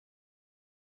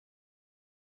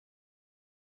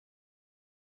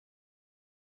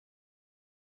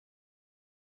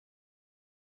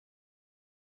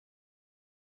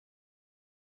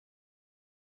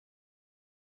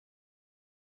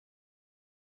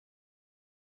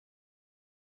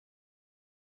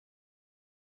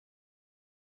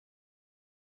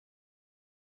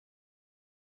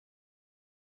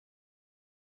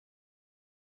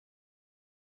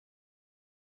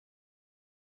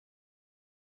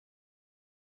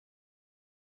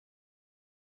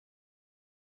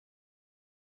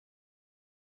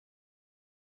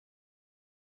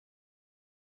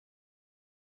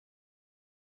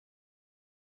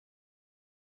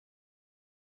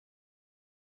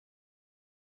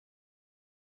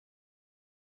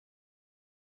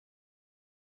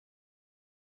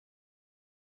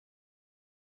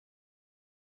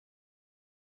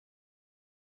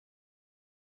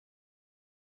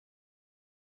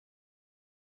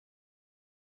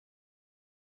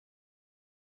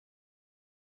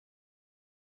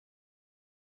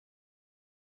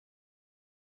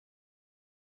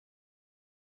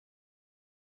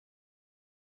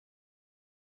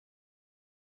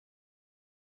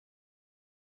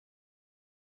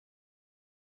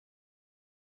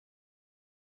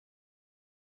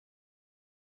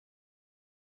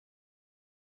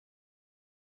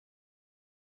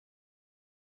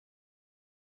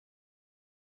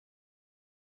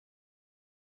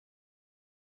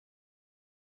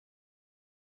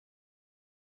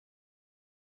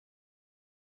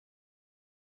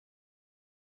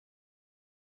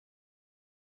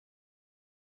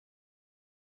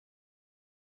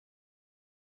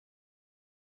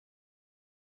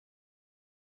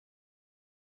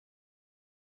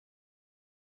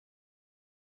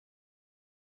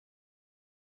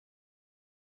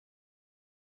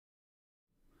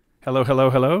Hello, hello,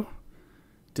 hello.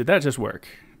 Did that just work?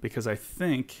 Because I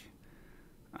think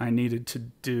I needed to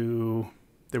do...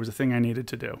 There was a thing I needed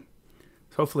to do.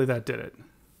 Hopefully that did it.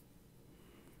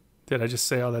 Did I just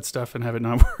say all that stuff and have it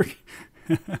not work?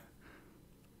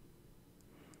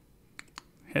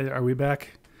 Hey, are we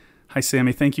back? Hi,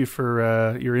 Sammy. Thank you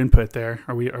for your input there.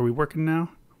 Are we working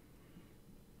now?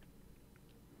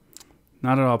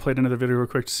 Not at all. Played another video real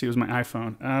quick to see it was my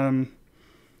iPhone.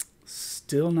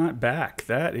 Still not back.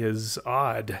 That is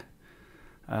odd.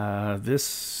 Oh,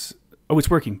 it's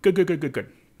working.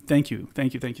 Good. Thank you.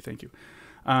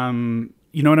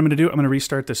 You know what I'm going to do? I'm going to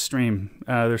restart this stream.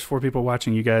 There's 4 people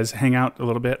watching. You guys hang out a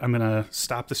little bit. I'm going to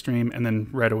stop the stream and then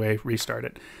right away restart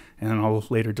it. And I'll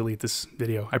later delete this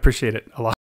video. I appreciate it a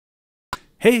lot.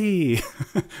 Hey,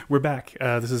 we're back.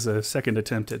 This is a second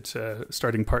attempt at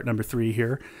starting part number 3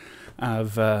 here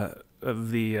of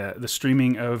the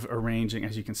streaming of arranging.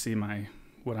 As you can see,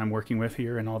 what I'm working with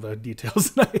here and all the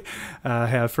details that I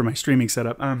have for my streaming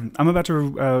setup. I'm about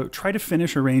to try to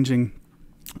finish arranging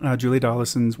Julia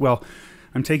Dollison's. Well,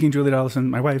 I'm taking Julia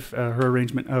Dollison, my wife, her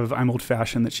arrangement of "I'm Old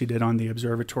Fashioned" that she did on the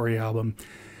Observatory album.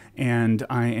 And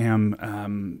I am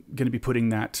going to be putting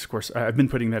that, of course, I've been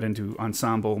putting that into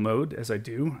ensemble mode as I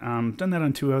do. Done that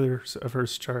on two others of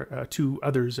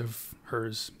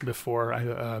hers before,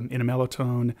 in a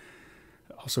melotone,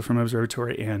 also from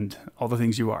Observatory, and All the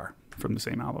Things You Are from the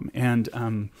same album. And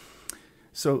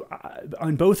so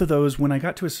on both of those, when I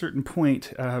got to a certain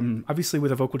point, obviously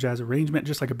with a vocal jazz arrangement,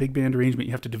 just like a big band arrangement,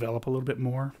 you have to develop a little bit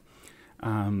more.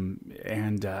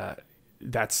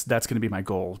 That's going to be my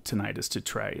goal tonight, is to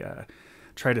try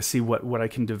to see what I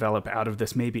can develop out of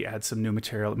this. Maybe add some new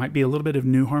material. It might be a little bit of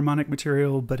new harmonic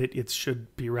material, but it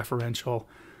should be referential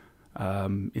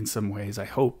in some ways, I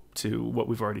hope, to what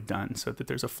we've already done, so that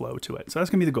there's a flow to it. So that's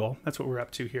going to be the goal. That's what we're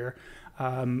up to here.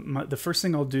 The first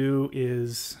thing I'll do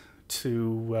is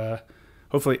to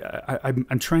hopefully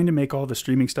I'm trying to make all the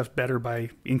streaming stuff better by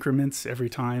increments every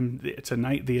time.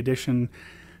 Tonight the addition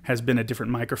has been a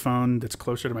different microphone that's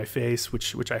closer to my face,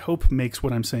 which I hope makes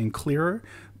what I'm saying clearer.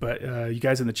 But you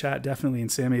guys in the chat definitely,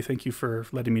 and Sammy, thank you for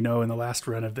letting me know in the last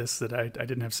run of this that I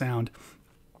didn't have sound,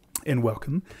 and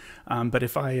welcome. But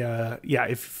if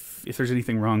if there's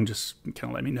anything wrong, just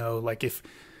kind of let me know. Like if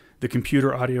the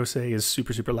computer audio, say, is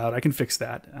super loud, I can fix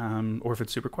that. Or if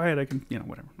it's super quiet, I can,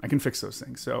 whatever. I can fix those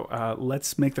things. So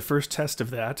let's make the first test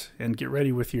of that and get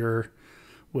ready with your,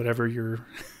 whatever you're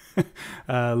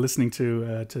listening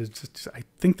to, I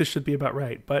think this should be about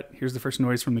right. But here's the first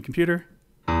noise from the computer.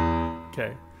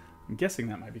 Okay. I'm guessing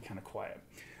that might be kind of quiet.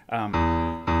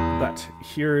 But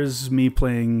here's me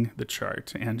playing the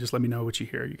chart, and just let me know what you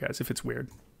hear, you guys, if it's weird.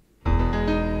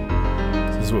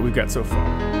 This is what we've got so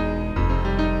far.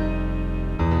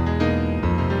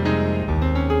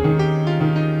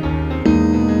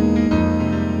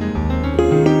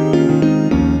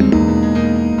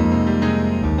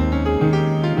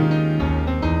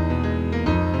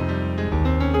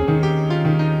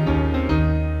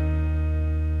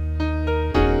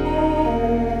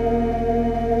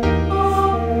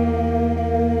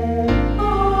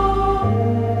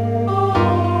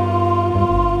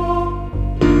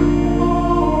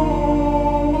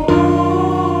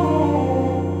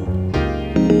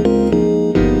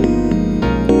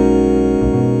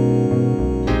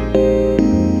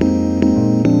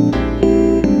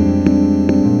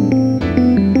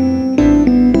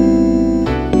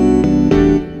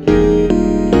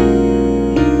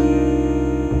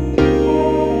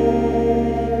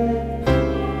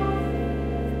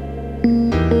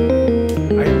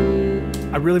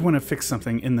 Fix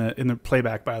something in the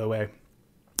playback, by the way.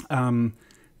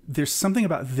 There's something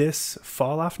about this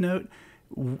fall off note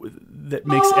that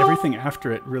makes everything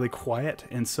after it really quiet,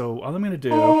 and so all I'm going to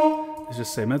do is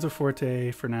just say mezzo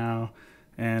forte for now,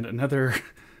 and another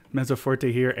mezzo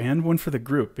forte here, and one for the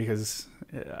group, because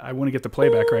I want to get the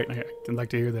playback right, and I'd like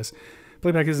to hear this.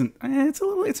 Playback isn't,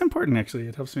 it's important, actually.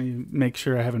 It helps me make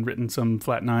sure I haven't written some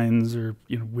flat nines or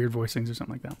weird voicings or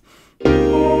something like that.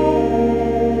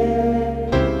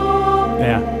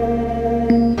 Yeah,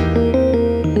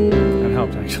 that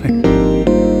helped, actually.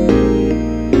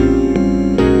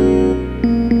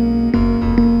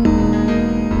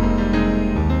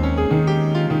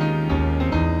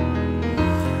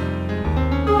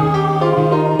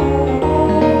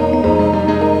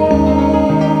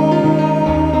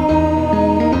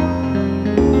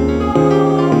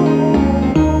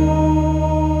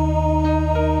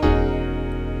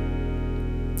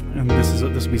 And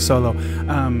this will be solo.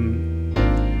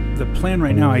 The plan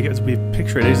right now, I guess we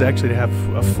picture it, is actually to have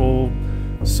a full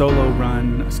solo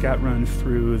run, a scat run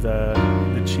through the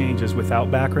changes without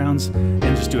backgrounds, and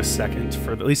just do a second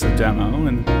for at least a demo,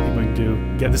 and people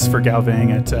can get this for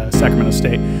Galvang at Sacramento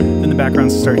State. Then the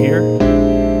backgrounds start here.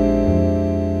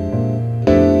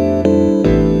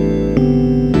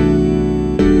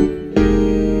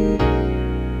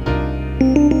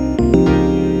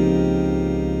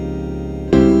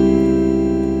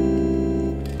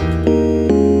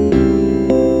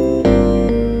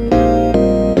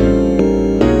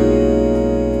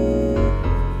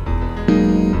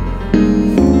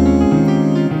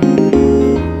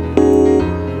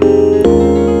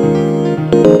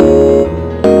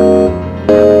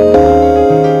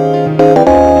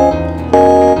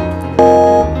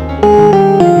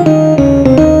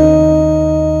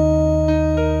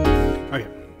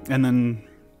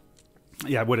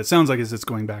 What it sounds like is it's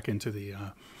going back into the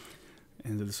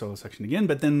solo section again.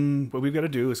 But then what we've got to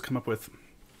do is come up with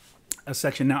a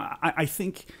section. Now, I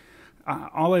think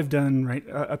all I've done right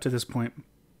up to this point,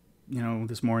 you know,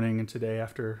 this morning and today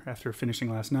after finishing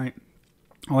last night,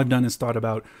 all I've done is thought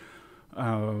about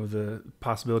the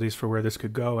possibilities for where this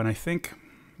could go. And I think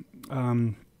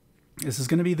this is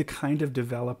going to be the kind of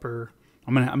developer.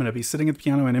 I'm gonna be sitting at the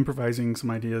piano and improvising some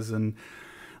ideas and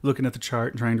looking at the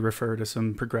chart and trying to refer to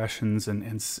some progressions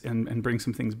and bring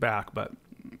some things back. But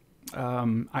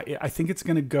I think it's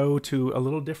going to go to a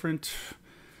little different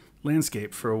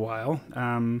landscape for a while.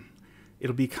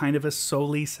 It'll be kind of a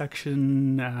solo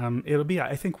section. It'll be,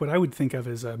 I think, what I would think of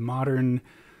as a modern,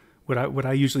 what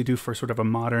I usually do for sort of a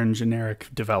modern generic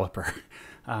developer.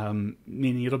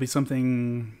 Meaning it'll be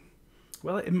something,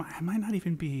 well, it might not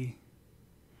even be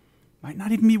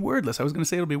wordless. I was going to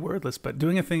say it'll be wordless, but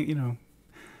doing a thing, you know,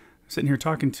 sitting here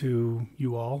talking to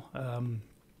you all,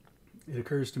 it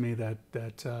occurs to me that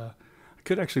I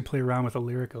could actually play around with a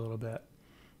lyric a little bit.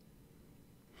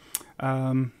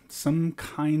 Some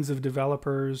kinds of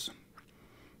developers,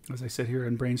 as I sit here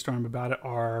and brainstorm about it,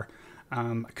 are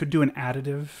I could do an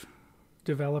additive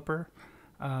developer.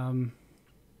 I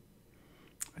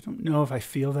don't know if I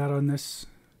feel that on this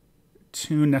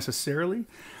tune necessarily.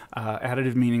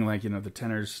 Additive meaning, like, you know, the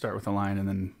tenors start with a line and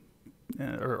then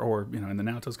or you know, and then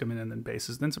altos come in, and then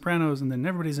basses, then sopranos, and then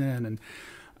everybody's in, and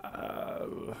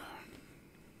I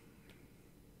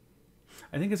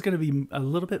think it's going to be a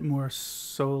little bit more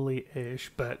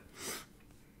solo-ish, but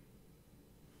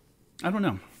I don't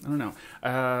know.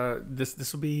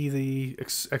 This will be the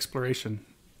exploration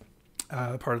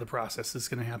part of the process that's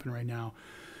going to happen right now.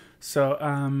 So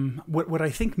what I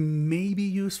think may be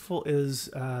useful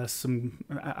is I'm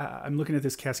looking at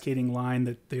this cascading line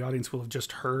that the audience will have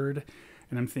just heard,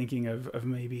 and I'm thinking of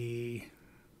maybe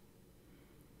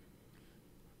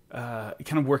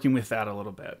kind of working with that a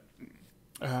little bit.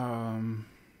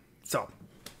 So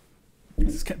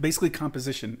this is basically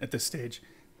composition at this stage.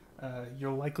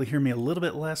 You'll likely hear me a little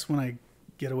bit less when I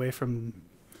get away from,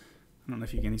 I don't know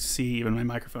if you can see even my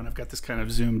microphone. I've got this kind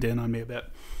of zoomed in on me a bit.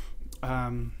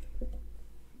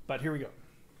 But here we go.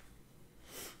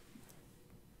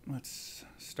 Let's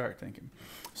start thinking.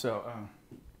 So,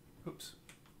 oops.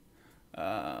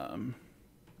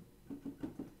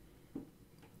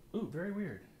 Ooh, very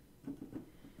weird.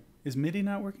 Is MIDI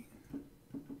not working?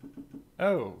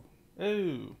 Oh.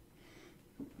 Is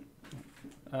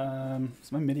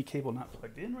my MIDI cable not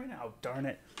plugged in right now? Oh, darn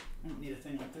it. I don't need a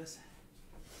thing like this.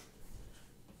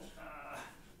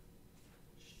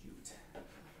 Shoot.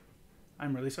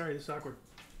 I'm really sorry, this is awkward.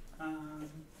 I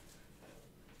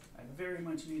very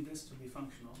much need this to be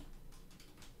functional.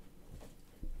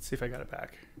 Let's see if I got it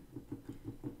back.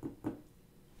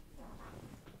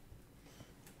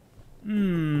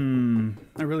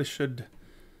 I really should.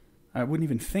 I wouldn't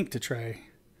even think to try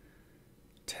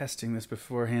testing this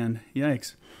beforehand.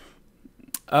 Yikes.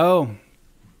 Oh.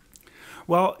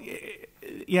 Well,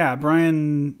 yeah,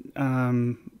 Brian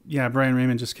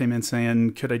Raymond just came in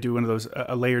saying, could I do one of those,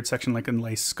 a layered section like in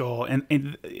Lace Skull, and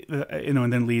you know,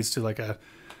 and then leads to like a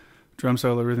drum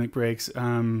solo, rhythmic breaks.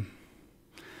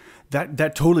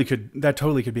 That totally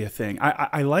could be a thing.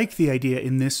 I like the idea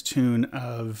in this tune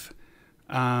of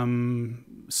a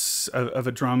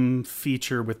drum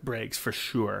feature with breaks for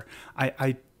sure.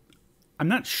 I'm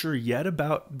not sure yet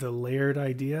about the layered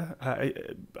idea. I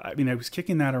mean, I was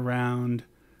kicking that around.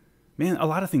 Man, a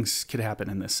lot of things could happen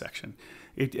in this section.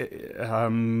 You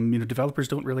know, developers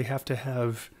don't really have to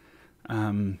have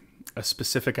a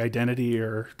specific identity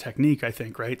or technique, I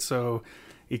think, right? So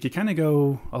it could kind of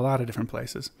go a lot of different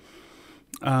places.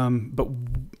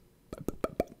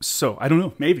 So I don't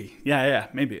know. Maybe, yeah,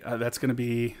 maybe that's gonna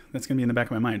be in the back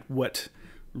of my mind. What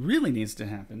really needs to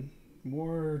happen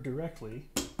more directly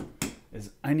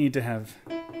is I need to have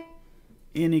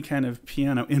any kind of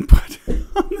piano input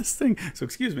on this thing. So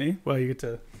excuse me while you get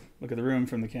to look at the room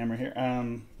from the camera here.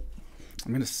 I'm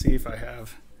going to see if I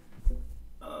have,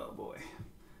 oh boy,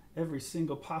 every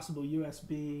single possible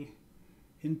USB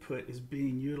input is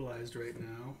being utilized right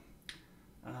now.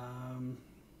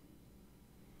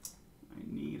 I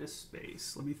need a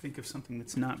space. Let me think of something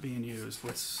that's not being used.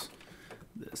 What's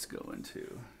this going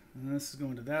to? This is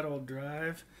going to that old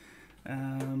drive.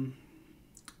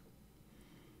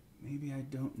 Maybe I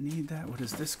don't need that. What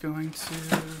is this going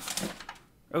to?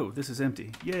 Oh, this is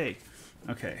empty. Yay.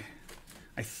 Okay.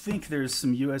 I think there's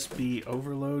some USB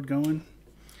overload going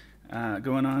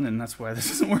on, and that's why this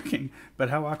isn't working. But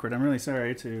how awkward. I'm really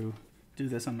sorry to do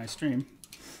this on my stream.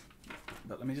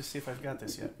 But let me just see if I've got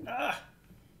this yet. Ah!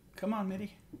 Come on,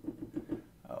 MIDI.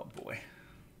 Oh, boy.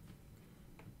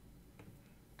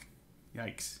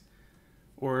 Yikes.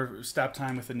 Or stop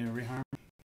time with a new reharm.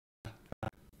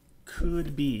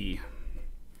 Could be.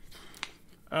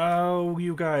 Oh,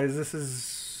 you guys, this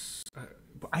is...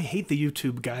 I hate the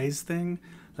YouTube guys thing.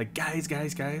 Like, guys,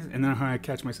 and then I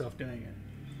catch myself doing it.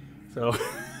 So,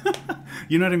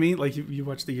 you know what I mean? Like, you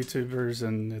watch the YouTubers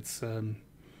and it's,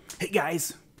 hey,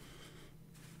 guys,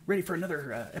 ready for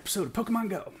another episode of Pokemon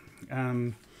Go.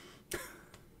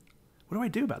 What do I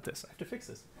do about this? I have to fix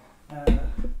this.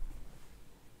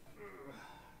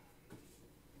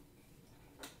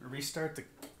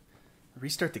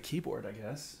 Restart the keyboard, I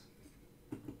guess.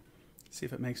 See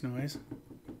if it makes noise.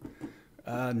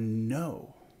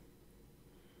 No.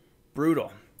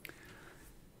 Brutal.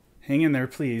 Hang in there,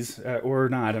 please, or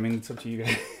not. I mean, it's up to you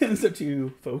guys. It's up to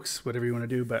you folks, whatever you want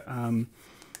to do. But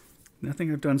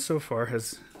nothing I've done so far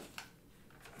has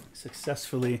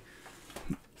successfully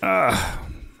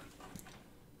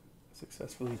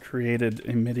created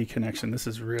a MIDI connection. This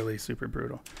is really super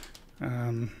brutal.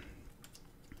 Did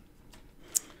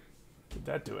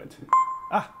that do it?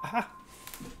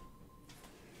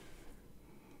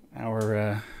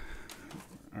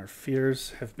 Our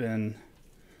fears have been,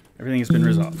 everything has been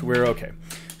resolved. We're okay.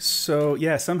 So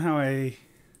yeah, somehow I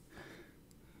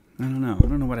don't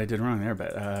know what I did wrong there,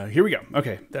 but here we go.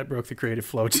 Okay, that broke the creative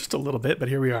flow just a little bit, but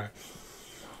here we are.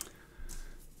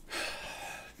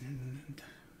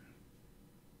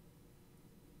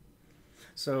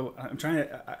 So I'm trying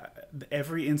to,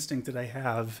 every instinct that I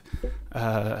have,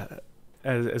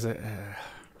 as a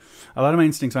lot of my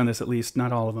instincts on this, at least,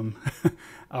 not all of them,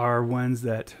 are ones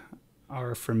that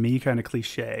are, for me, kind of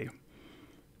cliche,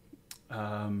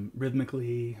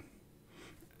 rhythmically,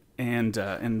 and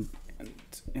kind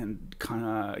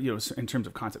of, you know, in terms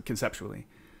of concept, conceptually.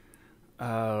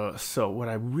 So what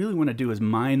I really want to do is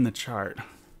mine the chart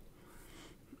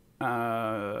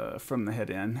from the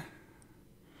head in.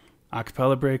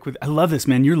 Acapella break with, I love this,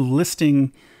 man. You're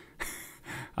listing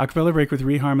acapella break with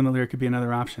reharm and the lyric could be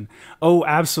another option. Oh,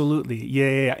 absolutely.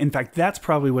 Yeah. In fact, that's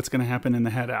probably what's going to happen in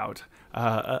the head out.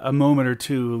 A moment or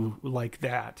two like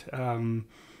that.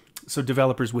 So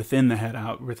developers within the head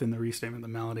out, within the restatement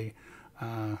of the melody.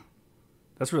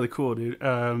 That's really cool, dude.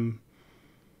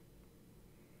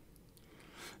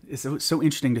 It's so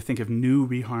interesting to think of new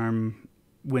reharm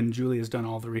when Julia's done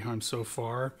all the reharm so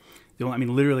far. I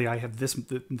mean, literally, I have this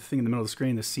the thing in the middle of the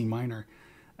screen, this C minor,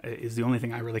 is the only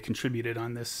thing I really contributed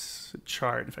on this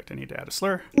chart. In fact, I need to add a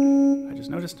slur. I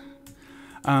just noticed.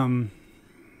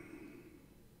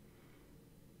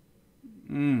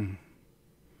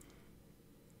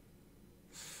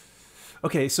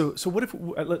 Okay, so what if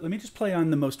let me just play on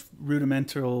the most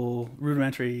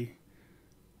rudimentary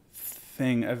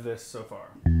thing of this so far.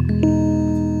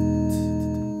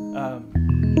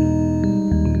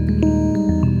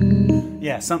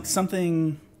 Yeah,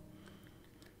 something.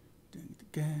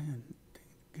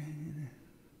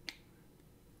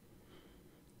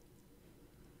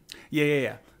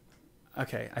 Yeah.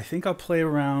 Okay, I think I'll play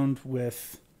around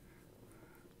with.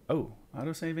 Oh,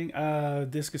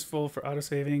 autosaving. Disk is full for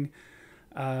autosaving.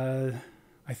 I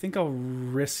think I'll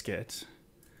risk it.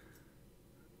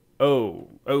 Whoa.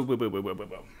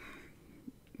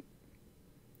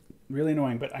 Really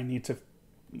annoying, but I need to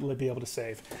be able to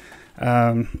save.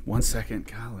 1 second,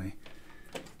 golly.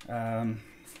 Wow,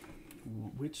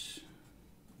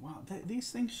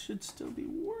 these things should still be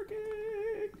working.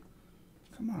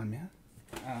 Come on, man.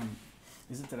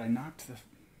 Is it that I knocked the...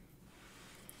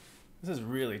 This is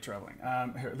really troubling.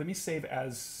 Here, let me save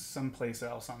as someplace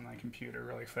else on my computer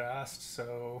really fast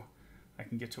so I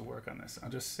can get to work on this. I'll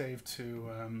just save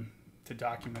to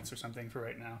documents or something for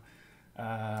right now.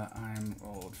 I'm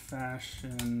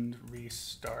old-fashioned,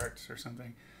 restart or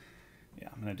something. Yeah,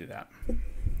 I'm going to do that.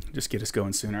 Just get us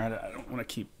going sooner. I don't want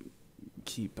to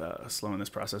keep slowing this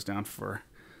process down for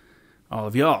all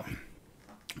of y'all.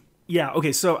 Yeah,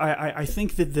 okay, so I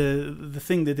think that the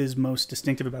thing that is most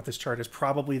distinctive about this chart is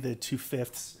probably the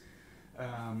 2/5,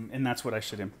 and that's what I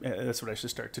should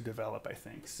start to develop, I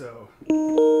think. So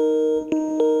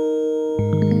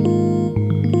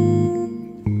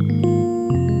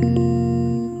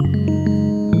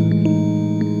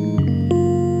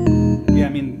yeah, I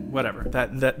mean, whatever,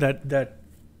 that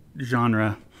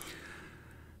genre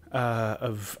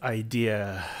of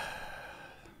idea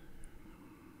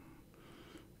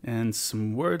and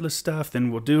some wordless stuff. Then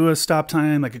we'll do a stop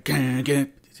time, like a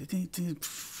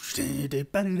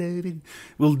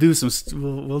we'll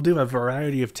do a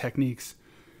variety of techniques,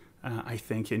 I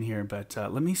think, in here. But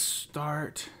let me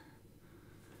start.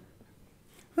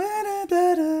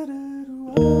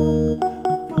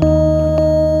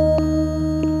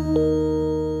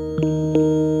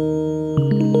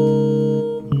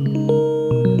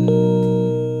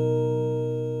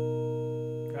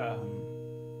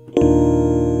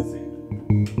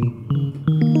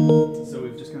 So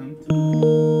we've just gone,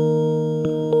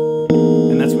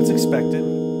 and that's what's expected.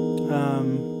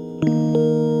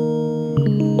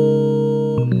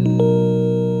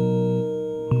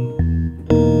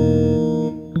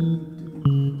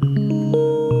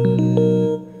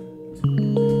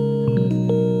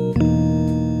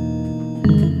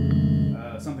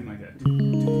 Something like that.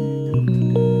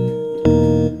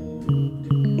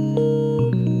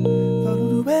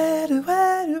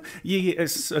 Yeah,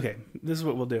 okay, this is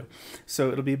what we'll do.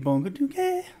 So it'll be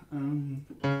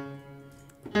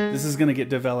this is gonna get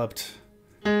developed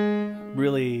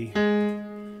really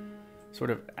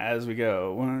sort of as we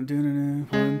go. 1,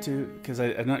 2, because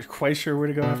I'm not quite sure where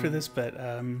to go after this, but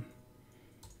let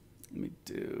me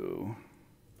do.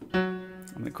 I'm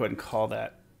gonna go ahead and call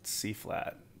that C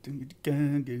flat, and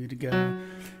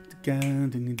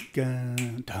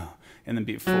then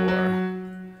beat 4,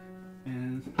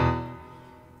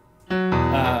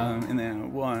 and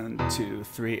then 1, 2,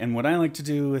 3. And what I like to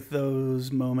do with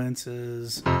those moments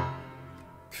is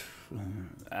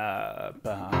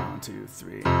 1, 2,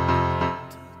 3.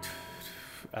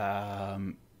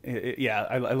 Yeah,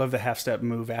 I love the half step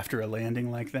move after a landing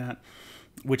like that,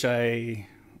 which I'm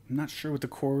not sure what the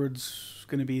chord's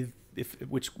going to be,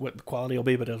 what the quality will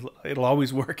be, but it'll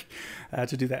always work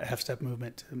to do that half step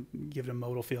movement to give it a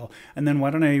modal feel. And then why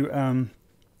don't I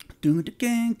do it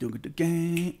again,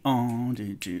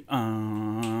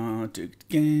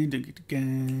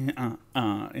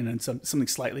 and then something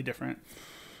slightly different.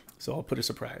 So I'll put a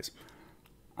surprise.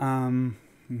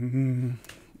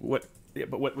 What? Yeah,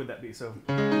 but what would that be? So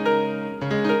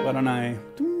why don't I?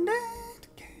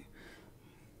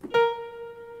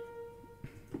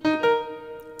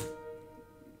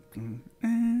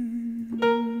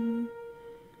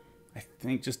 I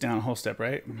think just down a whole step,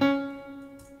 right?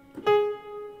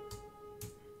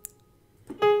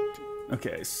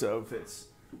 Okay, so if it's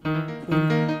boom,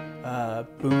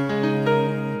 boom.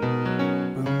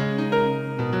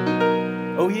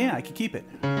 Oh yeah, I could keep it.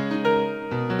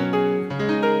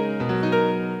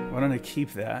 Why don't I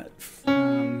keep that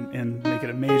and make it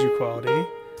a major quality?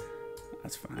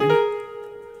 That's fine.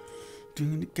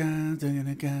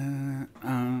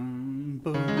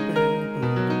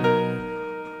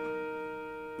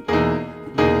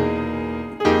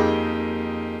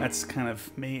 That's kind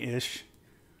of me-ish.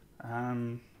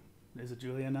 Is it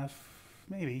Julia enough?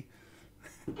 Maybe.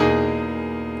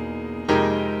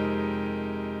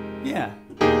 Yeah.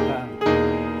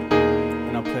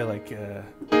 And I'll play like,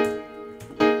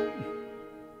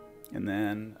 and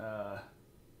then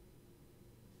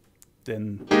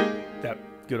that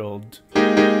good old,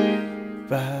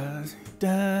 and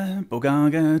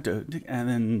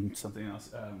then something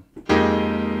else.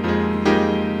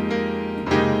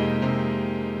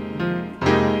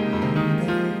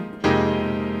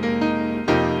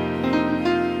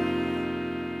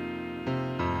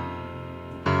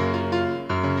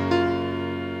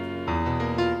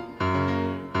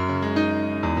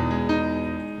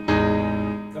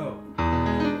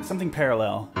 Something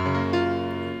parallel.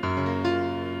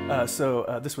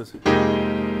 So this was.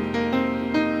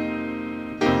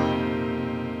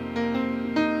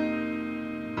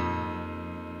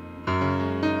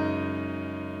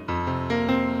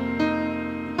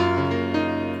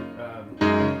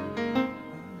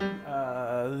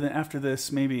 Then after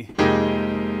this, maybe.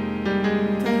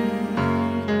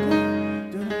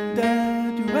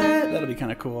 That'll be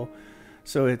kind of cool.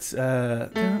 So it's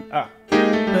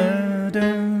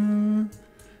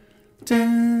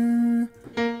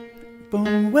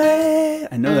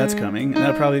I know that's coming, and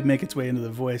that'll probably make its way into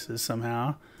the voices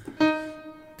somehow.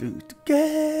 And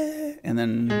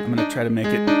then I'm gonna try to make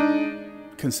it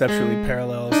conceptually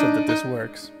parallel so that this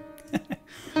works.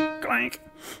 clank.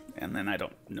 And then I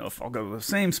don't know if I'll go to the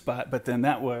same spot, but then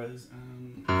that was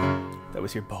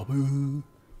your Babu.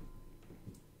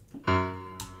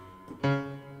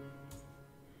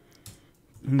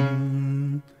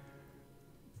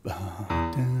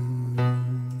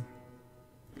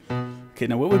 Okay,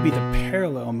 now what would be the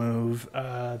parallel move?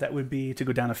 That would be to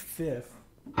go down a fifth.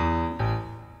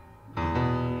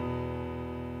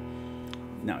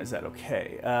 Now, is that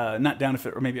okay? Not down a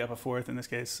fifth, or maybe up a fourth in this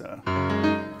case. Do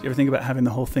you ever think about having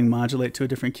the whole thing modulate to a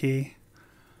different key?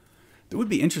 That would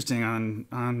be interesting on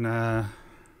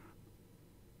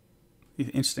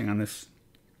this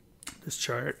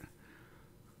chart.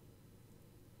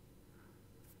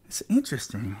 It's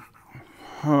interesting.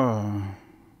 Huh.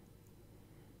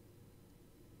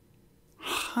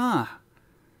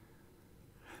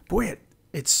 Boy,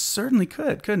 it certainly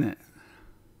could, couldn't it?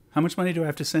 How much money do I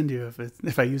have to send you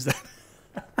if I use that?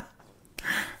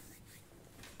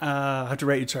 I'll have to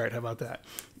write you a chart. How about that?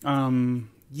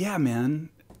 Yeah, man.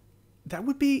 That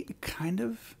would be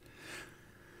it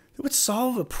would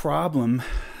solve a problem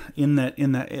in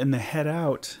the head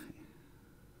out.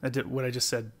 What I just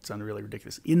said sounded really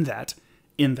ridiculous. In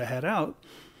the head out,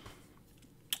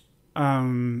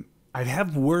 I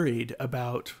have worried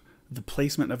about the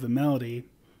placement of the melody.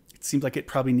 It seems like it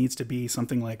probably needs to be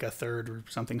something like a third or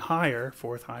something higher,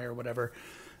 fourth higher, whatever,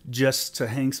 just to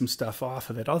hang some stuff off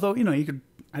of it. Although, you could,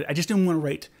 I just didn't want to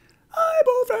write, I'm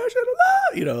old-fashioned,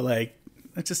 like,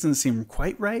 that just doesn't seem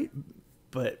quite right,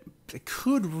 but it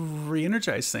could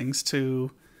re-energize things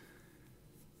to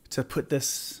put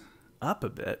this up a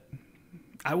bit.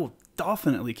 I will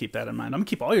definitely keep that in mind. I'm gonna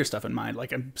keep all your stuff in mind.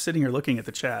 Like, I'm sitting here looking at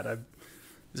the chat.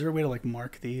 Is there a way to like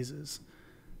mark these as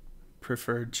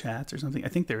preferred chats or something? I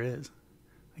think there is.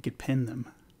 I could pin them.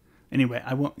 Anyway,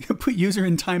 I won't put user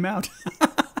in timeout.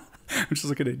 I'm just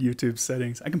looking at YouTube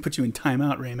settings. I can put you in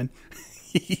timeout, Raymond.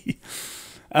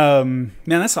 Man,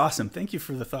 that's awesome. Thank you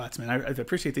for the thoughts, man. I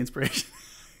appreciate the inspiration.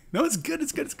 No, it's good.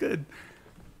 It's good. It's good.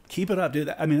 Keep it up,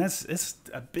 dude. I mean, it's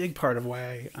a big part of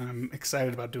why I'm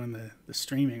excited about doing the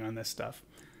streaming on this stuff.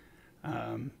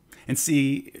 And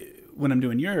see when I'm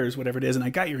doing yours, whatever it is. And I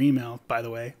got your email, by the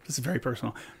way. This is very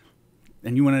personal.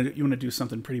 And you want to do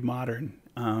something pretty modern.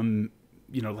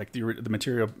 Like the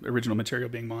original material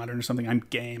being modern or something. I'm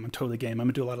game. I'm totally game. I'm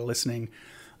gonna do a lot of listening,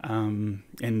 and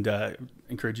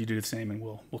encourage you to do the same. And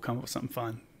we'll come up with something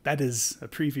fun. That is a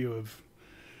preview of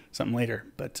something later,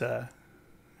 but.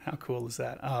 How cool is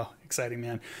that? Oh, exciting,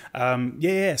 man.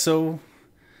 Yeah. So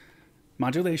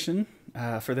modulation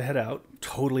for the head out,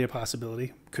 totally a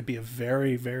possibility. Could be a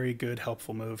very, very good,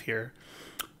 helpful move here.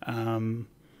 And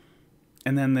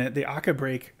then the Aka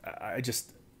break,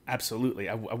 absolutely.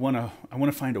 I want to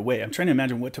find a way. I'm trying to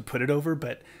imagine what to put it over,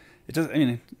 but it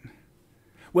doesn't.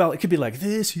 Well, it could be like,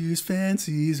 this year's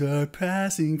fancies are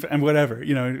passing, and whatever.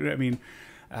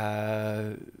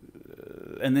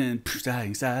 And then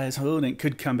dying size holding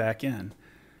could come back in.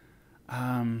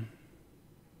 I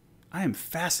am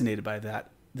fascinated by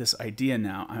this idea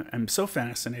now. I'm so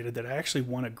fascinated that I actually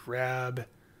want to grab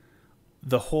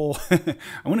the whole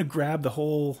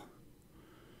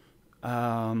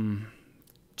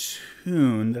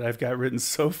tune that I've got written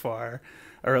so far,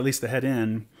 or at least the head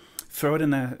in, throw it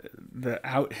in the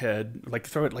out head, like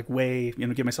throw it like way,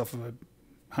 give myself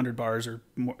 100 bars or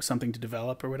more, something to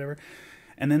develop or whatever.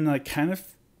 And then like kind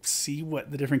of see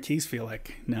what the different keys feel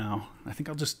like now. I think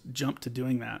I'll just jump to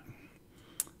doing that.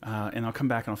 And I'll come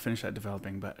back and I'll finish that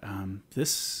developing. But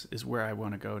this is where I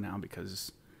want to go now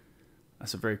because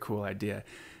that's a very cool idea.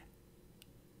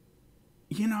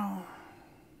 The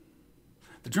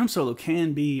drum solo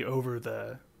can be over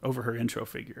her intro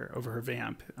figure, over her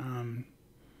vamp.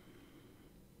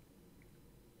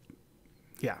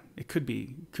 Yeah, it could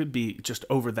be just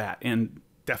over that and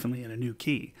definitely in a new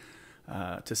key.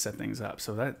 To set things up,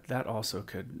 so that also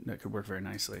could work very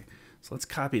nicely. So let's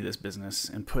copy this business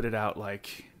and put it out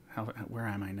like where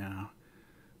am I now?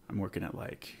 I'm working at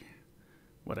like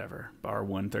whatever bar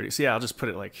 130. So yeah, I'll just put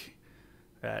it like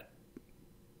at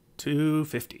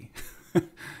 250.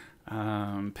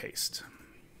 Paste.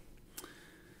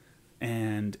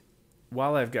 And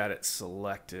while I've got it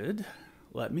selected,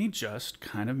 let me just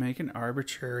kind of make an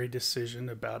arbitrary decision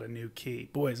about a new key.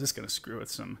 Boy, is this going to screw with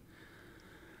some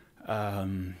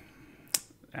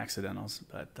accidentals,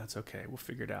 but that's okay. We'll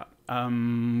figure it out.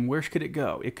 Where could it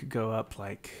go? It could go up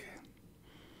like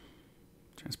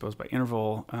transposed by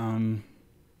interval. I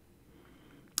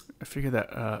figured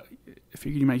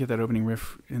you might get that opening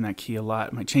riff in that key a lot.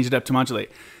 It might change it up to modulate.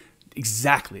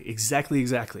 Exactly.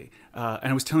 And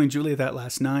I was telling Julia that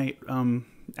last night.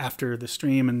 after the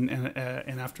stream and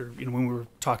after, you know, when we were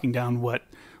talking down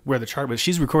where the chart was.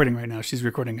 She's recording right now. She's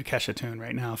recording a Kesha tune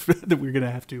right now that we're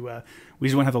gonna have to. We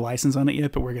just don't have the license on it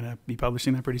yet, but we're gonna be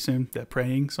publishing that pretty soon. The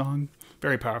praying song,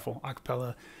 very powerful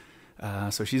acapella.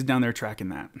 So she's down there tracking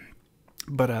that.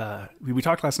 But we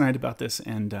talked last night about this,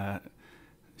 and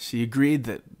she agreed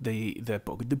that the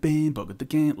bogad the bane, bogad the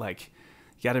game, like,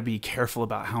 you got to be careful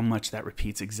about how much that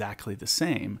repeats exactly the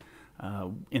same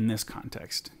in this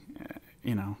context,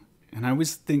 you know. And I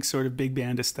always think sort of big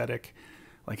band aesthetic,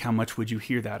 like how much would you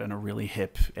hear that in a really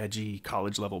hip, edgy,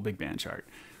 college-level big band chart,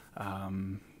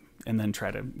 and then try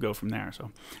to go from there.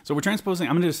 So we're transposing.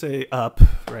 I'm going to say up,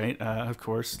 right? Of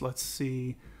course. Let's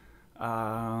see.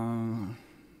 I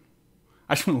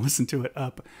just want to listen to it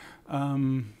up.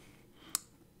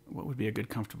 What would be a good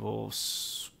comfortable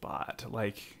spot?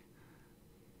 Like,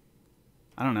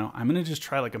 I don't know. I'm going to just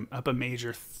try like up a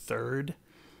major third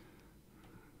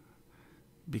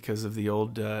because of the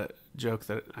old joke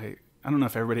that I don't know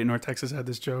if everybody in North Texas had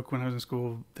this joke when I was in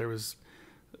school. There was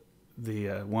the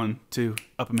 1, 2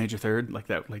 up a major third, like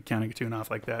that, like counting a tune off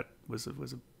like that was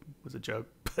a joke.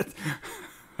 But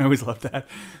I always loved that.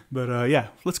 But yeah,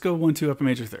 let's go 1, 2 up a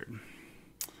major third.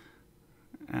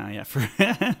 Yeah,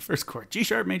 first chord, G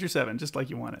sharp major 7, just like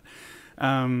you want it.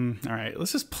 All right,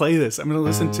 let's just play this. I'm going to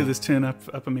listen to this tune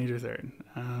up a major third.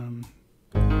 I'm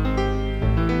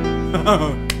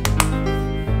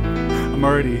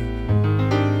already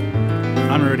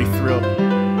thrilled.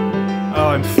 Oh,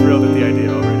 I'm thrilled at the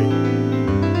idea already.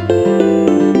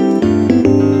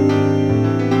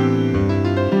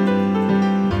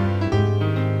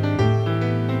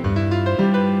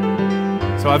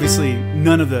 So obviously,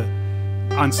 none of the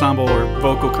ensemble or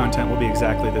vocal content will be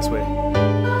exactly this way.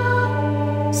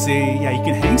 See, yeah, you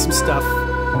can hang some stuff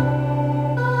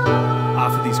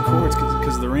off of these chords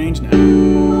because of the range now.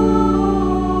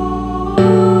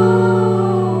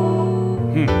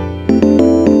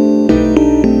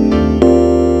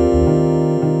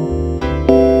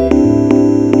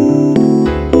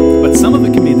 But some of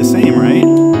it can be the same, right?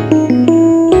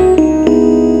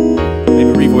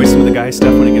 Maybe revoice some of the guy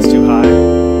stuff when it gets too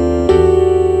high.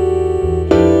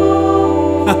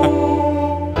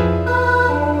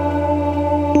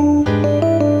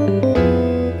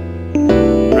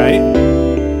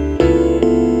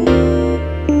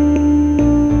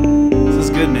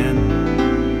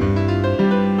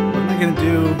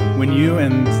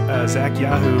 Zach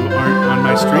Yahoo aren't on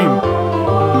my stream. I'm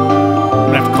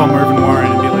gonna have to call Mervyn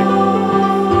Warren and be like,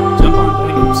 jump on,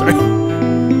 buddy. I'm sorry.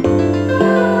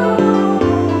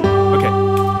 Okay,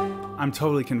 I'm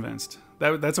totally convinced.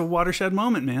 That's a watershed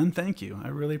moment, man. Thank you. I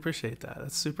really appreciate that.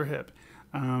 That's super hip.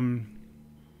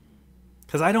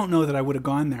 Because I don't know that I would have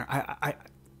gone there. I'm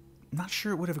not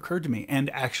sure it would have occurred to me. And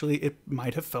actually, it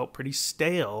might have felt pretty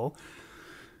stale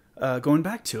going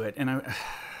back to it. And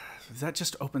that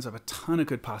just opens up a ton of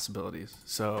good possibilities.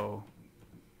 So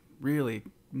really,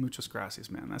 muchas gracias,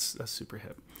 man. That's super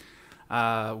hip.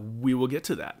 We will get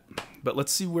to that. But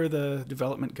let's see where the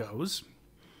development goes.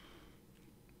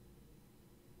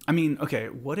 I mean, okay,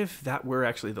 what if that were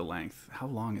actually the length? How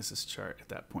long is this chart at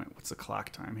that point? What's the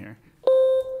clock time here?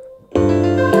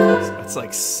 That's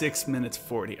like 6 minutes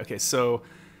 40. Okay, so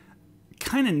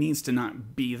kind of needs to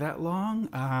not be that long.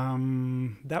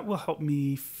 That will help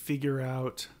me figure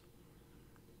out...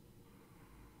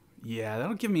 Yeah,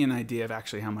 that'll give me an idea of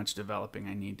actually how much developing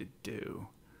I need to do.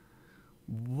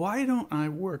 Why don't I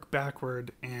work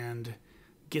backward and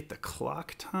get the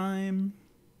clock time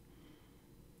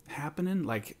happening?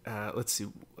 Like, let's see.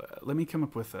 Let me come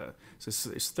up with a... So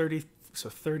it's 30... So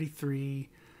 33...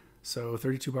 So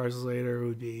 32 bars later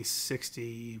would be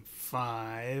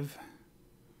 65.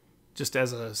 Just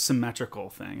as a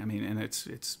symmetrical thing. I mean, and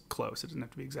it's close. It doesn't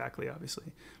have to be exactly,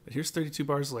 obviously. But here's 32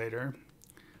 bars later.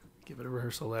 Give it a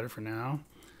rehearsal letter for now.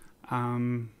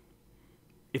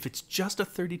 If it's just a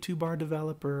 32 bar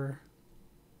developer,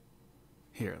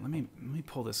 here, let me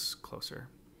pull this closer.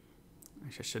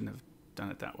 Actually, I shouldn't have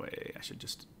done it that way. I should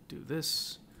just do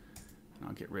this, and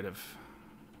I'll get rid of.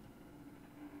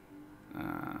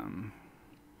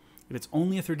 If it's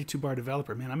only a 32 bar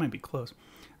developer, man, I might be close.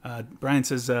 Brian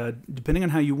says, depending on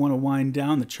how you want to wind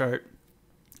down the chart,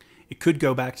 it could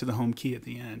go back to the home key at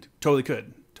the end. Totally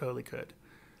could. Totally could.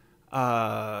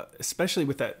 Especially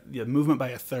with that, movement by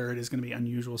a third is going to be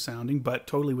unusual sounding, but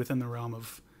totally within the realm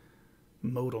of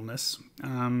modalness.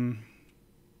 I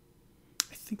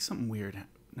think something weird.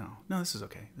 No, this is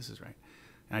okay. This is right.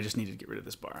 And I just needed to get rid of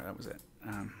this bar. That was it.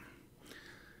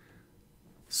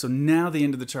 So now the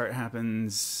end of the chart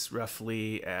happens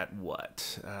roughly at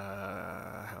what?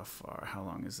 How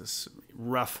long is this?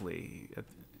 Roughly.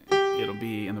 it'll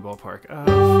be in the ballpark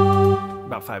of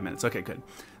about 5 minutes. Okay, good.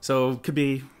 So could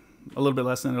be a little bit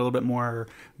less than, a little bit more,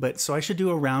 but so I should do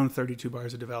around 32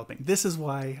 bars of developing. This is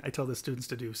why I tell the students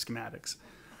to do schematics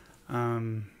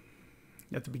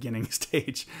at the beginning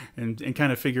stage and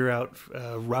kind of figure out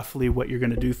roughly what you're going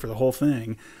to do for the whole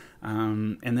thing.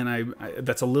 And then I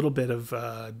that's a little bit of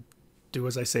do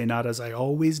as I say, not as I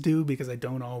always do, because I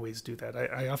don't always do that.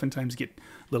 I oftentimes get a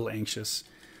little anxious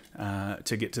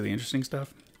to get to the interesting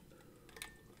stuff.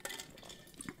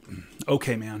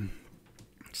 Okay, man.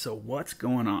 So what's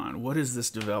going on? What is this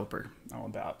developer all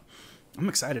about? I'm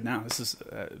excited now. This is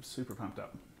super pumped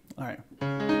up. All right.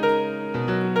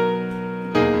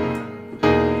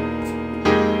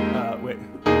 Wait.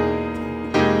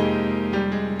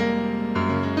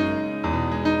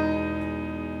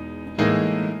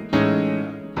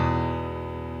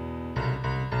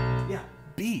 Yeah,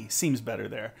 B seems better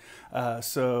there.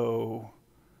 So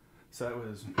that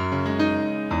was...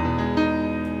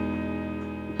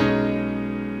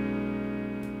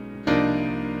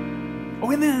 Oh,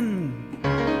 and then,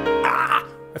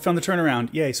 I found the turnaround.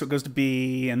 Yay, so it goes to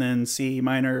B, and then C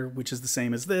minor, which is the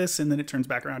same as this, and then it turns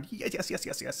back around.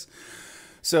 Yes.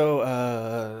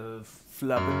 So,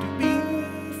 flop-a-doo-B,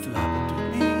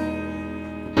 flop-a-doo-B.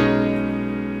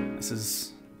 This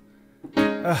is,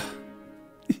 I'm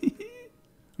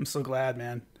so glad,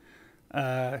 man,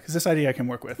 because this idea I can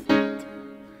work with.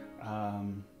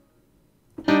 I'm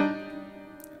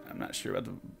not sure about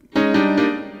the...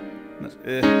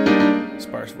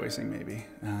 sparse voicing, maybe.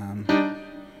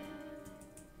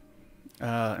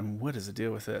 And what is the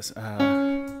deal with this? Oh,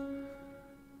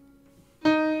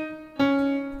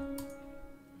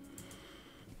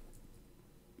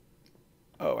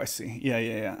 I see.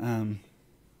 Yeah.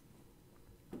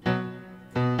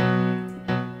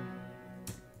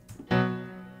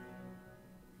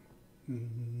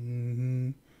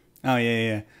 Oh,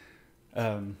 yeah.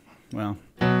 Well...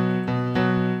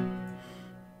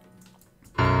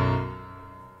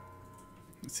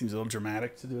 It seems a little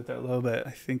dramatic to do it that low, but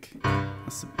I think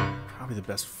that's probably the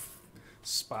best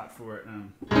spot for it.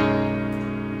 Oh,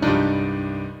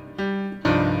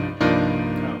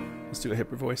 let's do a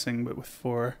hipper voicing, but with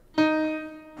 4.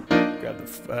 Grab the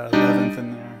 11th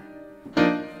in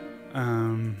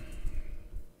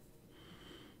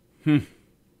there.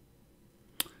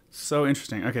 So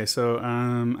interesting. Okay, so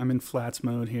I'm in flats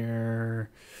mode here,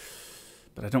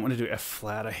 but I don't want to do F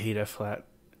flat. I hate F flat.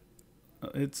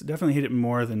 It's definitely hit it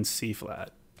more than C flat,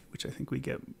 which I think we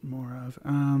get more of.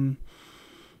 I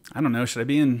don't know. Should I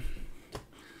be in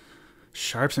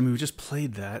sharps? I mean, we just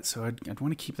played that, so I'd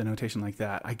want to keep the notation like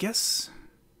that. I guess...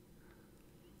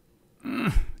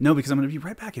 no, because I'm going to be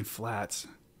right back in flats.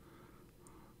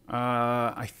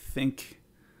 I think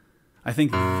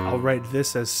I'll write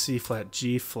this as C flat,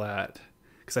 G flat,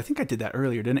 because I think I did that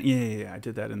earlier, didn't I? Yeah, I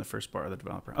did that in the first bar of the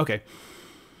developer. Okay.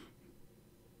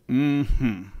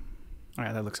 All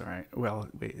right, that looks all right. Well,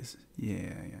 wait,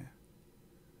 yeah.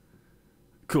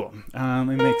 Cool. Let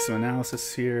me make some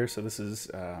analysis here. So this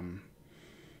is,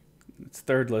 it's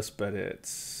thirdless, but it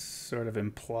sort of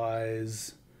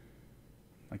implies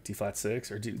like D flat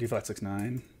 6 or D flat 6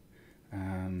 9.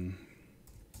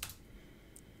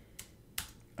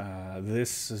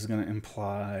 This is going to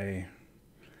imply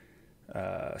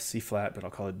C flat, but I'll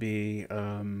call it B,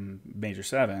 major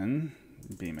 7,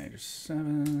 B major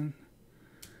 7.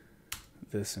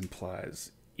 This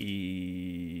implies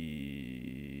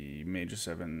E major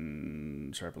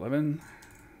 7 sharp 11.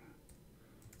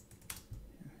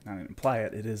 Not even imply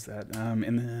it, it is that.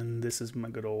 And then this is my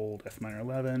good old F minor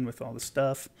 11 with all the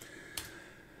stuff.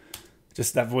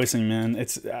 Just that voicing, man.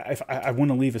 It's I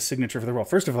want to leave a signature for the world.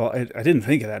 First of all, I didn't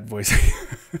think of that voicing.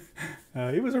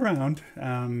 It was around.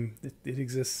 It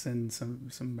exists in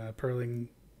some purling,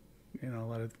 a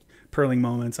lot of purling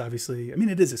moments, obviously. I mean,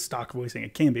 it is a stock voicing.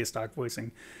 It can be a stock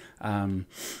voicing.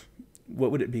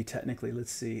 What would it be technically?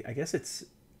 Let's see. I guess it's,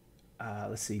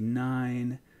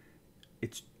 9.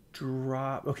 It's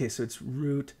drop. Okay, so it's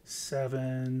root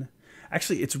 7.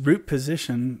 Actually, it's root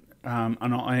position, and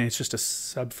it's just a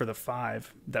sub for the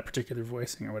 5, that particular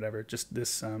voicing or whatever. Just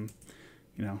this, 9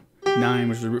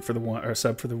 was the root for the 1, or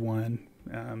sub for the 1.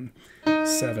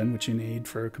 7, which you need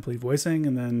for complete voicing,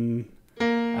 and then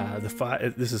the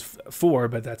 5. This is 4,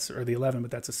 but that's, or the 11,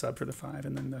 but that's a sub for the 5,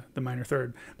 and then the minor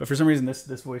third. But for some reason,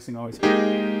 this voicing always,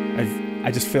 I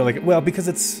just feel like, well, because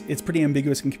it's pretty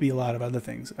ambiguous and can be a lot of other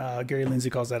things. Gary Lindsay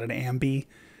calls that an ambi.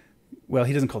 Well,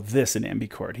 he doesn't call this an ambi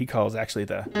chord. He calls actually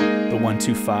the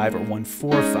 1-2-5 or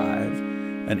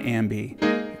 1-4-5 an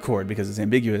ambi chord because it's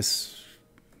ambiguous,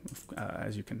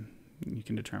 as you can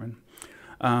determine.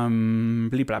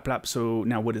 Bleep, blap, blap. So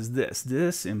now what is this?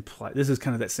 This is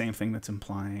kind of that same thing that's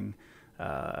implying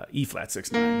E flat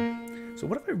 6/9. So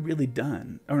what have I really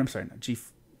done? Oh, I'm sorry, no,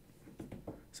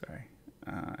 sorry,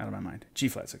 out of my mind. G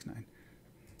flat 6/9.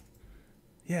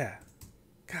 Yeah,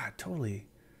 God, totally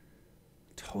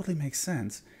makes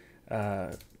sense.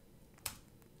 Okay,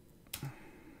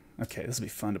 this will be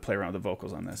fun to play around with the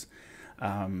vocals on this.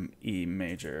 E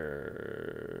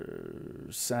major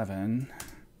 7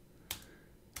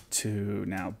 to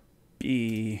now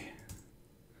B.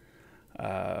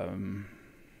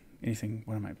 Anything?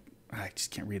 What am I? I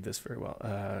just can't read this very well.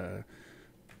 God,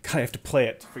 I have to play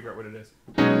it to figure out what it is.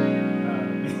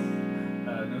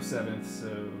 No seventh,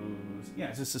 so yeah,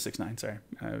 it's just a 6/9. Sorry,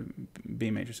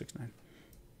 B major 6/9,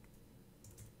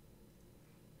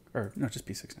 or no, just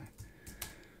B 6/9.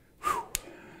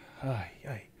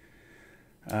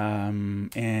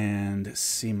 And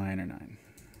C minor 9,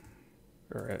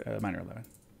 or minor 11.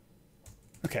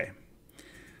 Okay.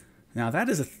 Now that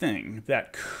is a thing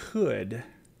that could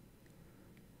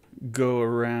go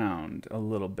around a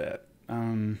little bit.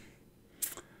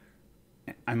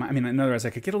 I mean, in other words, I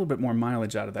could get a little bit more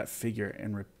mileage out of that figure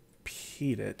and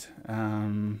repeat it.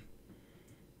 And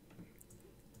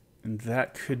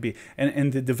that could be,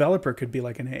 and the developer could be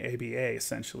like an AABA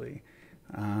essentially.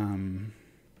 I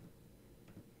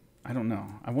don't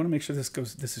know. I want to make sure this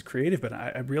is creative, but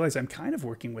I realize I'm kind of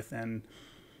working within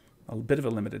a bit of a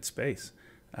limited space.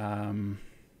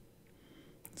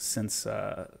 Since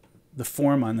the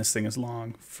form on this thing is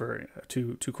long for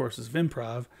two courses of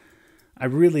improv, I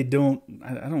really don't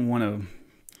want to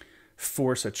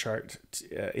force a chart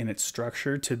in its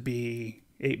structure to be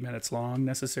 8 minutes long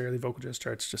necessarily. Vocal jazz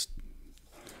charts just,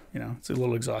 it's a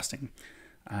little exhausting.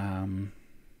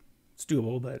 It's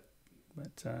doable, but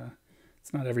it's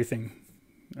not everything.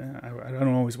 I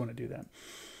don't always want to do that.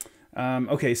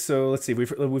 Okay, so let's see.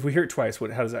 If we hear it twice, how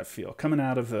does that feel? Coming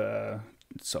out of the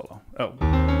solo. Oh, it's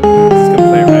gonna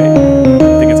play right.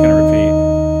 I think it's gonna repeat.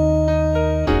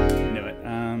 Knew it.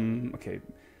 Okay,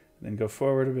 then go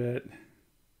forward a bit.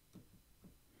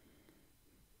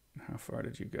 How far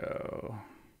did you go? I'm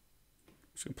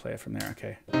just gonna play it from there.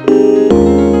 Okay.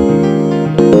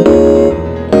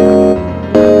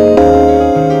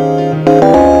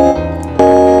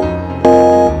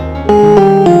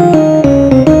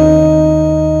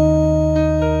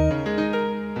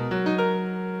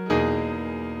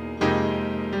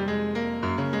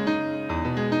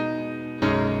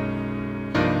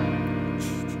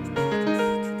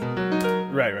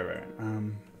 Right.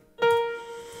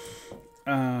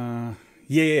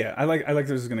 Yeah. I like where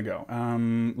this is gonna go.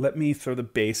 Let me throw the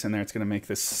bass in there. It's gonna make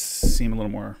this seem a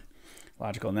little more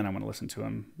logical, and then I'm gonna listen to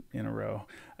them in a row.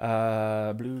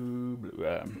 Blue.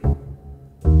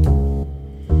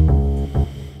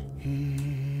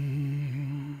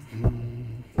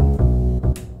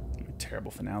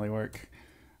 Terrible finale work.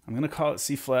 I'm gonna call it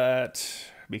C flat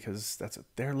because that's what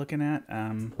they're looking at.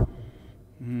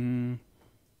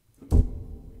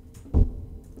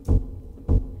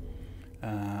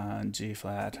 G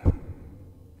flat.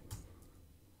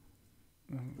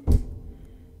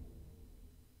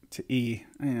 To E.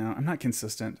 I'm not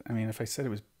consistent. I mean, if I said it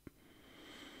was,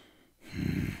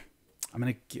 I'm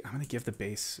gonna give the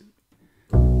bass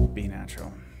B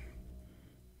natural,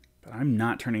 but I'm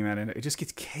not turning that into. It just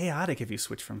gets chaotic if you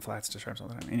switch from flats to sharps all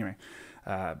the time. Anyway,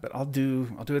 but I'll do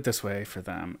it this way for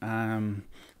them.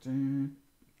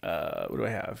 What do I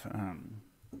have?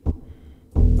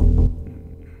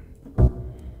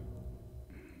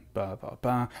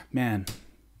 Man.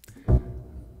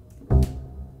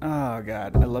 Oh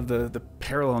God, I love the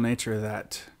parallel nature of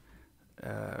that.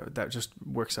 That just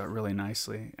works out really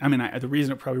nicely. I mean, the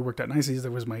reason it probably worked out nicely is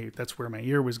that's where my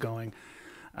ear was going.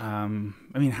 I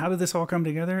mean, how did this all come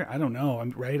together? I don't know.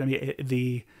 Right? I mean,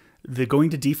 the going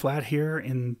to D flat here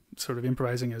in sort of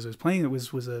improvising as I was playing, it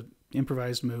was a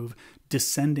improvised move.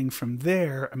 Descending from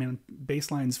there, I mean,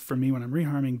 bass lines for me when I'm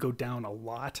reharming go down a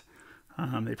lot.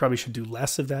 They probably should do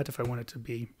less of that if I want it to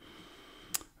be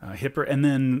hipper. And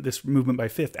then this movement by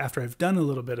fifth, after I've done a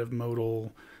little bit of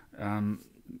modal,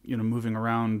 moving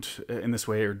around in this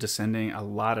way or descending, a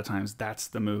lot of times that's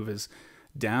the move is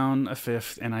down a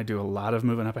fifth, and I do a lot of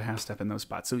moving up a half step in those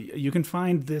spots. So you can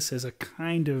find this as a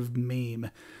kind of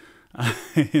meme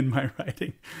in my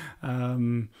writing.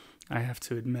 I have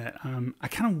to admit, I'm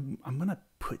gonna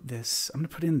put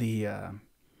in the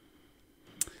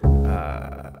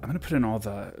I'm gonna put in all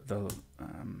the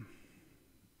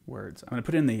words. I'm gonna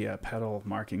put in the pedal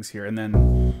markings here and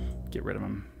then get rid of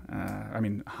them.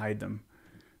 Hide them.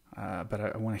 But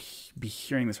I want to be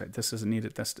hearing this right. This isn't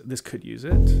needed. This could use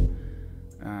it.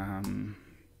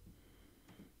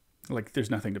 like there's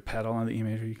nothing to pedal on the E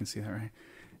major. You can see that, right?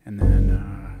 And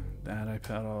then that I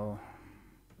pedal.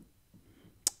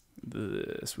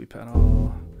 This we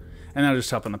pedal. And that'll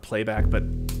just help on the playback, but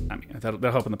I mean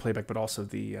that'll help on the playback, but also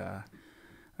the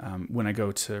when I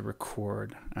go to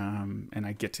record and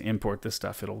I get to import this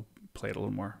stuff, it'll play it a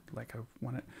little more like I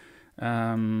want it.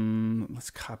 Let's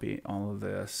copy all of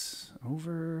this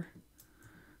over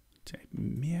to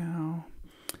meow,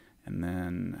 and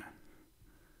then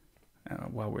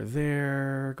while we're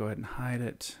there, go ahead and hide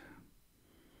it.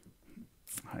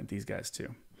 Hide these guys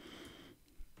too.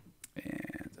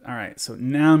 And all right, so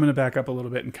now I'm going to back up a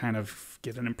little bit and kind of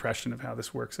get an impression of how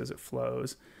this works as it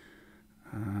flows.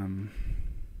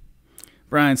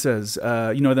 Brian says,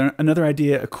 another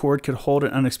idea, a chord could hold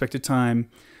an unexpected time,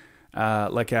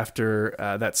 like after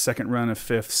that second run of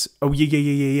fifths. Oh,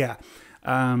 yeah.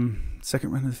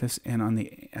 Second run of the fifths and on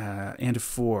the and of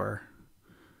 4.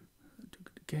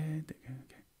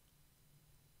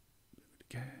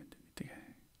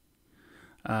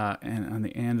 And on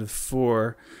the and of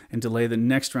 4 and delay the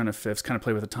next round of fifths, kind of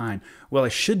play with the time. Well, I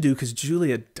should do because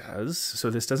Julia does, so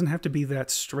this doesn't have to be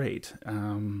that straight.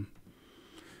 Right?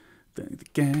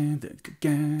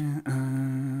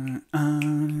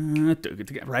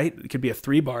 It could be a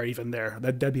 3-bar even there.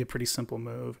 That'd be a pretty simple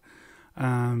move.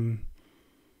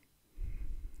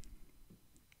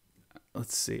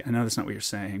 Let's see. I know that's not what you're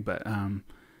saying, but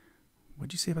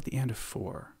what'd you say about the and of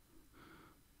 4?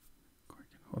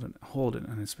 Hold an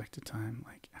unexpected time,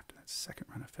 like after that second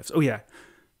run of fifths. Oh yeah.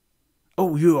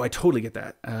 Oh, I totally get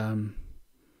that.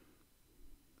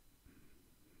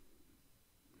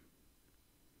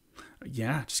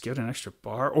 Yeah, just give it an extra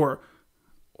bar, or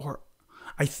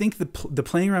I think the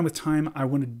playing around with time I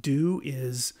want to do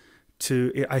is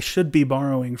I should be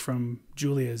borrowing from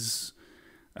Julia's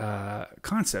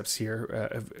concepts here,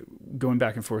 of going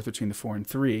back and forth between the 4 and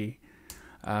 3.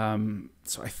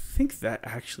 So I think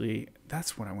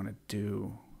that's what I want to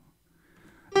do.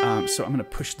 So I'm going to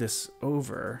push this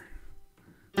over.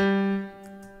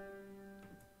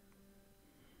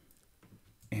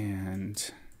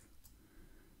 And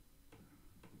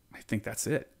I think that's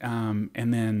it. And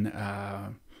then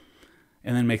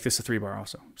make this a 3-bar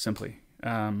also, simply.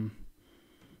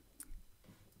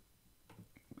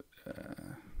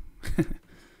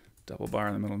 Double bar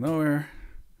in the middle of nowhere.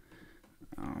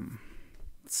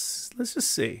 Let's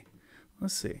just see.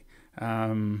 Let's see.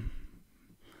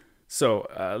 So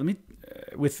let me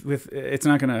with it's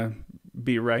not gonna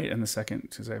be right in the second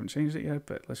because I haven't changed it yet.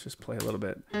 But let's just play a little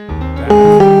bit.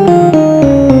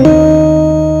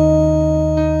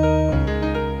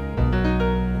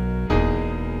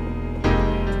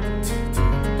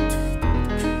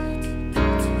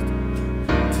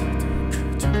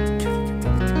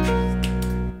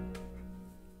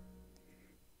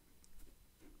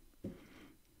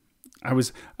 I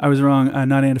was wrong.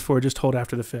 Not and 4. Just hold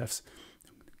after the fifths.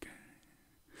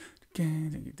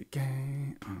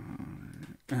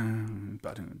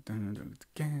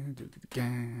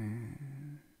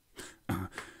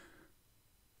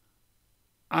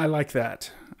 I like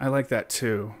that. I like that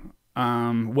too.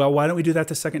 Well, why don't we do that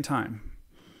the second time?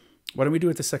 Why don't we do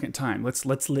it the second time? Let's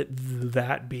let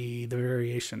that be the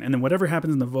variation, and then whatever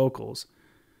happens in the vocals.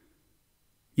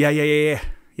 Yeah. Yep.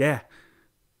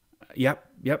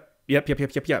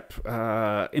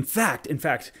 In fact,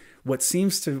 what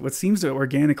seems to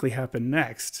organically happen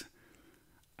next.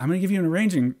 I'm going to give you an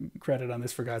arranging credit on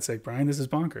this, for God's sake, Brian. This is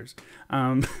bonkers.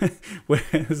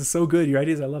 This is so good. Your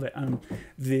ideas, I love it.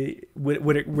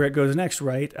 Where it goes next,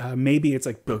 right? Maybe it's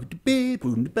like, and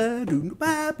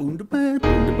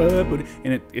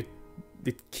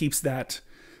it keeps that.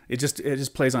 It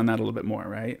just plays on that a little bit more,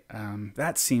 right?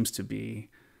 That seems to be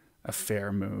a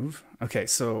fair move. Okay,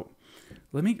 so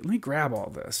let me grab all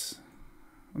this.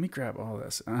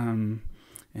 And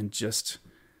just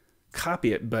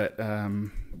copy it, but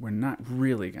we're not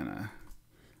really gonna.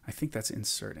 I think that's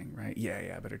inserting, right?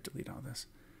 Yeah. I better delete all this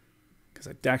because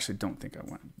I actually don't think I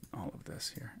want all of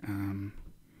this here.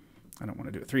 I don't want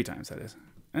to do it 3 times. That is.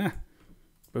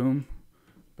 Boom,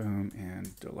 and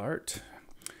delart.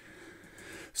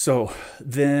 So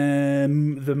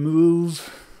then the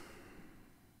move.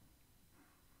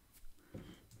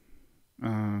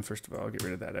 First of all, get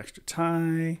rid of that extra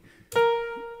tie.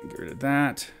 Get rid of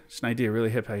that. Just an idea,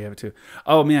 really hip how you have it too.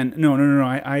 Oh man, no.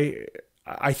 I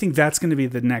think that's going to be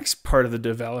the next part of the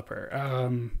developer.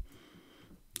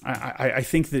 I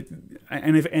think that,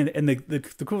 and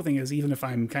the cool thing is, even if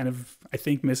I'm kind of, I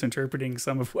think, misinterpreting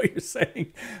some of what you're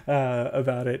saying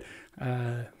about it,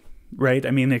 right?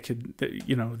 I mean, it could,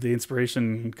 the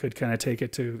inspiration could kind of take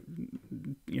it to,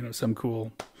 some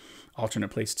cool alternate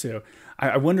place too.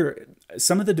 I wonder,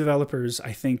 some of the developers,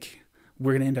 I think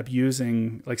we're going to end up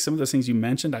using, like some of those things you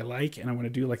mentioned, I like, and I want to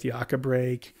do like the Aka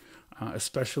break,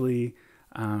 especially.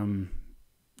 When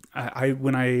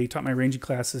I taught my arranging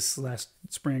classes last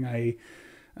spring, I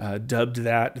dubbed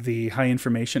that the high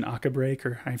information Aka break,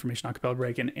 or high information acapella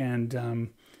break,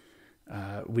 and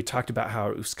we talked about how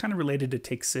it was kind of related to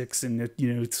Take Six, and it,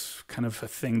 it's kind of a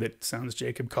thing that sounds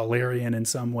Jacob Collarian in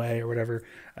some way or whatever.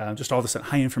 Just all of a sudden,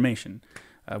 high information,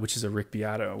 which is a Rick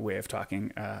Beato way of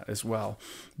talking as well.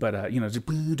 But just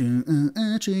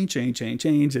change,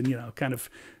 and kind of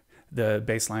the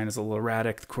bass line is a little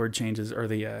erratic. The chord changes, or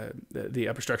the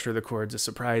upper structure of the chords is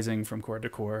surprising from chord to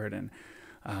chord, and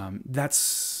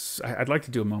I'd like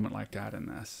to do a moment like that in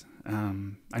this.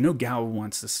 I know Gal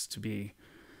wants this to be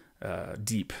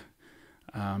deep.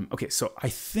 Okay, so I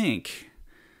think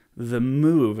the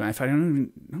move, if I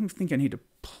don't think I need to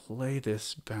play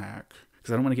this back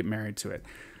because I don't want to get married to it,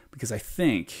 because I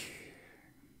think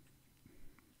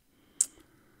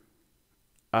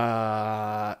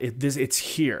it's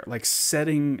here, like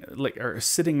sitting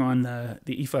on the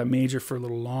E5 major for a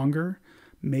little longer.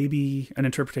 Maybe an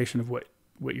interpretation of what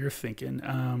you're thinking.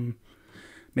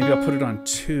 Maybe I'll put it on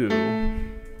 2.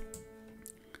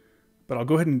 But I'll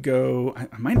go ahead and go. I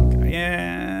don't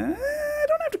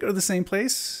have to go to the same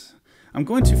place. I'm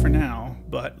going to for now,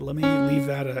 but let me leave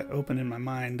that open in my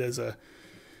mind as a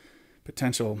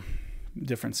potential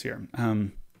difference here.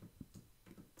 I'm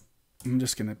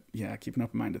just going to, keep an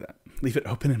open mind to that. Leave it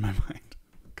open in my mind.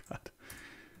 God.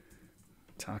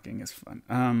 Talking is fun.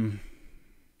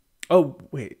 Oh,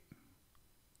 wait.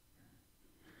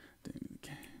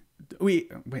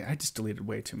 Wait, I just deleted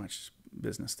way too much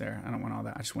business there. I don't want all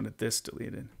that. I just wanted this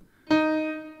deleted.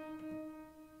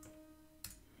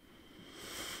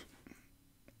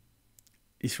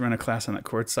 You should run a class on that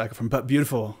chord cycle from But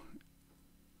Beautiful.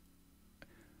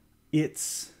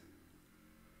 It's,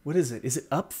 what is it? Is it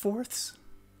up fourths?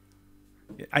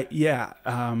 We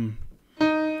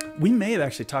may have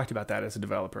actually talked about that as a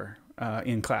developer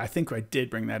in class. I think I did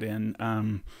bring that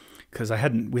in because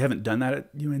we haven't done that at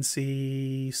UNC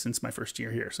since my first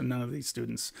year here. So none of these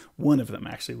students, one of them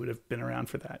actually would have been around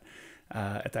for that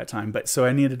at that time. But so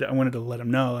I wanted to let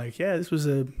them know, like, yeah, this was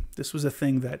a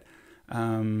thing that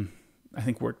I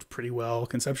think worked pretty well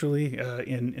conceptually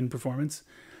in performance.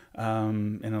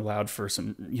 And allowed for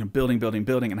some, building.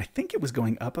 And I think it was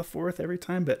going up a fourth every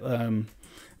time, but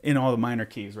in all the minor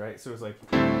keys, right? So it was like,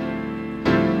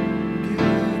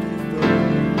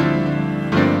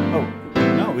 oh,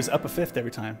 no, it was up a fifth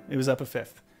every time. It was up a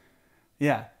fifth.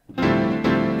 Yeah.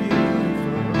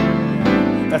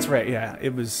 That's right. Yeah.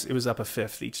 It was up a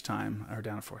fifth each time, or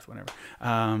down a fourth, whatever.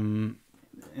 And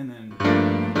then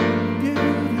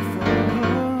beautiful.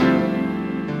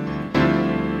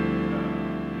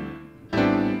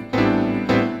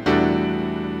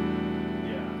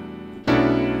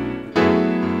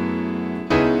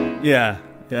 Yeah.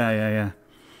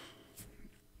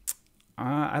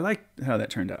 I like how that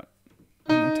turned out.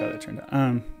 One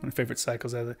of my favorite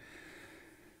cycles out of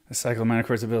the cycle of minor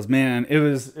chords of bills. Man, it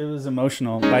was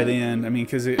emotional by the end. I mean,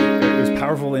 because it was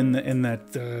powerful in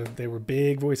that they were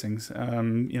big voicings.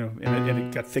 And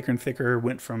it got thicker and thicker.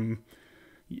 Went from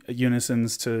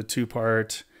unisons to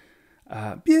 2-part.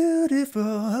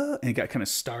 Beautiful, and it got kind of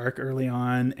stark early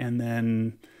on, and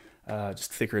then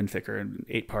just thicker and thicker, and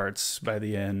 8 parts by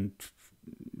the end,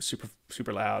 super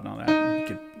loud and all that. You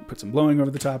could put some blowing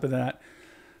over the top of that.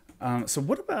 So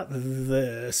what about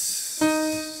this?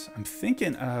 I'm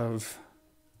thinking of,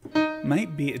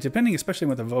 might be, depending especially on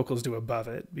what the vocals do above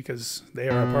it, because they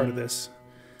are a part of this.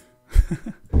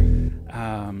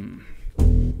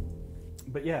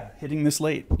 But yeah, hitting this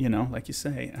late, like you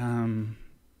say.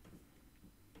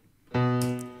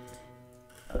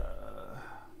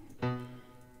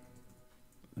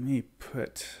 Let me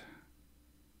put,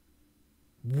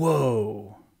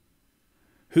 whoa.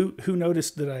 Who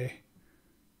noticed that I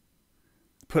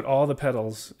put all the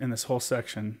pedals in this whole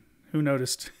section? Who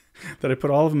noticed that I put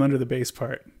all of them under the bass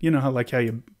part? You know how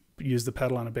you use the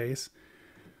pedal on a bass?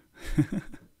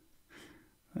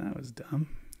 That was dumb.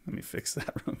 Let me fix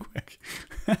that real quick.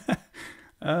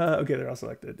 Okay, they're all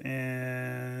selected.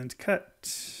 And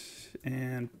cut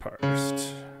and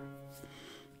parsed.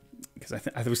 Because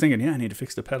I was thinking, I need to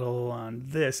fix the pedal on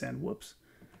this, and whoops.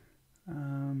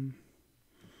 All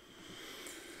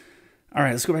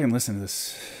right, let's go back and listen to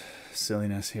this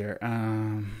silliness here.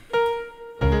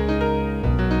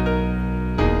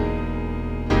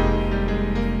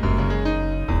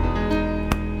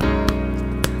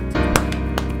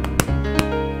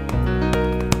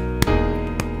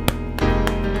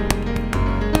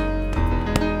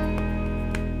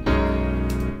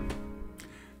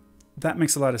 that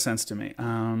makes a lot of sense to me.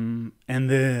 And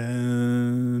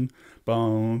then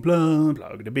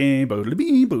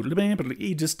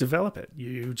you just develop it.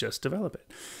 You just develop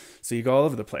it. So you go all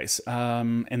over the place.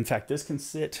 In fact, this can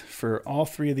sit for all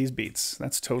three of these beats.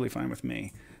 That's totally fine with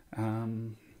me.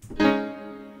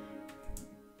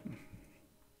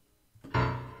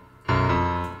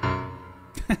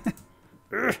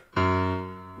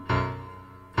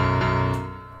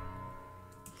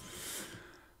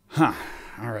 Huh.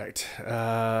 All right.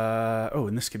 Oh,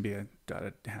 and this can be a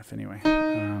dotted half anyway.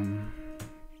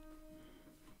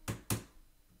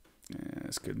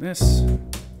 Let's go this.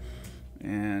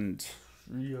 And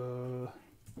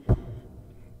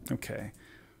okay.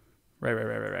 Right.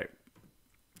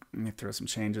 Let me throw some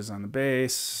changes on the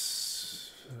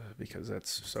bass because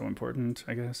that's so important,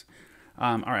 I guess.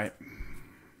 All right.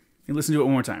 Listen to it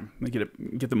one more time. Let me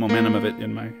get the momentum of it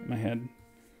in my head.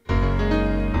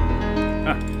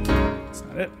 Ah, that's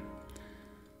not it.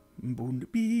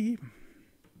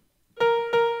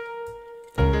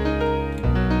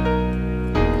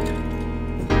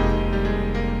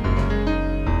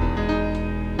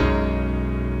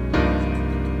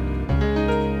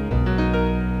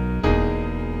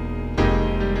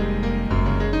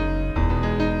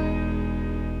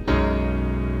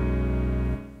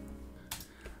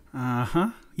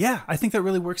 Yeah, I think that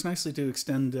really works nicely to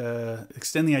extend the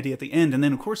idea at the end. And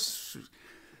then, of course,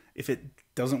 if it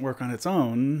doesn't work on its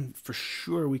own, for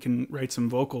sure we can write some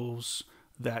vocals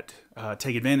that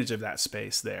take advantage of that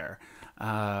space there.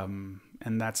 And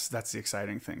that's the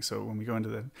exciting thing. So when we go into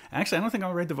the... Actually, I don't think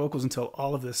I'll write the vocals until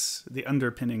all of this, the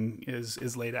underpinning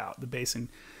is laid out, the bass and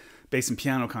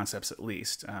piano concepts at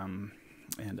least.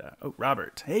 Oh,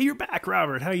 Robert. Hey, you're back,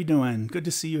 Robert. How you doing? Good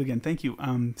to see you again. Thank you.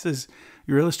 This is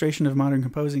your illustration of modern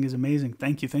composing is amazing.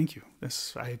 Thank you.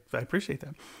 This I appreciate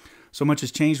that. So much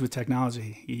has changed with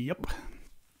technology. Yep.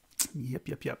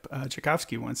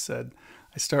 Tchaikovsky once said,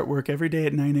 "I start work every day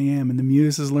at 9 a.m. and the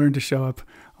muse has learned to show up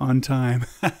on time."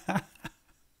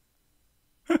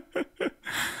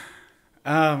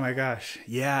 Oh my gosh.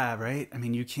 Yeah, right. I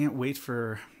mean, you can't wait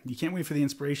for the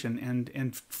inspiration,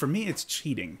 and for me it's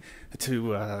cheating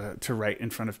to write in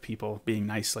front of people being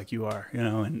nice like you are,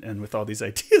 and with all these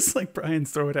ideas like Brian's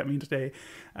throwing at me today.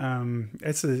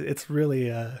 It's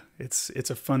really it's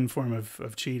a fun form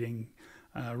of cheating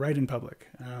right in public.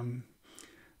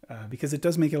 Because it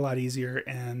does make it a lot easier,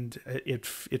 and it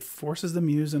forces the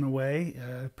muse in a way,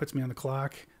 puts me on the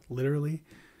clock, literally.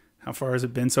 How far has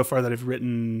it been so far that I've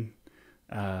written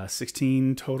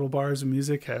 16 total bars of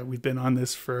music? We've been on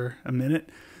this for a minute.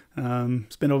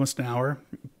 It's been almost an hour,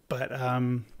 but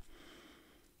now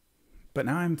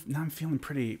I'm feeling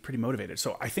pretty motivated.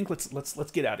 So I think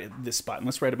let's get out of this spot and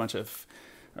let's write a bunch of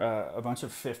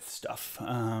fifth stuff.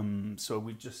 So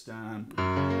we've just done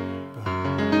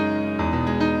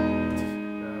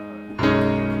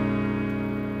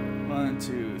 1,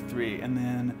 2, 3, and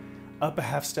then up a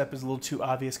half step is a little too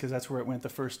obvious because that's where it went the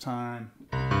first time.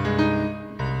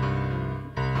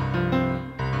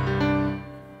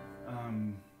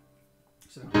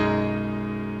 So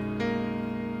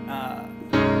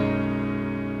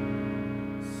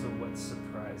what's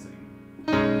surprising?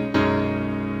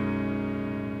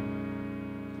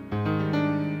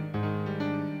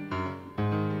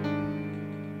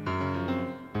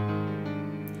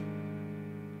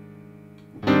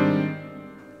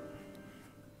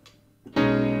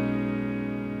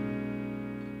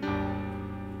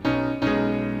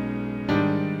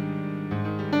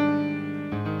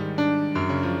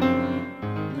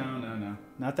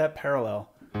 Not that parallel.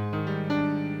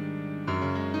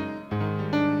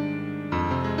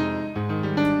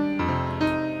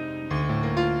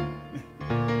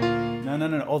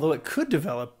 No. Although it could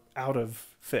develop out of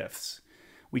fifths.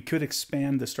 We could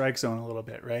expand the strike zone a little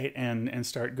bit, right? And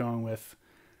start going with,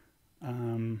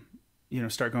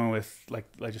 like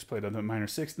I just played on the minor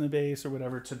sixth in the bass or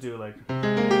whatever to do like.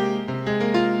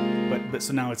 But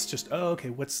so now it's just, okay,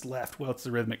 what's left? Well, it's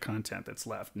the rhythmic content that's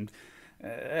left. And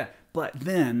but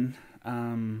then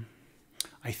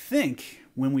I think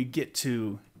when we get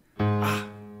to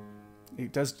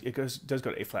it does go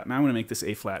to A flat. Now I want to make this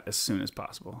A flat as soon as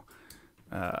possible.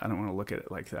 I don't want to look at it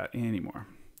like that anymore.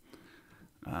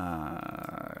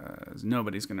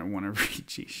 Nobody's going to want to read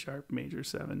G sharp major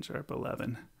 7 sharp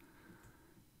 11.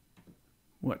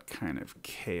 What kind of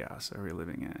chaos are we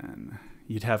living in?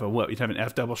 You'd have an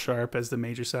F double sharp as the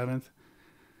major 7th.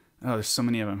 Oh, there's so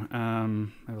many of them.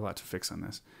 I have a lot to fix on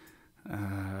this.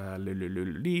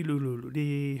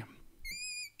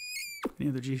 Any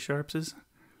other G sharps?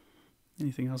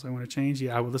 Anything else I want to change?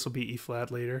 Yeah, well, this will be E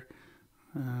flat later.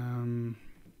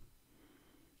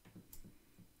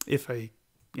 If I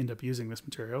end up using this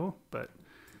material, but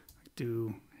I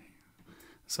do.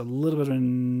 It's a little bit of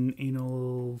an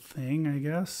anal thing, I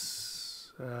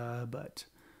guess, but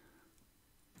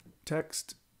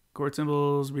text, chord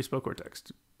symbols, respell chord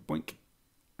text. Boink.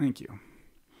 Thank you.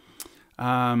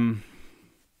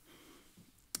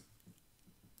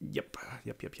 Yep.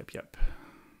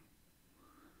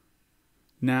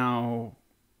 Now,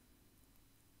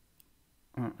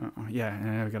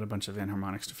 yeah, I've got a bunch of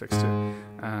enharmonics to fix too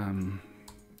in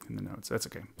the notes. That's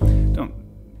okay. Don't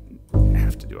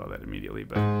have to do all that immediately,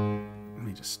 but let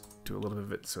me just do a little bit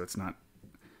of it so it's not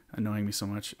annoying me so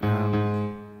much.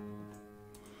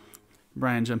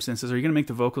 Brian jumps in and says, are you going to make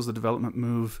the vocals the development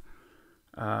move?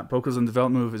 Vocals and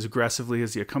development move as aggressively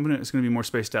as the accompaniment is going to be more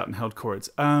spaced out and held chords.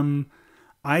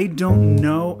 I don't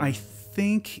know. I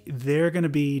think they're going to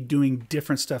be doing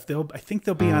different stuff. I think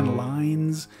they'll be on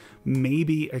lines,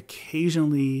 maybe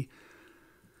occasionally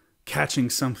catching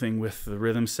something with the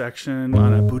rhythm section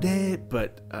on a boudet,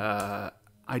 but I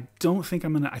don't think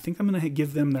I'm going to, I think I'm going to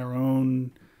give them their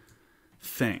own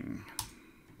thing,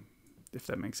 if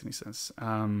that makes any sense.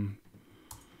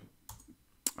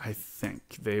 I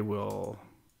think they will,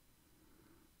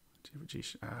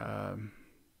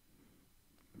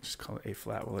 just call it A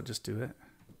flat. Will it just do it?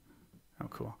 Oh,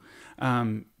 cool.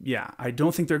 Yeah, I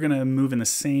don't think they're going to move in the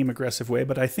same aggressive way,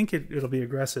 but I think it'll be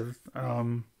aggressive.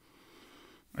 And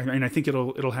I think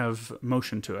it'll have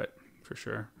motion to it for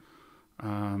sure. They're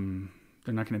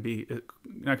not going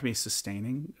to be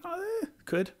sustaining.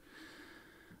 Could.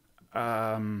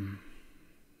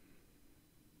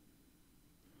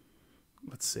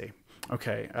 Let's see.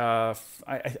 Okay. I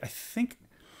think,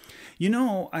 you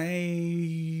know,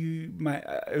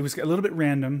 it was a little bit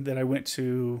random that I went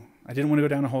to, I didn't want to go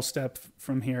down a whole step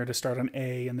from here to start on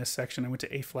A in this section. I went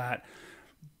to A flat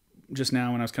just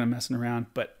now when I was kind of messing around,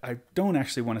 but I don't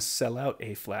actually want to sell out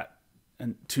A flat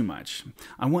and too much.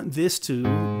 I want this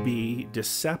to be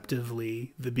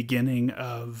deceptively the beginning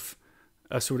of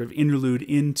a sort of interlude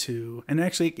into, and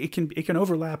actually it can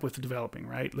overlap with the developing,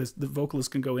 right? The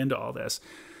vocalist can go into all this,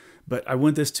 but I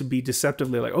want this to be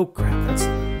deceptively like, oh crap, is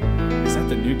that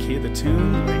the new key of the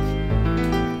tune?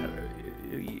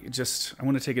 I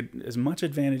want to take as much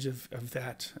advantage of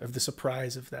the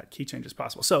surprise of that key change as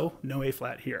possible. So no A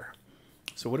flat here.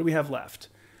 So what do we have left?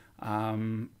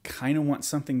 Kind of want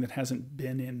something that hasn't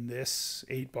been in this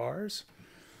 8 bars.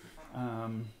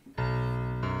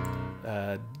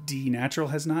 D natural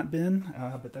has not been,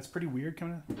 but that's pretty weird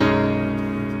coming out.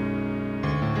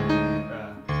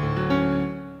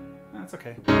 That's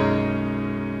okay.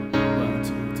 1,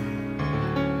 2, 3.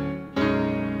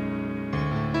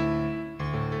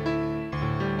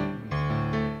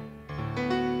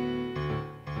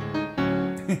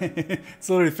 It's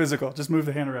literally physical. Just move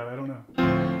the hand around. I don't know.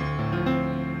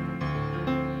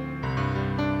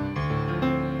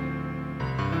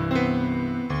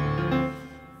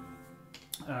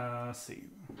 Let's see.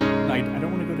 I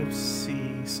don't want to go to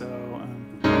C, so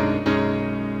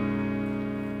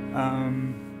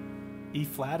E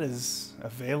flat is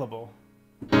available.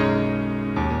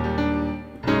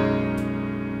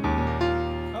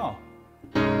 Oh,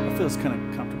 that feels kind of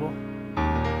comfortable.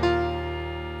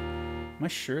 Am I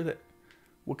sure that,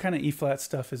 what kind of E flat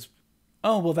stuff is,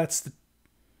 oh, well, that's the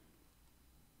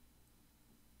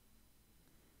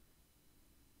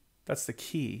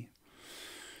key.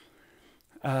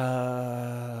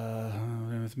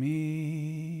 With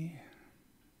me.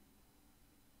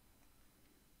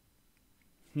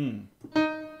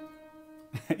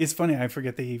 It's funny, I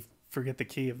forget the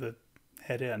key of the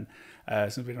head in,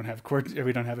 since we don't have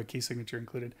a key signature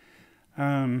included.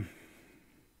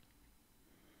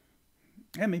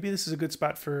 Yeah, maybe this is a good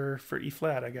spot for E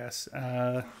flat, I guess.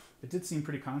 It did seem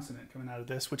pretty consonant coming out of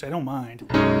this, which I don't mind.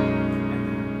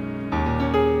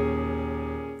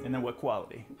 And then what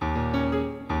quality?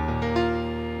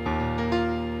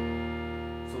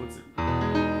 So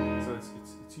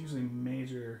it's usually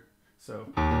major. So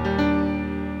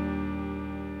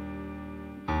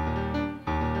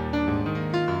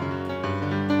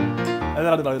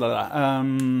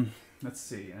let's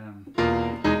see.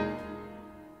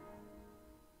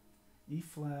 E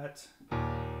flat.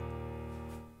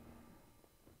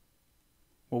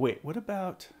 Well, wait, what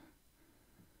about,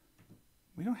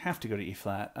 we don't have to go to E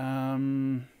flat.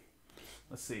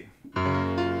 Let's see.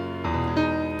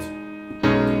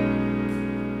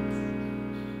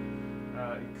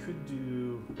 It could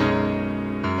do,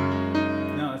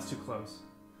 no, that's too close.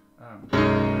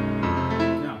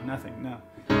 No, nothing, no.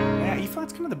 Yeah, E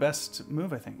flat's kind of the best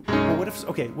move, I think. Well, what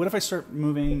if I start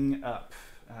moving up?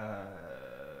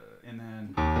 And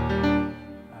then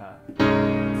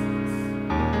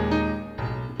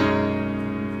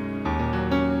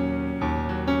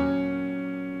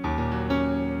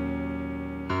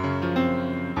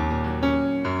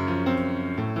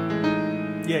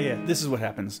Yeah. This is what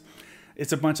happens.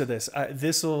 It's a bunch of this.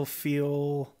 This will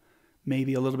feel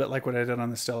maybe a little bit like what I did on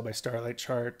the Stella by Starlight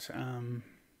chart,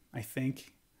 I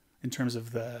think, in terms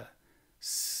of the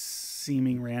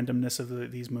seeming randomness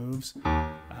of these moves.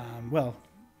 Well,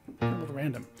 a little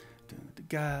random.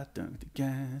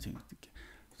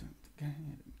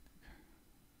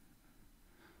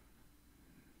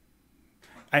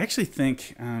 I actually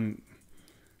think,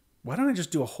 why don't I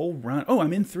just do a whole run? Oh,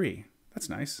 I'm in 3. That's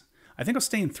nice. I think I'll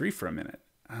stay in 3 for a minute,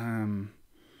 and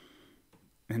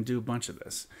do a bunch of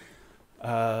this.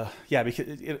 Yeah,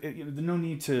 because there's no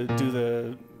need to do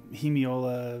the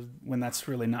hemiola when that's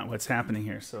really not what's happening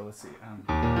here. So let's see.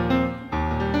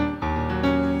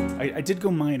 I did go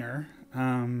minor,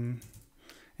 and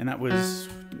that was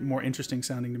more interesting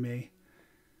sounding to me.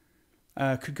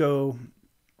 Could go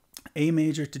A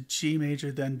major to G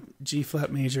major, then G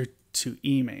flat major to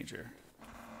E major.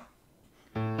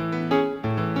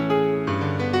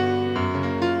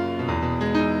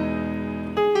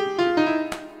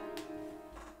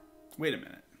 Wait a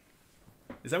minute.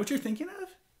 Is that what you're thinking of?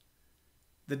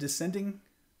 The descending?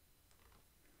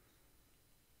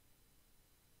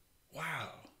 Wow.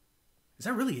 Is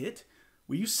that really it?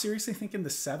 Were you seriously thinking the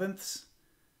 7ths?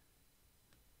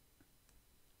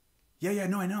 Yeah,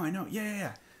 no, I know.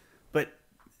 Yeah. But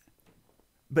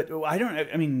I don't,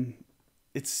 I mean,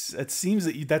 it seems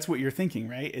that that's what you're thinking,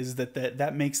 right? Is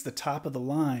that makes the top of the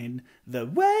line,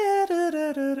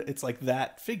 it's like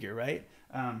that figure, right?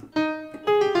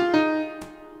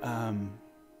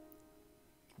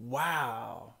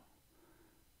 Wow.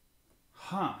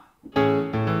 Huh.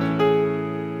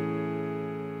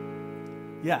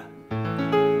 Yeah.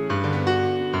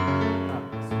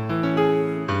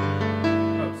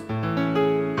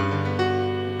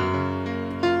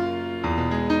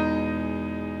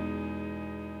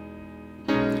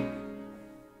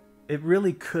 It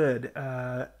really could.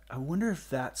 I wonder if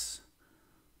that's,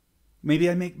 maybe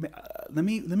I make, let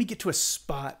me get to a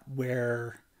spot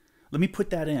where, let me put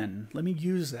that in. Let me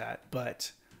use that.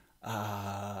 But,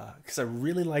 because I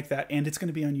really like that, and it's going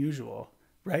to be unusual,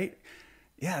 right?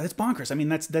 Yeah, that's bonkers. I mean,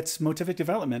 that's motivic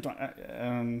development.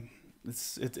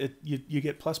 You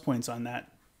get plus points on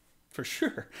that for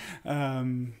sure,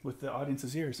 with the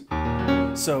audience's ears.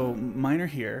 So minor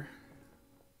here.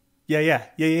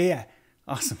 Yeah.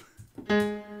 Awesome.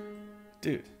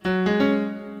 Dude.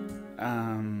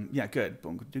 Yeah, good.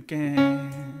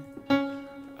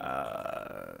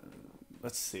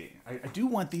 Let's see. I do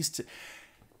want these to,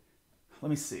 let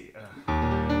me see.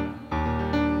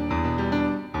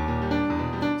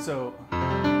 So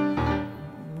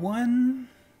one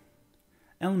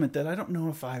element that I don't know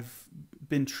if I've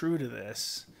been true to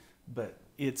this, but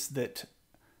it's that,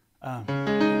 yeah,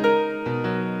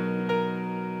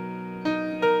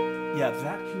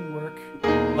 that can work,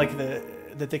 like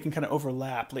that they can kind of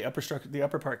overlap. The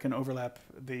upper part can overlap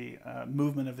the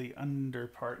movement of the under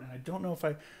part, and I don't know if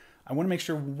I want to make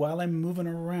sure while I'm moving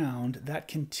around that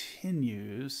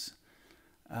continues.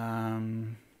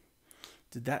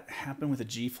 Did that happen with a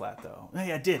G flat though? Oh,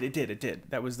 yeah, it did.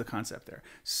 That was the concept there.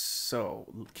 So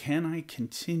can I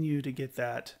continue to get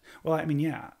that? Well, I mean,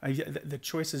 yeah, the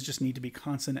choices just need to be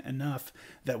consonant enough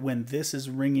that when this is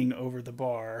ringing over the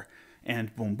bar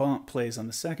and boom bump plays on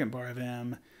the second bar of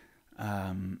M,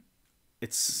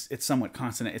 it's somewhat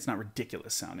consonant. It's not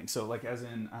ridiculous sounding. So like as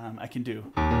in, I can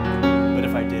do, but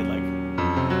if I did like,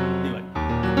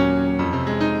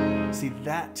 see,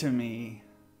 that to me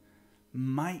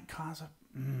might cause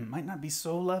might not be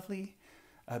so lovely,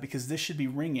 because this should be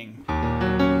ringing.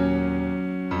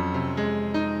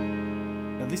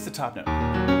 At least the top note.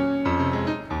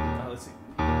 Let's see.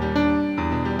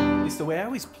 At least the way I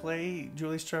always play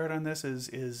Julie's chart on this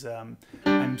is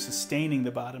I'm sustaining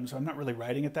the bottom, so I'm not really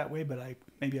writing it that way, but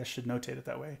maybe I should notate it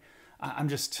that way. I'm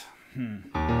just, I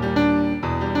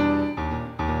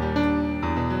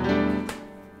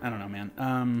don't know, man.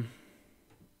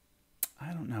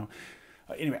 I don't know.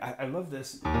 Anyway, I love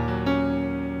this, but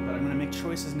I'm going to make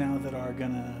choices now that are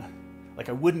going to, like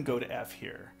I wouldn't go to F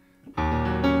here.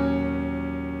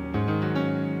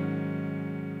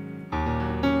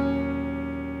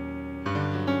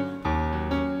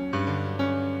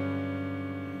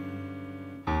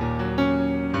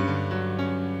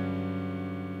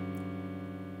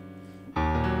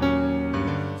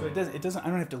 So it doesn't, I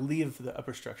don't have to leave the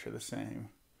upper structure the same.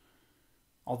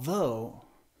 Although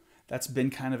that's been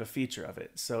kind of a feature of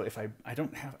it. So if I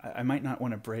might not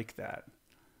want to break that.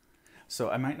 So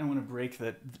I might not want to break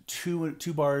the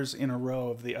two bars in a row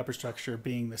of the upper structure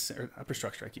being the, or upper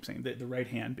structure, I keep saying, the right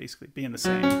hand basically being the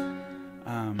same.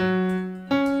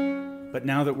 But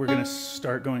now that we're going to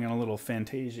start going on a little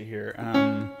fantasia here,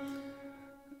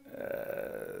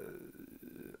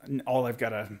 all I've got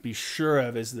to be sure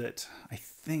of is that I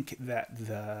think that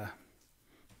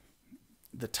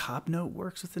the top note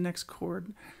works with the next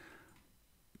chord.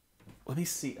 Let me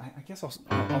see. I guess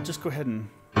I'll just go ahead and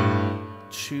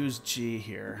choose G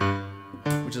here,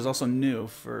 which is also new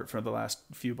for the last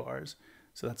few bars.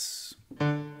 So that's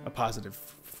a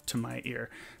positive to my ear.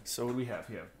 So what do we have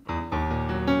here? What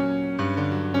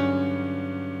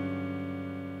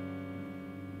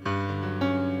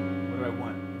do I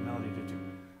want the melody to do?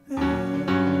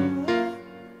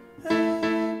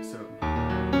 So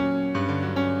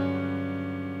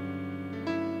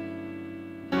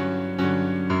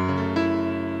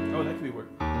oh, that could be work.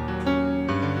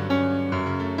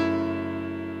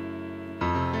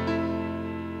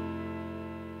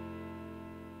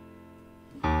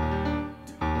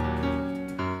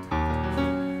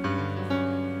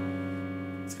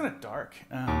 It's kind of dark.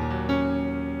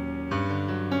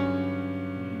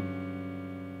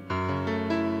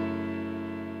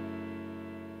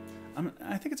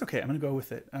 I think it's okay. I'm going to go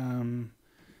with it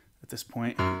at this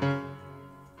point.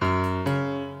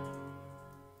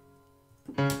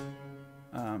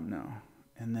 No.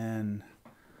 And then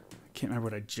I can't remember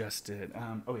what I just did.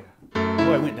 Oh, yeah.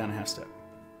 Oh, I went down a half step.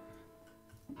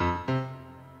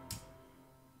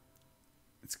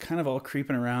 It's kind of all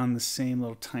creeping around the same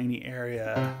little tiny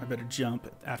area. I better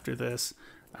jump after this.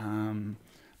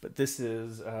 But this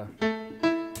is...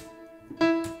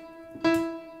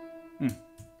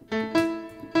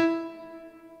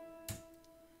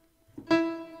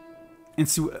 And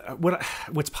so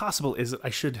what's possible is that I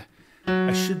should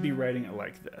be writing it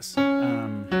like this.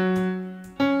 And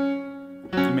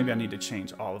maybe I need to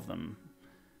change all of them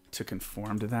to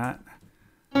conform to that.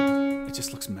 It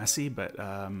just looks messy, but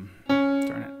darn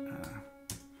it.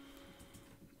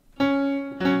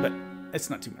 But it's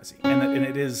not too messy, and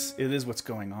it is what's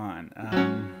going on.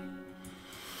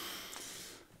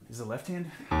 Is the left hand?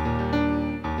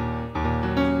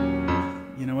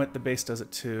 You know what? The bass does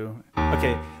it too.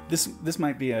 Okay, this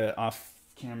might be an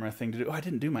off-camera thing to do. Oh, I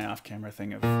didn't do my off-camera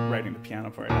thing of writing the piano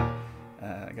part.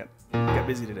 I got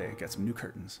busy today. I got some new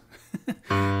curtains.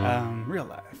 Real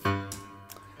life.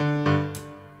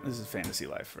 This is fantasy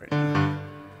life right now.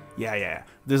 Yeah.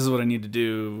 This is what I need to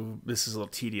do. This is a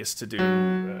little tedious to do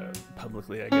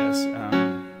publicly, I guess.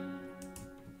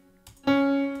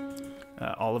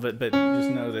 All of it, but just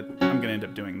know that I'm going to end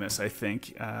up doing this, I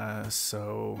think.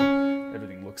 So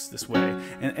everything looks this way.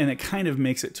 And it kind of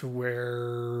makes it to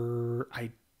where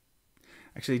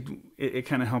it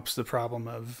kind of helps the problem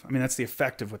of, I mean, that's the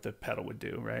effect of what the pedal would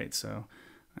do, right? So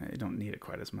I don't need it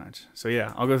quite as much. So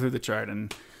yeah, I'll go through the chart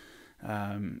and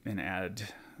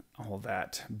add all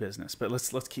that business. But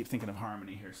let's keep thinking of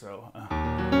harmony here. So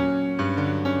and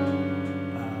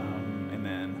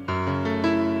then,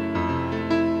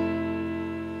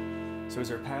 so is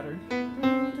there a pattern?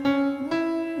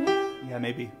 Yeah,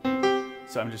 maybe.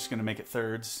 So I'm just gonna make it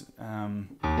thirds.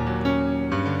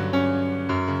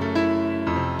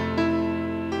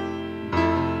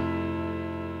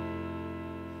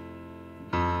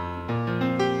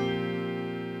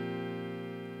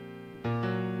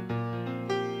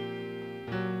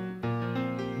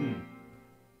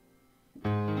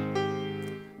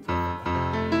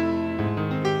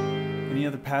 Any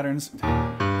other patterns?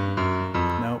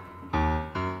 Nope.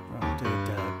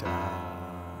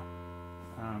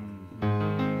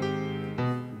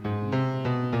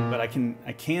 But I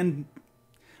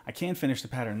can finish the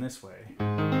pattern this way,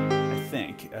 I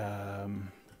think.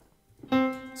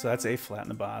 So that's A flat in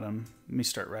the bottom. Let me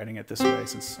start writing it this way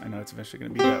since I know it's eventually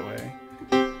going to be that way.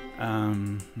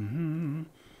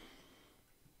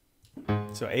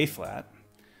 So A flat.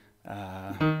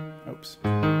 Oops. So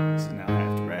now I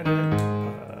have to write it.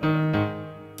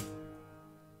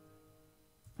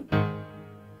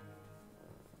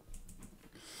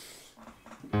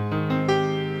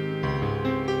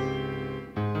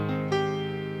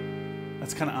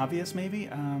 That's kind of obvious, maybe.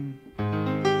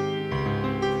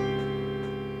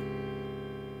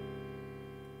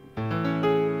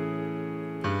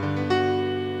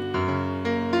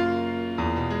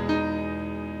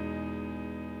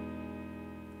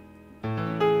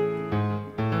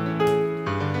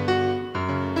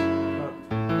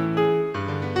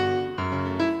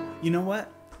 You know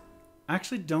what? I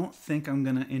actually don't think I'm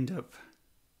going to end up...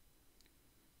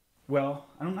 Well,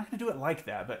 I'm not going to do it like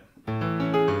that, but...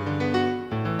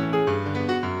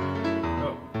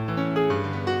 Oh.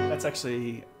 That's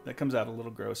actually... That comes out a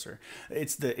little grosser.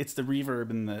 It's the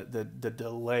reverb and the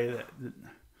delay,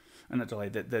 not delay,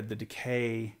 the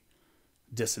decay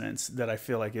dissonance that I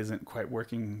feel like isn't quite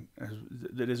working,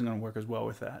 that isn't going to work as well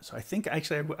with that. So I think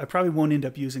actually I probably won't end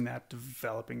up using that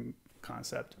developing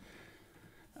concept.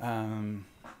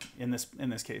 in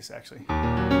this case, actually.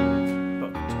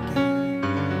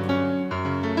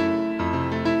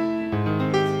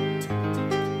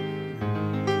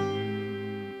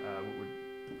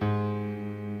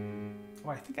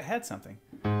 I think I had something.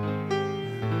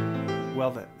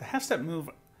 Well, the half-step move,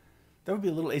 that would be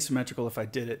a little asymmetrical if I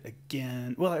did it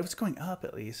again. Well, it was going up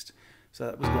at least. So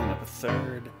that was going up a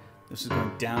third. This is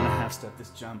going down a half-step.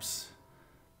 This jumps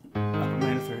up a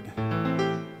minor third. If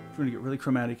we're going to get really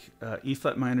chromatic, E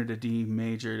flat minor to D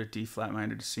major to D flat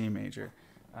minor to C major.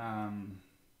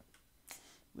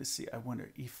 Let's see, I wonder,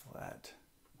 E flat.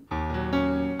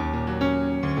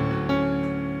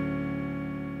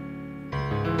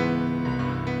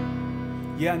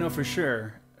 Yeah, no, for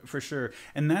sure.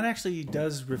 And that actually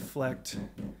does reflect,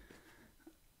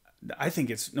 I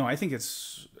think it's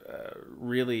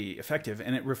really effective,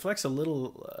 and it reflects a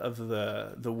little of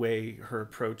the way her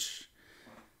approach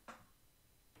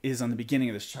is on the beginning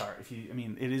of this chart.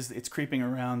 It's creeping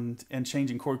around and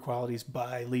changing chord qualities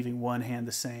by leaving one hand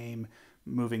the same,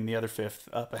 moving the other fifth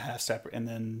up a half step, and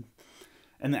then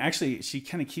actually she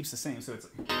kind of keeps the same. So it's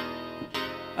like,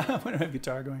 when I have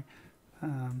guitar going.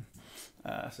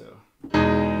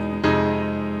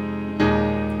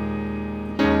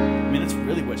 That's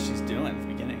really what she's doing at the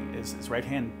beginning. Is right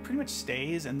hand pretty much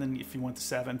stays, and then if you want the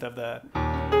seventh of the,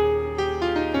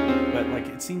 but like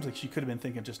it seems like she could have been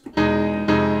thinking just.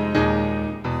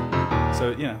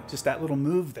 So just that little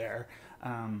move there.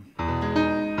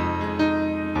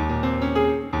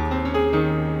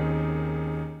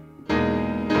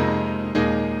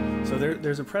 So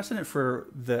there's a precedent for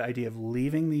the idea of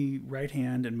leaving the right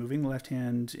hand and moving the left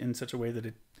hand in such a way that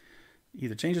it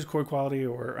either changes chord quality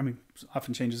or,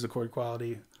 often changes the chord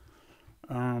quality,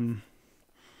 but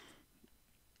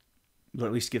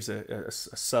at least gives a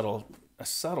subtle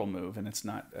move, and it's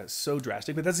not so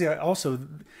drastic. But that's also,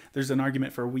 there's an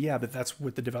argument for, but that's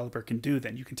what the developer can do.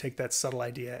 Then you can take that subtle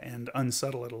idea and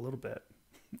unsubtle it a little bit.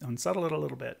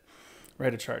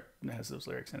 Write a chart that has those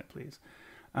lyrics in it, please.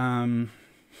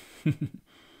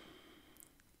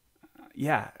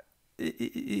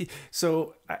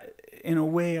 So in a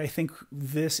way, I think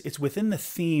it's within the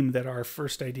theme that our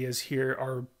first ideas here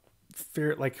are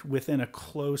within a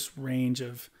close range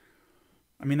of,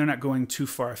 they're not going too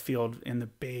far afield in the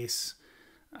bass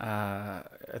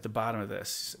at the bottom of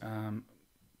this. And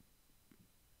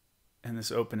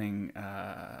this opening,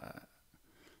 no,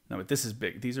 but this is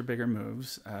big. These are bigger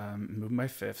moves, moving by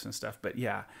fifths and stuff. But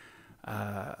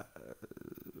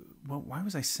well, why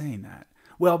was I saying that?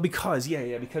 Well, because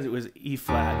because it was E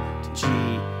flat to G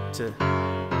to.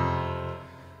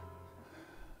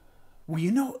 Well,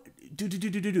 you know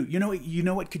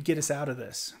what could get us out of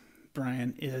this,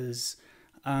 Brian, is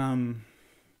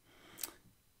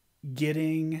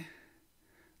doing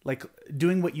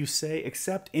what you say,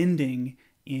 except ending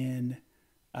in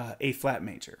A flat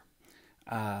major.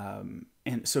 And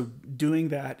so doing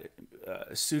that,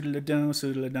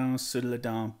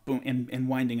 soudre-la-dent, boom, and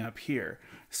winding up here.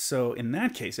 So in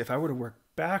that case, if I were to work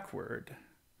backward,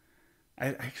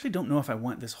 I actually don't know if I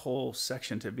want this whole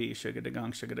section to be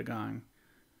sugar-da-gong, sugar-da-gong.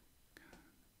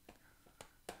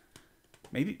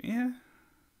 Maybe, yeah.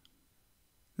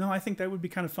 No, I think that would be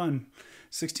kind of fun.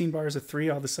 16 bars of 3,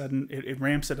 all of a sudden, it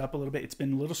ramps it up a little bit. It's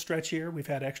been a little stretchier. We've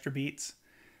had extra beats.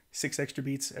 6 extra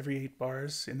beats every 8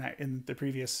 bars in the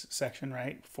previous section,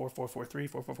 right? 4 4 4 3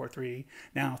 4 4 4 3.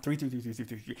 Now 3 3 3 3 3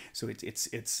 3 3. So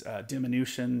it's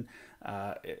diminution.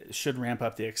 It should ramp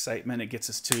up the excitement. It gets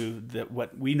us to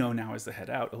what we know now as the head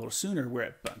out a little sooner. We're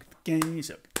at bunk the gang,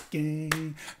 so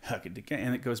gang, hug it again,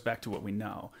 and it goes back to what we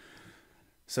know.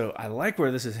 So I like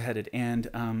where this is headed, and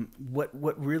what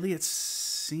really it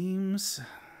seems,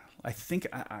 I think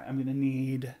I'm gonna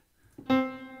need.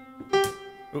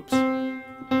 Oops.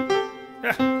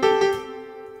 Ah.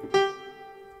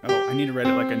 Oh, I need to write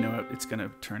it like I know it's going to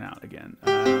turn out again.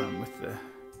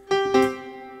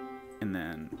 And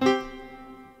then.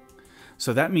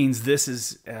 So that means this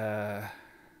is.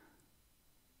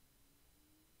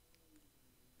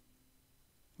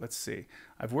 Let's see.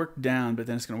 I've worked down, but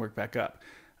then it's going to work back up.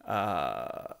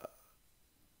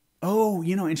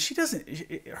 And she doesn't.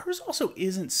 Hers also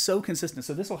isn't so consistent.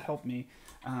 So this will help me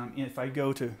if I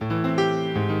go to.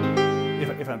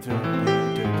 If I'm through.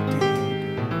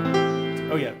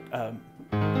 Oh yeah.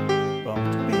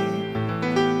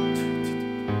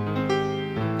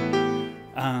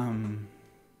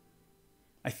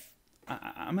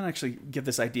 I'm gonna actually get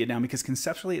this idea down because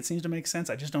conceptually it seems to make sense.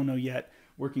 I just don't know yet,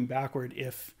 working backward,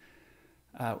 if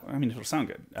it'll sound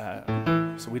good.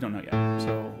 So we don't know yet.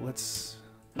 So let's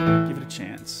give it a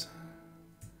chance.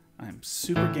 I'm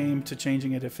super game to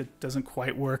changing it if it doesn't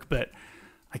quite work, but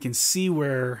I can see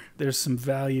where there's some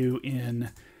value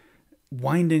in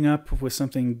winding up with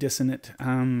something dissonant.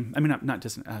 I mean, not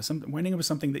dissonant. Winding up with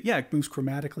something that, it moves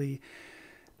chromatically,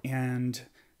 and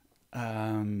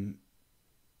well,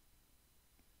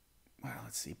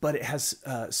 let's see. But it has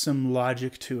some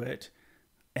logic to it,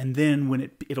 and then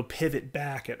when it'll pivot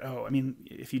back at I mean,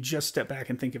 if you just step back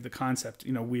and think of the concept,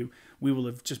 we will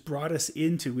have just brought us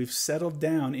into. We've settled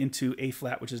down into A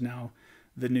flat, which is now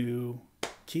the new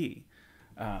key.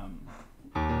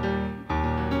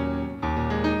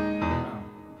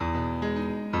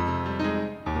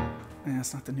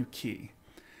 That's not the new key.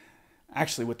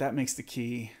 Actually, what that makes the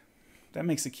key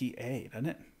A, doesn't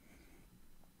it?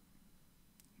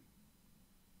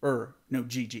 No,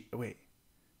 G. Wait,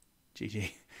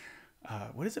 G.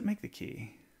 What does it make the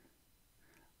key?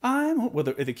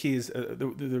 The key is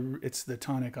it's the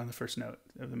tonic on the first note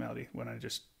of the melody. When I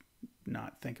just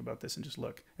not think about this and just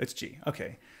look, it's G.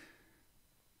 Okay,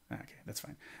 that's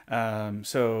fine.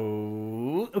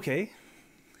 Okay.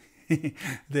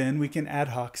 Then we can ad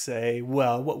hoc say,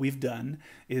 well, what we've done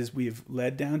is we've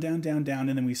led down, and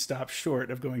then we stop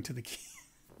short of going to the key.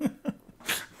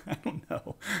 I don't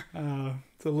know.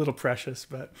 It's a little precious,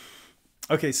 but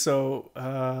okay. So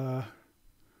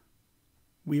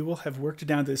we will have worked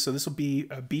down this. So this will be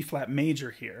a B flat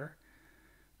major here.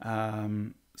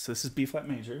 So this is B flat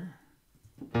major.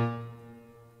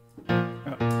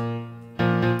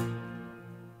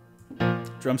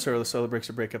 Drum solo breaks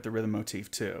or break up the rhythm motif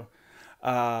too.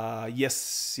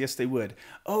 Yes, they would.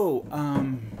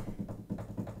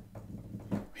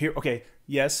 Here, okay,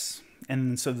 yes,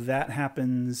 and so that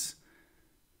happens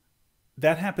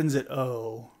at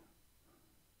O.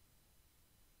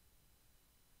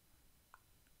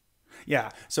 Yeah,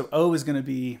 so O is going to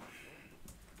be,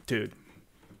 dude,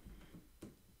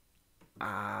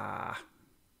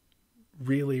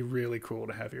 really, really cool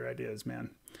to have your ideas,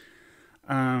 man.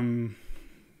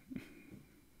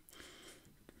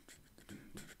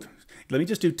 Let me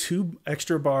just do 2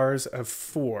 extra bars of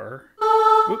 4.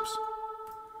 Whoops.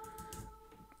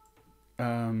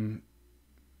 And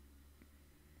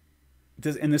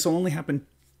this will only happen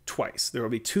twice. There will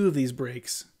be 2 of these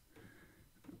breaks.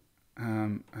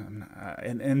 And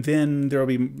then there will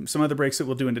be some other breaks that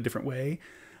we'll do in a different way.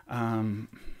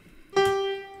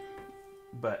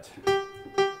 But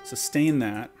sustain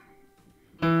that.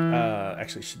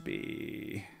 Actually should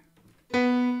be...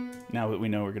 Now that we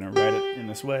know we're going to write it in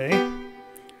this way.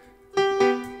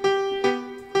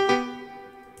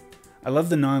 I love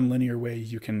the non-linear way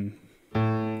you can...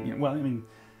 well, I mean,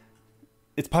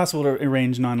 it's possible to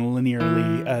arrange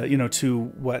non-linearly,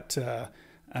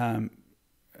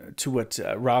 to what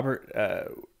Robert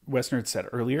Westner had said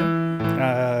earlier.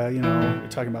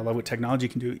 Talking about what technology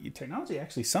can do. Technology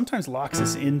actually sometimes locks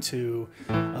us into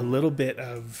a little bit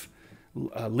of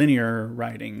linear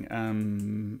writing.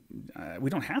 We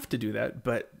don't have to do that,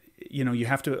 but you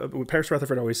have to. What Paris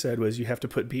Rutherford always said was you have to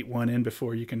put beat 1 in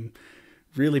before you can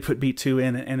really put beat 2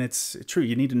 in, and it's true.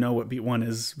 You need to know what beat 1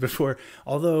 is before.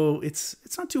 Although it's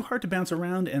not too hard to bounce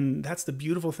around, and that's the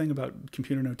beautiful thing about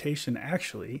computer notation.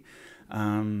 Actually,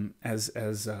 as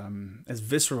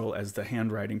visceral as the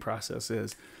handwriting process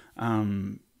is,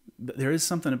 there is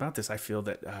something about this. I feel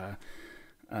that.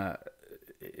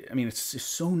 I mean, it's just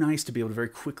so nice to be able to very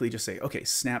quickly just say, okay,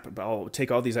 snap, I'll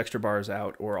take all these extra bars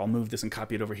out, or I'll move this and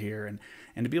copy it over here. And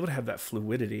to be able to have that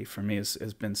fluidity for me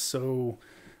has been so,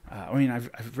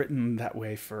 I've written that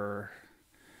way for,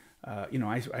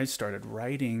 I started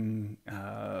writing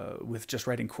with just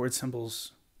writing chord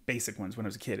symbols, basic ones when I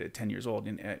was a kid at 10 years old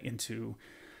into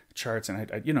charts.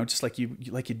 And I just like you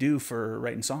do for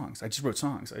writing songs. I just wrote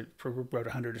songs. I wrote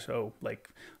 100 or so, like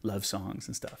love songs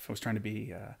and stuff. I was trying to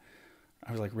be,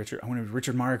 I was like I wanted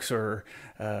Richard Marx or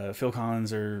Phil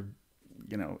Collins or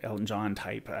Elton John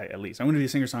type at least. I wanted to be a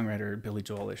singer-songwriter, Billy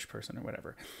Joel-ish person or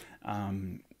whatever.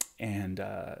 And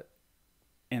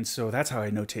so that's how I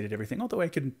notated everything. Although I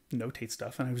could notate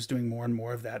stuff, and I was doing more and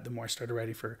more of that the more I started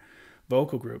writing for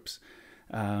vocal groups.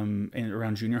 And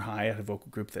around junior high, I had a vocal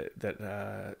group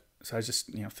that so I was just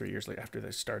 3 years later after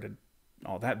I started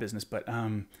all that business, but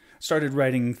started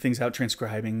writing things out,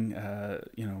 transcribing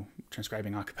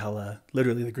transcribing a cappella.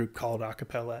 Literally, the group called a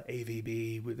cappella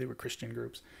AVB. They were Christian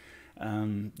groups. I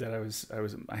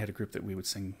had a group that we would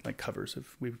sing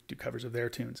we would do covers of their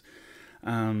tunes.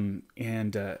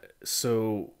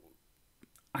 So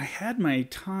I had my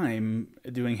time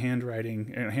doing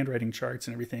handwriting charts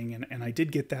and everything. And I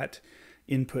did get that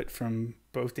input from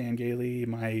both Dan Gailey,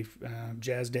 my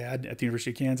jazz dad at the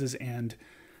University of Kansas, and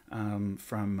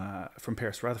from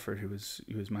Paris Rutherford, who was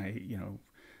my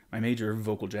my major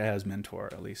vocal jazz mentor,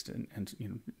 at least, and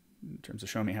in terms of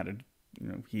showing me how to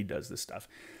he does this stuff.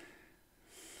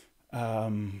 What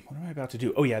am I about to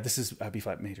do? Oh yeah, this is B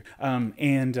flat major.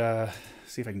 And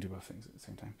see if I can do both things at the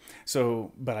same time.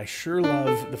 So, but I sure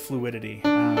love the fluidity.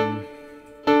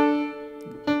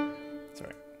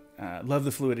 Love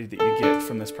the fluidity that you get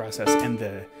from this process, and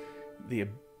the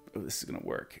oh, this is gonna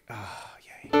work. Oh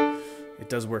yay! It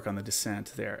does work on the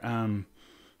descent there. Anyway,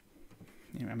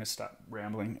 I'm gonna stop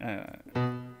rambling.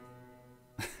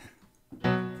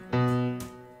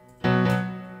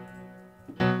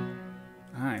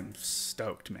 I'm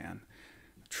stoked, man.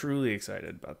 Truly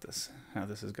excited about this, how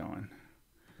this is going.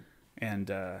 And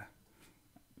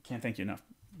can't thank you enough,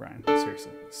 Brian.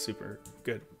 Seriously, super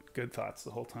good thoughts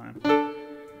the whole time.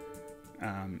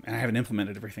 And I haven't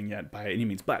implemented everything yet by any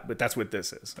means, but that's what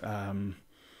this is.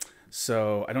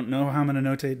 So I don't know how I'm going to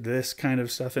notate this kind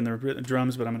of stuff in the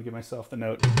drums, but I'm going to give myself the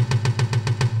note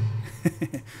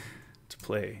to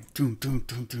play. No,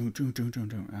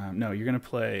 you're going to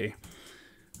play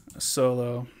a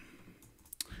solo.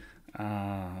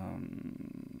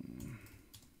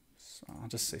 So I'll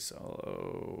just say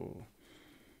solo.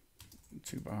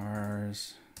 2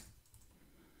 bars.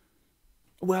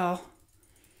 Well,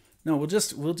 no, we'll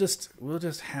just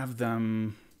have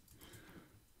them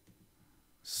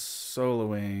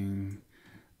soloing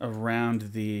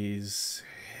around these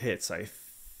hits, I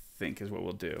think is what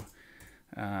we'll do.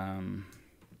 I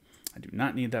do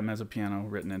not need that mezzo piano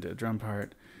written into a drum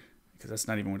part, because that's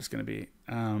not even what it's going to be.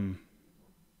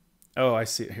 Oh, I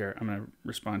see it here. I'm going to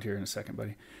respond here in a second,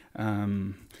 buddy. Let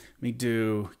me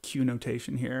do Q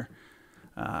notation here.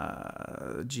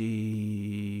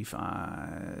 G5,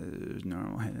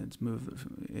 normal heads, move.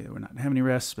 Yeah, we're not having any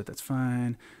rests, but that's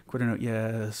fine. Quarter note,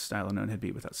 yes. Style of note, head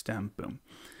beat without stem, boom.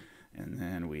 And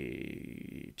then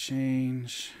we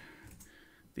change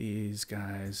these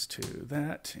guys to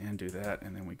that and do that.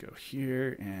 And then we go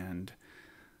here, and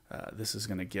this is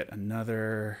going to get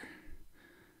another...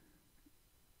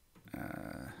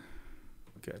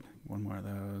 good. One more of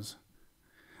those.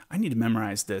 I need to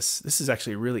memorize this. This is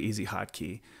actually a really easy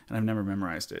hotkey, and I've never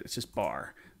memorized it. It's just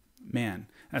bar. Man,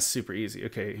 that's super easy.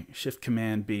 Okay, Shift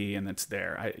Command B, and it's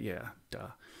there. Yeah, duh.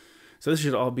 So this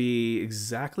should all be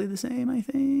exactly the same, I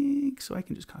think. So I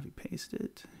can just copy paste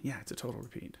it. Yeah, it's a total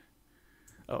repeat.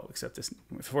 Oh, except this.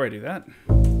 Before I do that,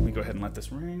 let me go ahead and let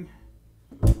this ring.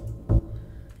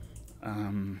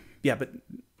 Yeah, but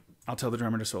I'll tell the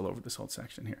drummer to solo over this whole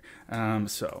section here.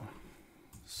 So,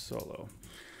 solo.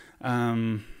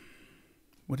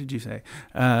 What did you say?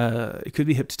 It could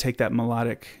be hip to take that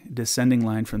melodic descending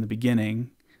line from the beginning,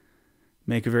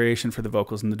 make a variation for the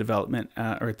vocals in the development,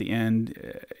 or at the end,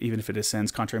 even if it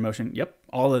ascends, contrary motion. Yep,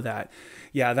 all of that.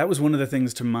 Yeah, that was one of the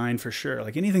things to mind for sure.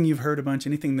 Like anything you've heard a bunch,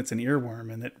 anything that's an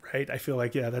earworm in it, right? I feel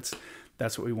like, yeah, that's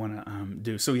what we want to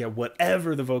do. So yeah,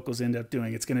 whatever the vocals end up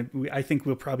doing, it's gonna. I think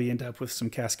we'll probably end up with some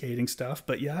cascading stuff.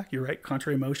 But yeah, you're right.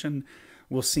 Contrary motion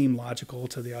will seem logical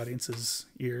to the audience's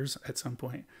ears at some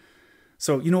point.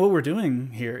 So you know what we're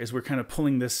doing here is we're kind of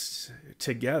pulling this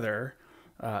together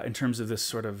in terms of this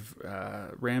sort of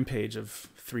rampage of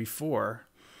 3/4.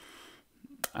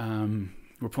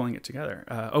 We're pulling it together.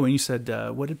 Oh, and you said,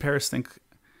 what did Paris think?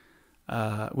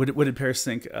 What did Paris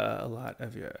think a lot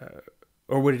of you?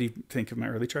 Or what did he think of my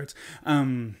early charts?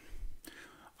 I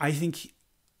think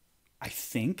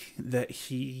that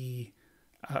he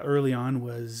early on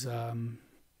was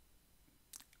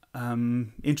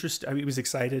interested. I mean, he was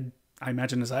excited, I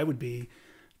imagine, as I would be,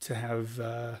 to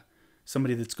have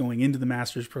somebody that's going into the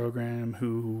master's program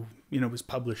who, was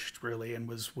published really and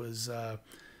was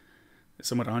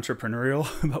somewhat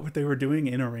entrepreneurial about what they were doing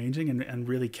in arranging, and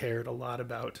really cared a lot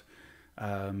about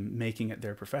making it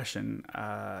their profession.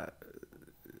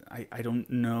 I don't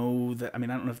know that. I mean,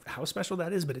 I don't know how special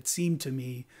that is, but it seemed to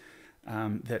me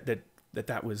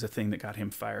that was a thing that got him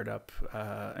fired up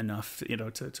enough,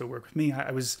 to work with me.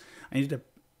 I ended up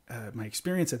my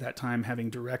experience at that time, having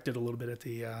directed a little bit at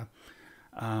the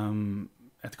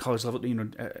college level.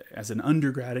 As an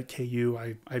undergrad at KU,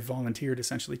 I volunteered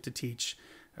essentially to teach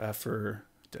for.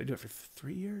 Did I do it for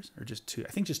 3 years or just 2?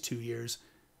 I think just 2 years.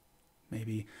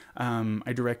 Maybe.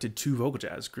 I directed 2 vocal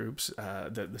jazz groups,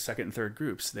 the second and third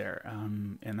groups there.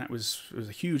 And it was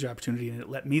a huge opportunity, and it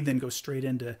let me then go straight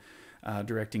into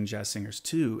directing Jazz Singers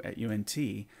 2 at UNT,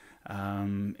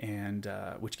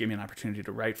 which gave me an opportunity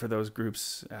to write for those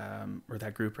groups, or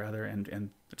that group rather, and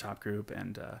the top group.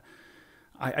 And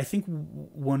I think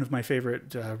one of my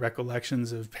favorite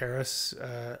recollections of Paris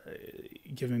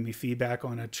giving me feedback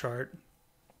on a chart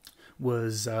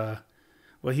was...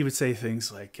 well, he would say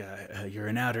things like, you're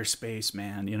in outer space,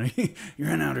 man. You're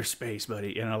in outer space,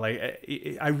 buddy.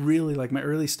 I really, like, my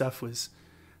early stuff was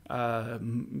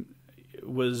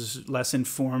was less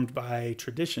informed by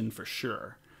tradition for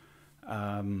sure.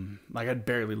 Like I'd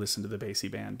barely listened to the Basie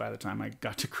Band by the time I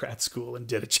got to grad school and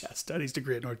did a jazz studies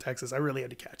degree at North Texas. I really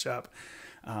had to catch up.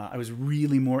 I was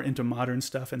really more into modern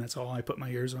stuff, and that's all I put my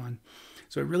ears on.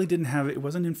 So it really it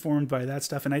wasn't informed by that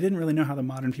stuff, and I didn't really know how the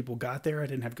modern people got there. I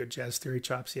didn't have good jazz theory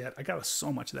chops yet. I got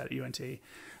so much of that at UNT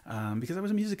because I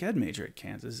was a music ed major at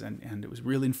Kansas, and it was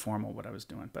really informal what I was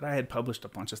doing. But I had published a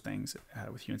bunch of things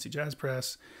with UNC Jazz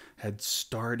Press, had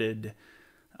started...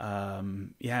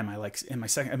 in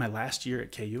my last year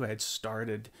at KU, I had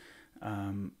started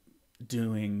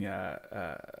doing.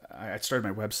 I started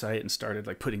my website and started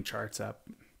like putting charts up.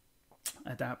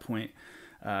 At that point,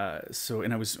 I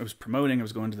was promoting. I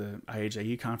was going to the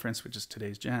IAJE conference, which is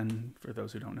today's Gen, for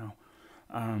those who don't know.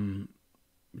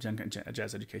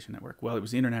 Jazz Education Network. Well, it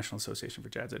was the International Association for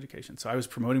Jazz Education. So I was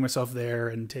promoting myself there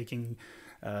and taking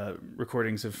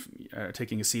recordings of,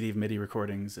 taking a CD of MIDI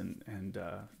recordings and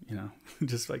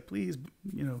just like, please,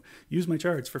 use my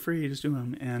charts for free, just do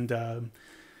them. And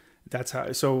that's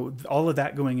how, so all of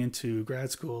that going into grad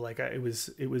school, like it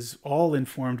was all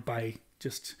informed by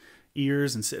just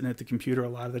ears and sitting at the computer a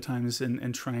lot of the times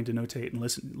and trying to notate and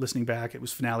listening back. It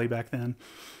was Finale back then.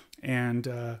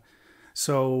 And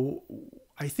so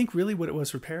I think really what it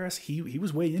was for Paris, he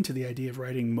was way into the idea of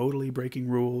writing modally, breaking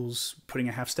rules, putting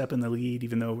a half step in the lead,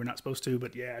 even though we're not supposed to,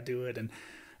 but yeah, do it. And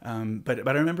but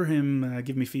I remember him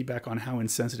giving me feedback on how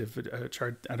insensitive a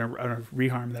chart on a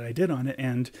reharm that I did on it,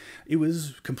 and it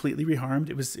was completely reharmed.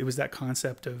 It was that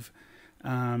concept of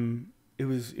it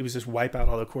was just wipe out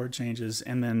all the chord changes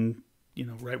and then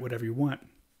write whatever you want.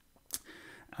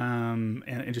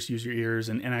 And just use your ears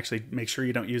and actually make sure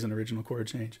you don't use an original chord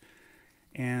change.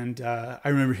 And I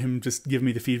remember him just giving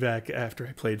me the feedback after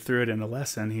I played through it in a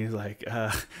lesson. He was like,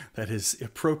 that is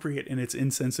appropriate in its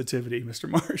insensitivity, Mr.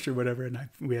 Marsh, or whatever. And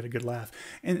we had a good laugh.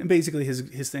 And basically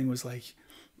his thing was like,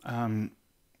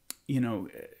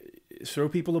 throw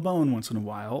people a bone once in a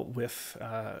while with,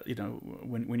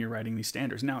 when you're writing these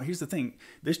standards. Now, here's the thing.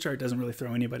 This chart doesn't really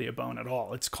throw anybody a bone at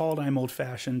all. It's called I'm Old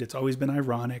Fashioned. It's always been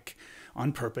ironic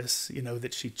on purpose,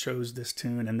 that she chose this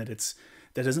tune and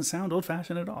that doesn't sound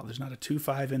old-fashioned at all. There's not a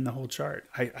 2-5 in the whole chart.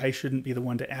 I shouldn't be the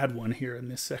one to add one here in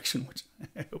this section, which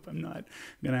I hope I'm not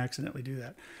going to accidentally do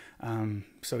that.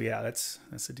 So yeah, that's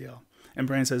the deal. And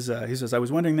Brian says, I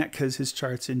was wondering that because his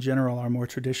charts in general are more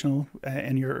traditional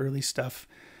and your early stuff,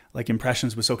 like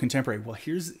Impressions, was so contemporary. Well,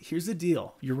 here's the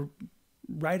deal. You're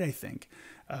right, I think.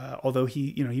 Although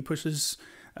he pushes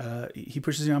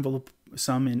the envelope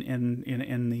some in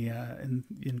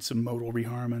some modal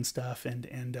reharm and stuff,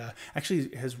 and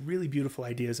actually has really beautiful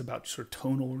ideas about sort of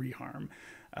tonal reharm,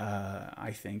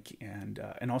 I think, and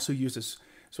also uses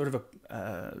sort of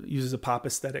uses a pop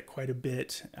aesthetic quite a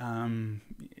bit.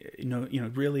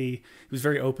 Really, he was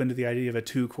very open to the idea of a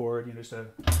 2-chord, just a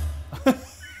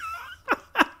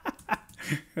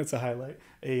that's a highlight,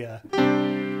 like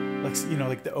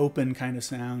the open kind of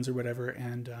sounds or whatever,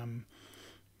 and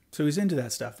so he's into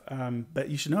that stuff. But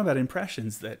you should know about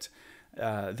Impressions that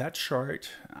that chart,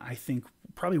 I think,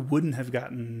 probably wouldn't have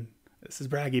gotten, this is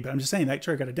braggy, but I'm just saying that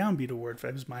chart got a downbeat award.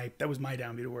 That was my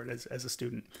downbeat award as a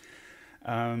student.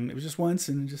 It was just once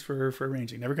and just for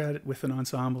arranging. Never got it with an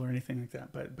ensemble or anything like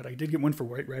that. But I did get one for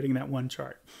writing that one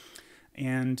chart.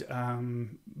 And so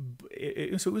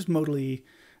it was modally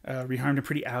reharmed and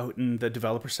pretty out, and the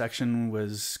developer section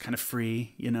was kind of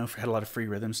free, had a lot of free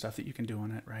rhythm stuff that you can do on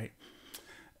it, right?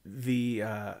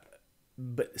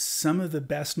 But some of the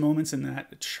best moments in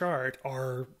that chart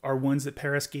are ones that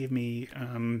Paris gave me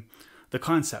the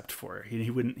concept for. He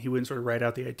wouldn't sort of write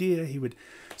out the idea.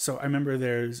 So I remember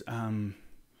there's the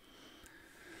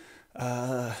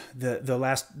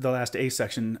last A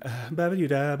section.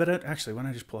 Actually, why don't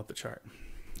I just pull up the chart?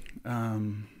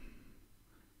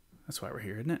 That's why we're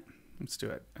here, isn't it? Let's do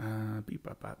it. Beep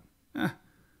up up.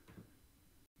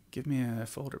 Give me a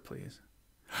folder, please.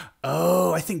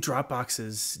 Oh, I think Dropbox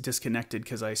is disconnected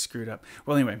because I screwed up.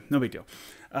 Well, anyway, no big deal.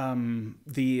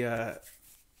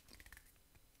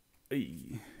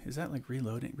 Is that like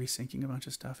resyncing a bunch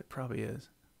of stuff? It probably is.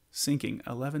 Syncing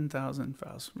 11,000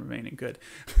 files remaining. Good.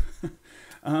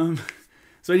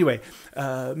 So anyway,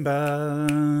 there's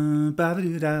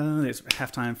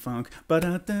halftime funk. And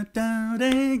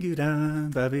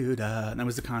that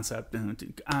was the concept.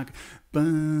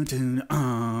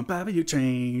 You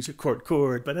change chord.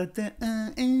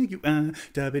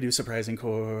 Surprising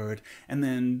chord. And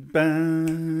then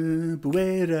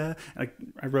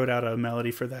I wrote out a melody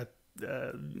for that.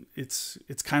 It's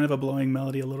kind of a blowing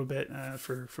melody a little bit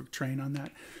for train on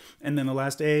that. And then the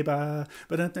last A,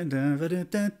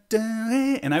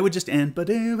 and I would just end,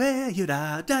 and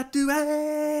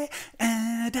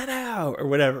da-da, or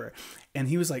whatever. And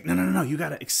he was like, no, you got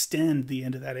to extend the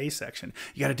end of that A section.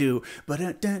 You got to do,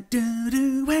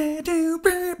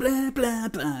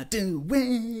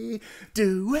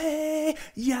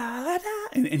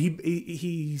 and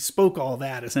he spoke all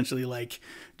that essentially like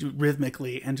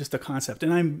rhythmically and just a concept.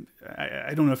 And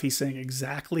I don't know if he's saying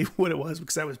exactly what it was,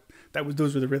 because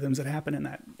those were the rhythms that happened in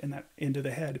that end of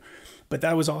the head, but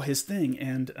that was all his thing.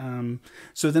 And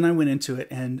so then I went into it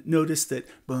and noticed that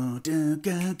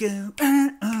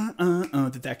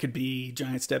that could be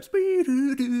giant steps,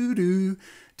 you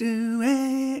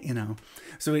know.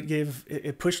 So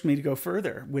it pushed me to go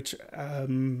further, which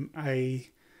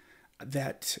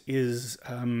that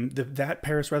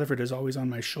Paris Rutherford is always on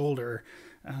my shoulder.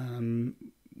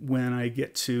 When I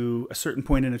get to a certain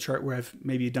point in a chart where I've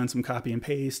maybe done some copy and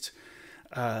paste,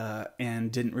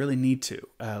 and didn't really need to,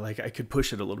 like I could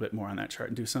push it a little bit more on that chart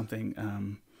and do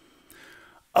something.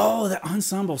 Oh, the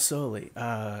ensemble soli.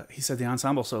 He said the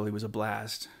ensemble soli was a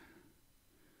blast.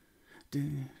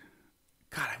 God,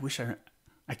 I wish I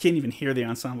can't even hear the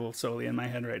ensemble soli in my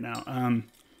head right now.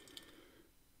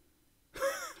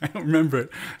 I don't remember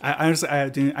it. I honestly,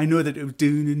 I know that it was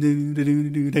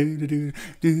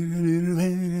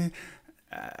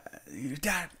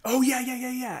oh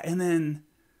yeah. And then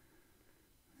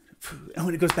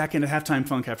when it goes back into halftime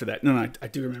funk after that. No, I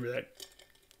do remember that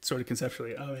sort of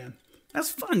conceptually. Oh man. That's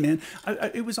fun, man.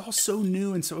 It was all so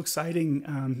new and so exciting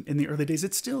in the early days.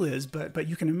 It still is, but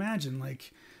you can imagine,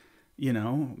 like, you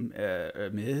know,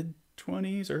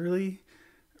 mid-20s, early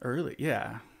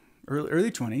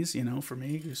 20s, you know, for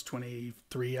me. It was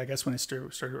 23, I guess, when I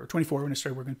started, or 24 when I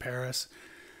started working in Paris.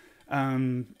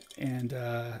 And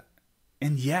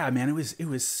yeah, man, it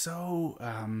was so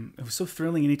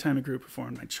thrilling anytime a group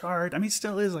performed my chart. I mean, it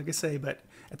still is, like I say, but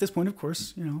at this point, of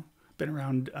course, you know, been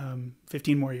around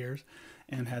 15 more years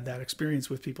and had that experience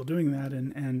with people doing that,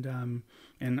 and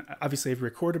obviously I've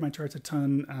recorded my charts a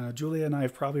ton. Julia and I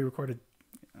have probably recorded,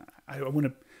 I want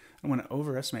to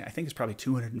overestimate, I think it's probably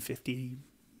 250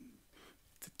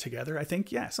 together. I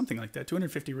think, yeah, something like that,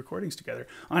 250 recordings together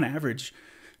on average.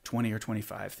 20 or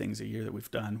 25 things a year that we've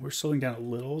done. We're slowing down a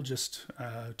little just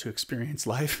to experience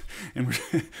life, and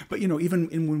but you know, even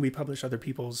when we publish other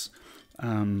people's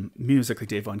music, like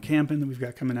Dave Von Kampen that we've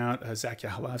got coming out, Zach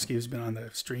Yahalowski, who's been on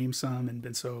the stream some and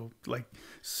been so like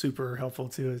super helpful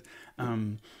to us.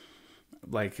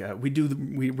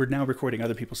 We're now recording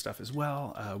other people's stuff as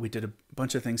well. We did a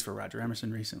bunch of things for Roger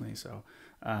Emerson recently. So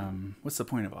what's the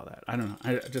point of all that? I don't know.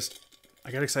 I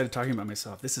got excited talking about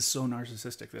myself. This is so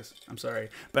narcissistic. I'm sorry,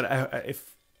 but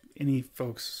if any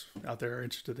folks out there are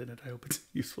interested in it, I hope it's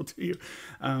useful to you.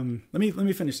 Let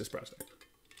me finish this project.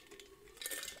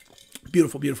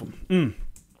 Beautiful. This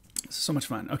is so much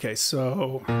fun. Okay,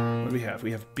 so what do we have?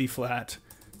 We have B flat.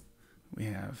 We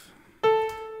have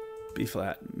B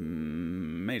flat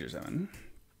major 7.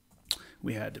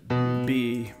 We had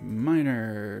B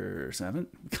minor 7.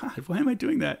 God, why am I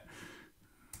doing that?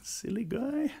 Silly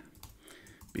guy.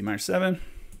 B minor 7.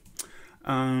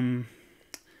 And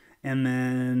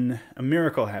then a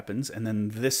miracle happens, and then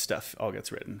this stuff all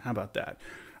gets written. How about that?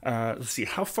 Let's see.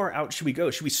 How far out should we go?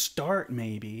 Should we start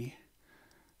maybe?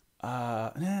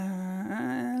 Well,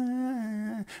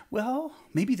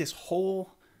 maybe this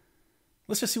whole...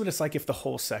 Let's just see what it's like if the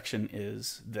whole section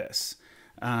is this.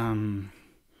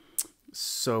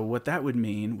 So what that would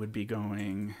mean would be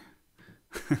going...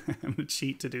 I'm going to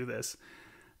cheat to do this.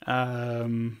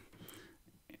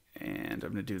 And I'm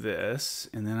going to do this,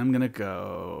 and then I'm going to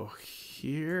go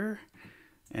here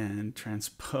and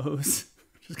transpose.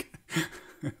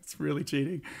 It's really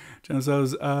cheating.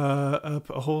 Transpose up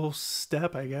a whole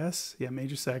step, I guess. Yeah,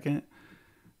 major 2nd.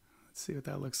 Let's see what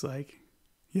that looks like.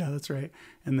 Yeah, that's right.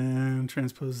 And then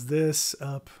transpose this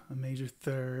up a major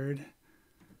 3rd.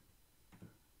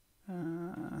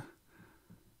 Up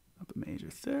a major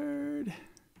 3rd.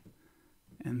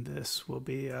 And this will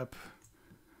be up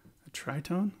a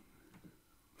tritone.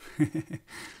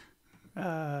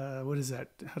 What is that?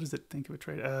 How does it think of a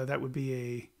tritone? That would be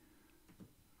a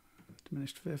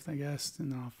diminished 5th, I guess,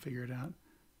 and then I'll figure it out.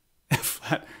 F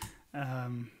flat.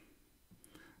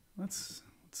 Let's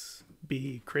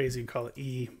be crazy and call it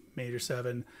E major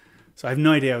 7. So I have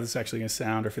no idea how this is actually going to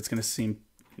sound, or if it's going to seem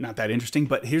not that interesting.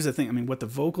 But here's the thing. I mean, what the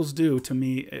vocals do to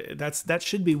me, that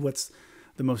should be what's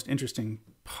the most interesting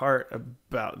part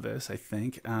about this, I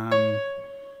think.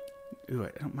 Ooh,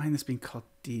 I don't mind this being called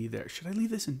D there. Should I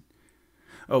leave this in?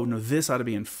 Oh, no, this ought to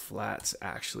be in flats,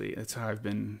 actually. That's how I've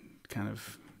been kind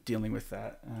of dealing with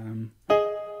that.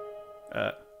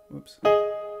 Whoops.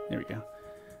 There we go.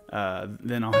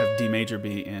 Then I'll have D major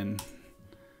be in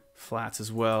flats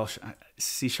as well.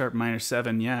 C sharp minor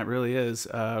 7. Yeah, it really is.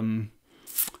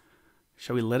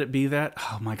 Shall we let it be that?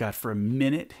 Oh my God, for a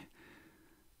minute,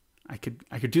 I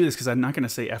could do this because I'm not going to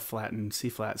say F flat and C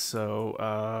flat.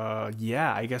 So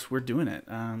yeah, I guess we're doing it.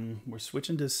 We're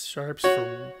switching to sharps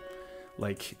for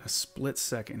like a split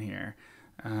second here.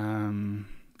 And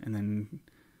then,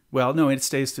 well, no, it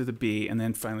stays through the B and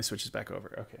then finally switches back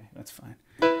over. Okay, that's fine.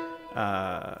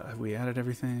 Have we added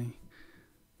everything?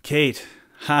 Kate,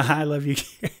 I love you,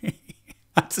 Kate.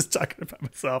 I'm just talking about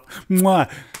myself.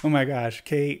 Mwah. Oh my gosh,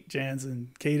 Kate Jansen.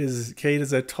 Kate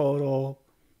is a total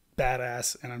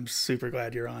badass, and I'm super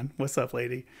glad you're on. What's up,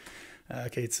 lady?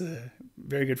 Kate's a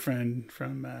very good friend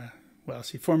from, well,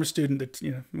 she's a former student that,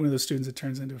 you know, one of those students that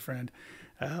turns into a friend,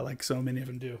 like so many of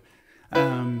them do.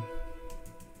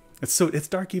 It's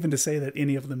dark even to say that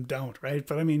any of them don't, right?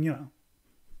 But I mean, you know,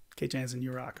 Kate Jansen,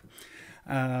 you rock.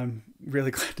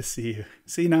 Really glad to see you.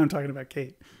 See, now I'm talking about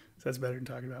Kate. So that's better than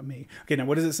talking about me. Okay, now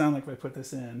what does it sound like if I put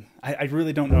this in? I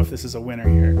really don't know if this is a winner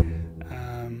here.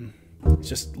 It's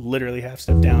just literally half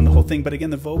step down the whole thing. But again,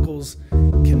 the vocals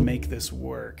can make this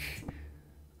work.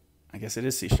 I guess it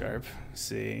is C sharp,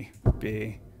 C,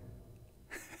 B.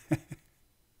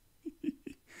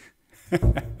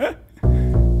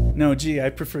 No, G, I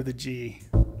prefer the G.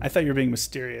 I thought you were being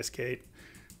mysterious, Kate.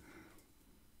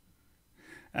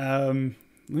 Let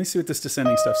me see what this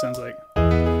descending stuff sounds like.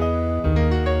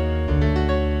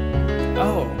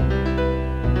 Oh.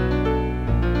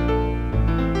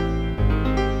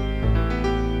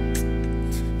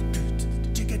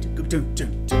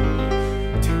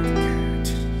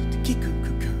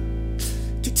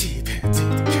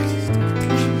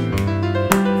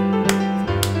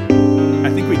 I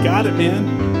think we got it,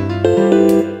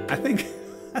 man. I think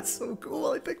that's so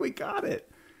cool. I think we got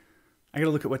it. I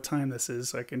gotta look at what time this is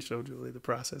so I can show Julie the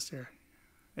process here.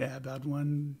 Yeah, about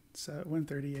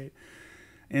 1:38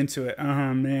 into it.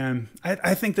 Oh man,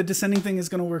 I think the descending thing is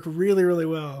gonna work really, really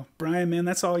well. Brian, man,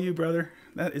 that's all you, brother.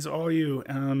 That is all you.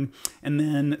 And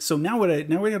then so now what I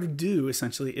gotta do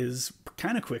essentially is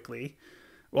kind of quickly.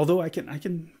 Although I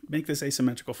can make this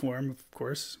asymmetrical form, of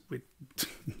course.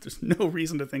 There's no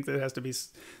reason to think that it has to be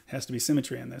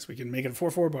symmetry in this. We can make it a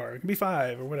 4/4 bar. It can be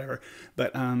 5 or whatever.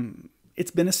 But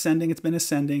it's been ascending.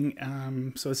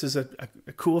 So this is a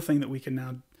cool thing that we can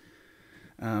now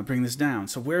bring this down.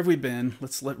 So where have we been?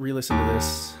 Let's re-listen to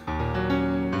this.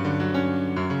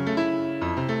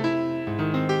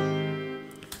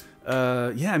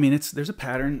 Yeah, I mean there's a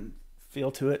pattern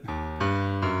feel to it.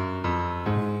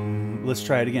 Let's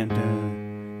try it again.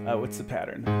 What's the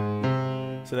pattern?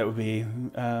 So that would be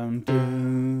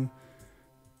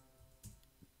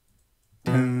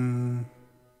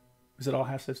is it all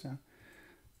half steps down?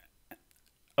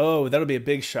 Oh, that'll be a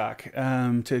big shock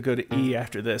to go to E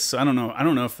after this. So I don't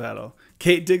know if that'll.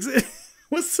 Kate digs it.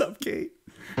 What's up, Kate?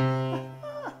 I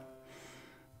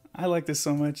like this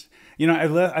so much. You know,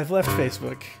 I've left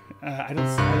Facebook.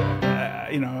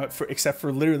 Except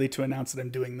for literally to announce that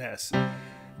I'm doing this.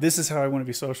 This is how I want to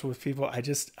be social with people. I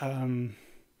just,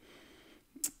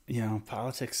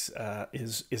 politics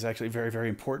is actually very, very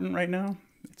important right now.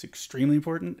 It's extremely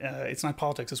important. It's not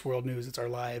politics, it's world news, it's our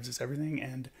lives, it's everything.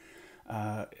 And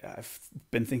I've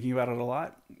been thinking about it a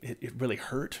lot. It really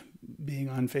hurt being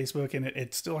on Facebook, and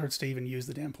it still hurts to even use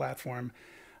the damn platform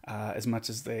as much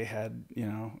as they had,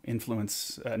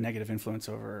 negative influence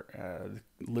over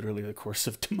literally the course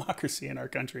of democracy in our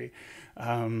country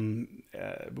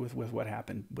with what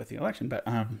happened with the election. But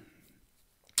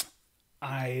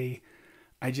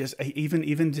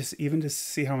even to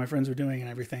see how my friends were doing and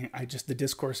everything, the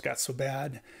discourse got so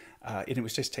bad, and it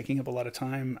was just taking up a lot of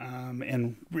time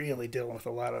and really dealing with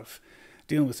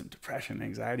some depression and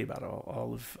anxiety about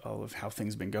all of how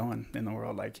things been going in the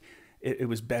world. Like it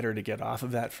was better to get off of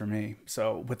that for me.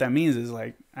 So what that means is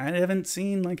like I haven't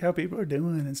seen like how people are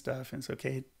doing and stuff, and it's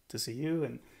okay to see you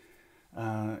and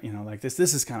like this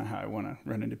is kind of how I want to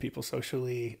run into people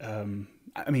socially. I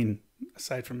mean,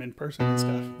 aside from in person and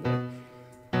stuff,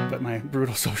 but my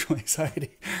brutal social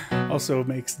anxiety also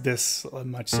makes this a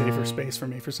much safer space for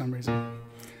me for some reason.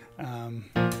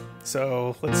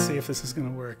 So let's see if this is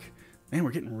gonna work. Man, we're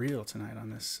getting real tonight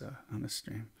on this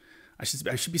stream. I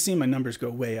should be seeing my numbers go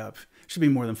way up. Should be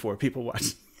more than 4 people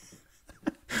watching.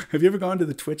 Have you ever gone to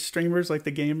the Twitch streamers, like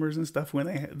the gamers and stuff, when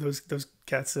they have those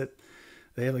cats that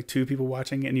they have like 2 people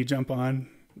watching, and you jump on,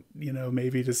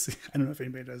 maybe to see, I don't know if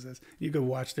anybody does this. You go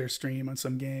watch their stream on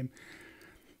some game,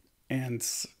 and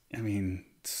I mean,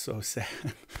 it's so sad.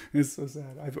 It's so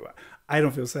sad. I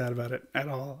don't feel sad about it at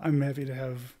all. I'm happy to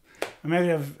have I'm happy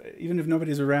to have, even if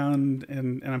nobody's around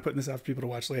and I'm putting this out for people to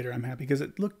watch later, I'm happy because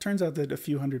turns out that a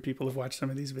few hundred people have watched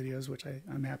some of these videos, which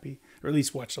I'm happy, or at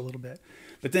least watched a little bit.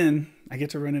 But then I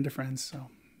get to run into friends, so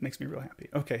it makes me real happy.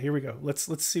 Okay, here we go.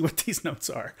 Let's see what these notes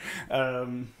are.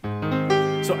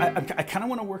 So I kind of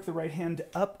want to work the right hand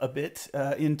up a bit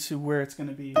into where it's going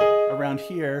to be around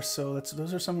here. So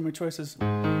those are some of my choices.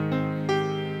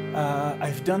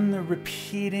 I've done the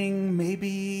repeating,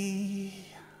 maybe.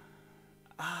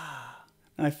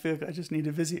 I feel I just need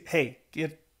to visit. Hey,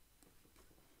 get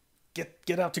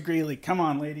out to Greeley. Come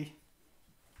on, lady.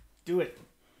 Do it.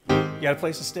 You got a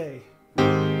place to stay.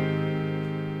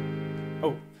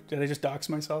 Oh, did I just dox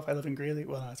myself? I live in Greeley.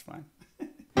 Well, that's fine.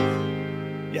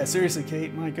 Yeah, seriously,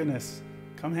 Kate. My goodness,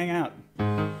 come hang out.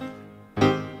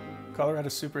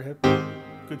 Colorado's super hip.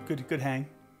 Good hang.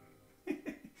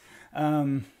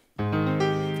 And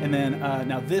then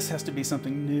now this has to be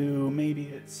something new. Maybe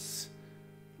it's.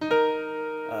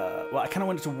 Well, I kind of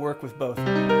want it to work with both.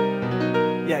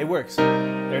 Yeah, it works.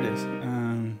 There it is.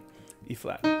 E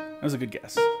flat. That was a good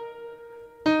guess.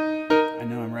 I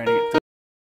know I'm writing it.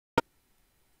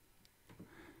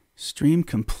 Stream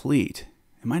complete.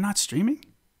 Am I not streaming?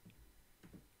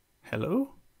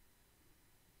 Hello?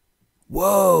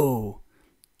 Whoa!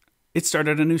 It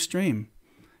started a new stream.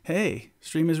 Hey,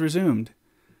 stream is resumed.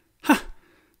 Ha!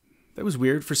 That was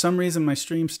weird. For some reason, my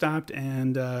stream stopped,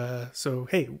 and so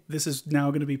hey, this is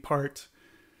now going to be part.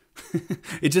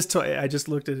 I just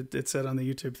looked at it. It said on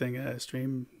the YouTube thing,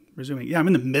 stream resuming. Yeah, I'm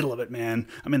in the middle of it, man.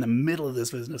 I'm in the middle of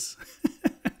this business.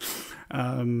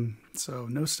 So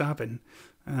no stopping.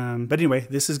 But anyway,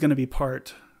 this is going to be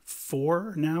part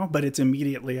 4 now, but it's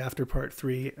immediately after part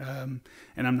 3. And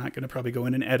I'm not going to probably go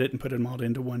in and edit and put them all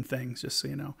into one thing, just so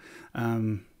you know.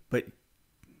 But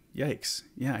yikes.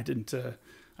 Yeah, I didn't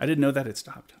know that it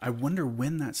stopped. I wonder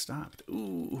when that stopped.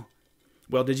 Ooh.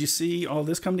 Well, did you see all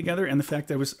this come together? And the fact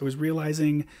that I was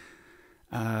realizing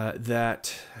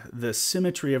that the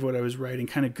symmetry of what I was writing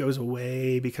kind of goes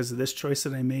away because of this choice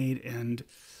that I made. And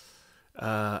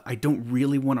I don't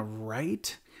really want to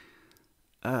write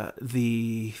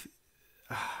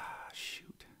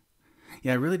shoot.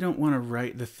 Yeah, I really don't want to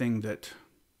write the thing that...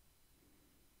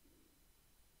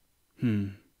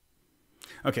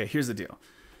 Okay, here's the deal.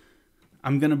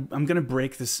 I'm gonna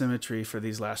break the symmetry for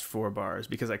these last 4 bars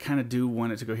because I kind of do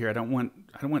want it to go here. I don't want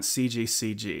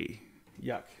CG.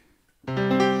 Yuck.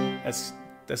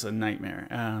 That's a nightmare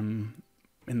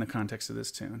in the context of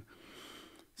this tune.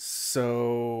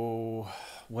 So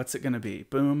what's it gonna be?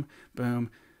 Boom, boom,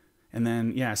 and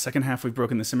then yeah, second half we've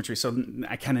broken the symmetry. So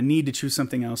I kind of need to choose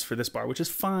something else for this bar, which is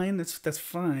fine. That's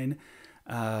fine.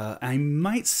 I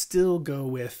might still go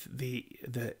with the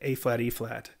A flat E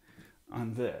flat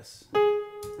on this.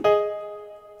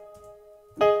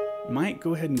 Might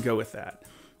go ahead and go with that.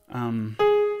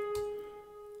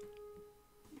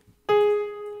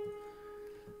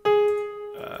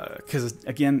 Because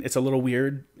again, it's a little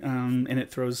weird, and it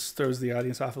throws the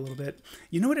audience off a little bit.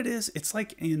 You know what it is? It's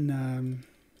like in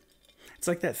it's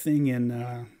like that thing in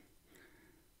I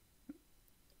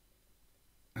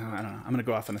don't know. I'm gonna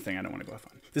go off on a thing I don't want to go off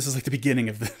on. This is like the beginning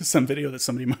of some video that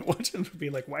somebody might watch and be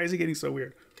like, "Why is he getting so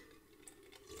weird?"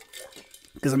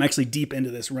 Because I'm actually deep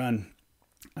into this run.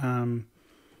 I've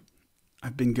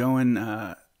been going.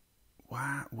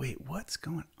 Wow, wait, what's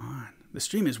going on? The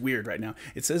stream is weird right now.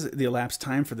 It says the elapsed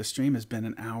time for the stream has been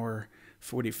 1 hour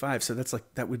 45. So that's like,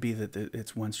 that would be that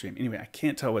it's one stream. Anyway, I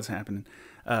can't tell what's happening.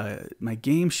 My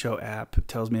game show app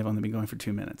tells me I've only been going for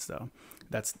 2 minutes though.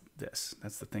 That's this.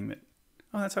 That's the thing that,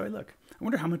 oh, that's how I look. I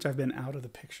wonder how much I've been out of the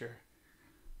picture.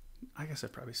 I guess I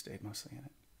probably stayed mostly in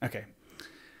it. Okay.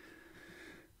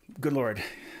 Good Lord.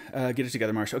 Get it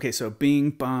together, Marsh. Okay, so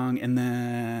bing, bong, and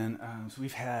then so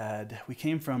we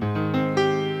came from,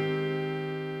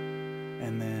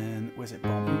 and then, was it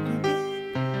bong?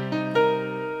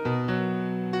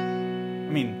 I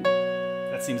mean,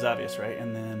 that seems obvious, right?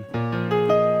 And then,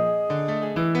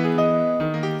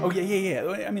 oh,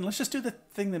 yeah. I mean, let's just do the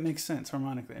thing that makes sense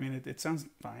harmonically. I mean, it sounds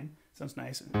fine. It sounds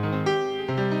nice.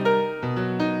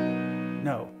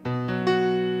 No.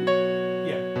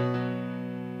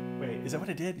 Is that what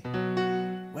I did?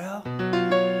 Well.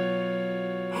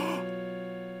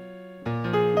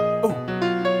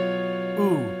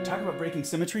 Ooh, talk about breaking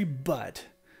symmetry, but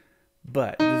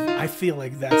I feel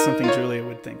like that's something Julia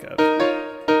would think of.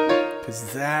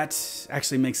 Because that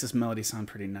actually makes this melody sound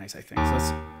pretty nice, I think. So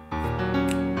let's...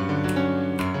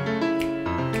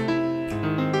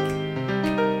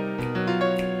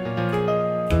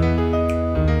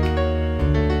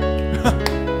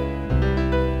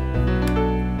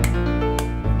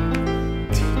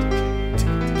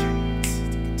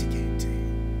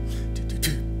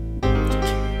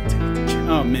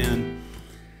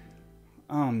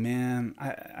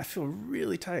 I feel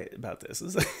really tight about this.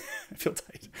 I feel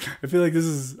tight. I feel like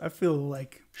I feel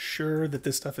like sure that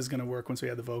this stuff is going to work once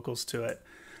we add the vocals to it.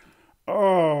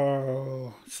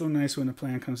 Oh, so nice when a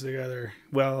plan comes together.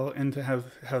 Well, and to have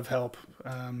help,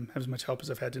 have as much help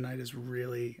as I've had tonight is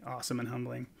really awesome and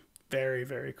humbling. Very,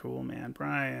 very cool, man.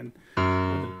 Brian,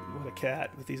 what a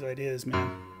cat with these ideas,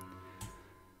 man.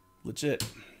 Legit.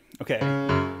 Okay.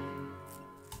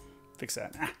 Fix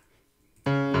that.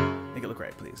 Make it look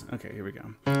right, please. Okay, here we go.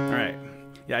 All right.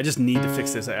 Yeah, I just need to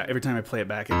fix this. Every time I play it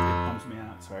back, it bums me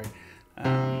out. Sorry.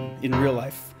 In real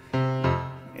life,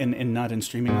 and not in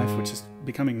streaming life, which is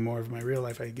becoming more of my real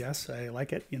life, I guess. I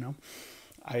like it, you know.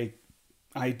 I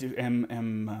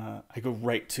go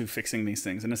right to fixing these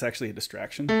things, and it's actually a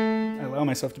distraction. I allow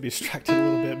myself to be distracted a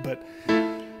little bit, but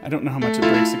I don't know how much it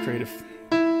breaks the creative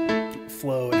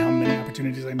flow and how many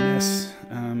opportunities I miss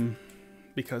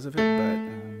because of it,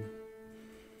 but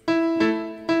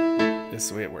this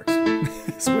is the way it works.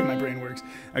 This is the way my brain works.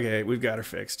 Okay, we've got her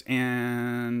fixed.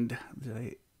 And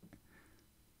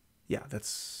yeah,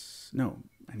 no,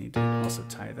 I need to also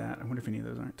tie that. I wonder if any of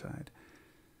those aren't tied.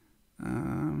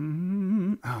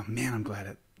 Oh man, I'm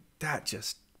glad that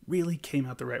just really came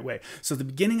out the right way. So the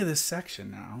beginning of this section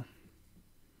now,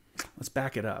 let's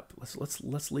back it up.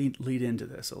 Let's lead into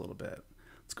this a little bit.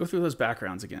 Let's go through those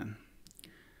backgrounds again.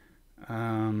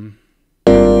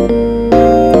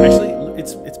 Actually,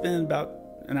 it's been about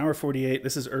an hour 48.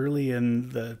 This is early in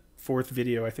the 4th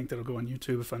video. I think that'll go on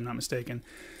YouTube if I'm not mistaken.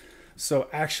 So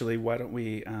actually, why don't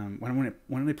we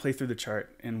play through the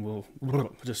chart and we'll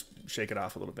just shake it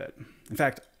off a little bit. In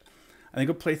fact, I think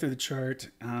I'll play through the chart.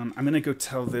 I'm going to go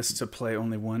tell this to play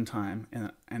only one time,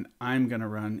 and I'm going to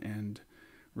run and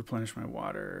replenish my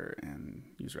water and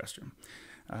use restroom.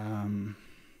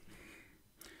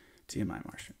 TMI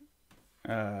Marsh.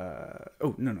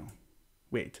 Oh, no.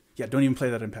 Wait. Yeah, don't even play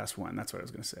that in past 1. That's what I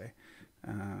was going to say.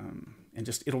 And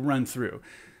just, it'll run through.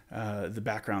 The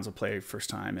backgrounds will play first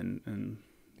time, and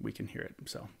we can hear it.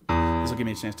 So this will give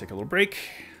me a chance to take a little break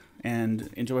and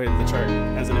enjoy the chart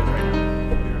as it is right now.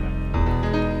 We'll be right back.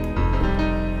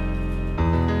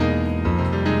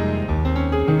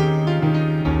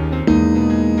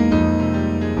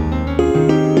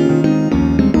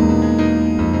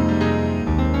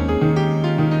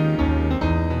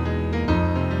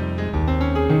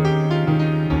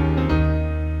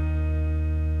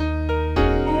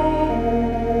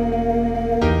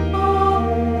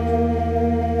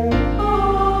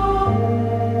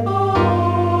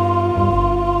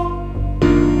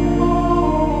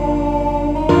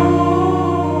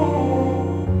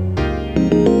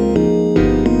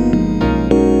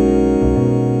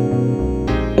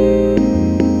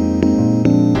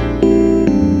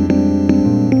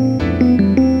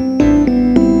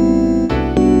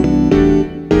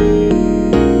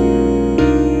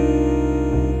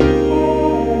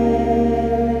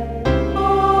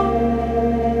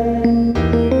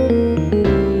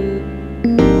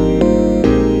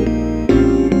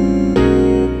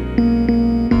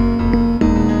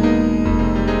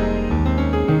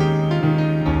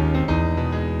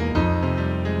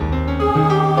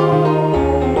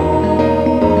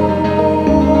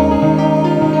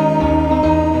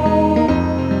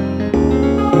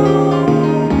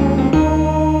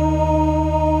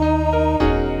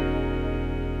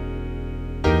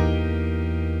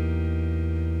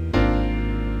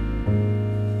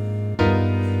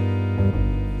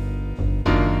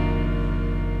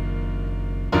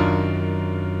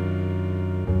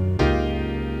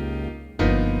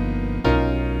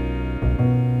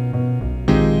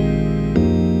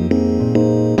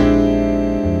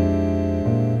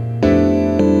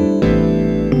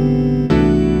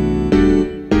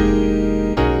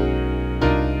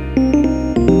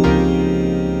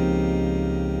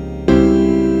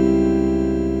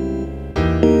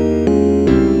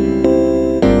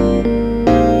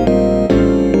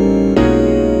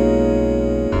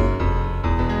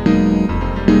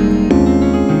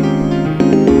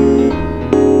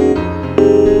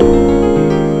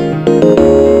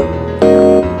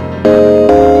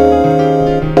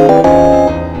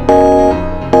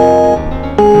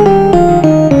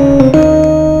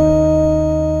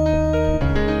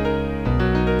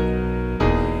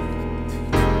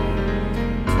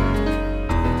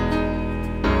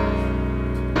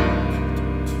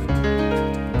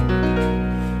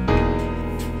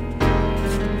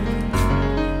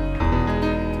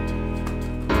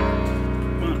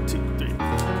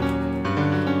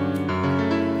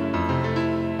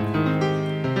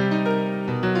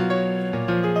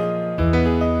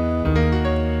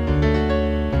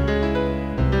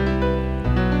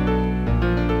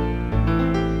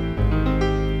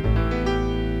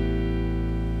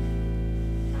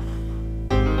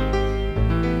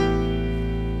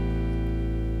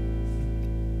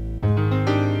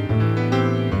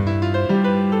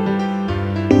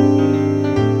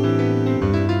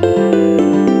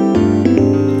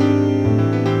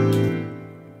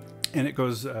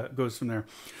 it goes from there.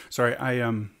 Sorry,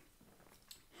 I'm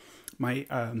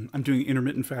doing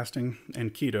intermittent fasting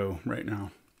and keto right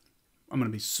now. I'm gonna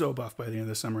be so buff by the end of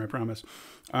the summer, I promise,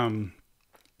 or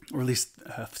at least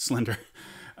slender.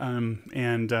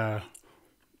 And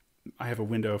I have a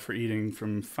window for eating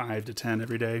from 5 to 10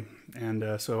 every day,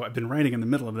 and so I've been writing in the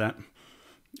middle of that.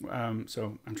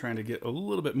 So I'm trying to get a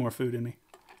little bit more food in me.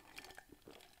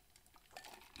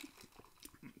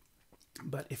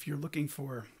 But if you're looking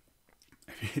for,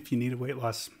 if you need a weight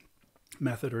loss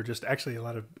method, or just actually a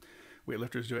lot of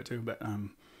weightlifters do it too, but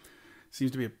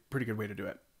seems to be a pretty good way to do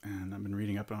it. And I've been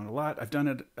reading up on it a lot. I've done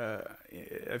it.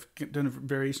 I've done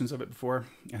variations of it before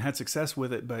and had success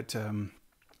with it, but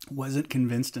wasn't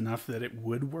convinced enough that it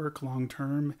would work long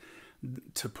term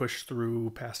to push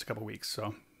through past a couple weeks.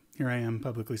 So here I am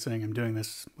publicly saying I'm doing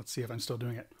this. Let's see if I'm still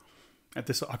doing it. At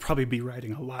this, I'll probably be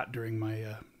writing a lot during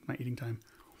my my eating time.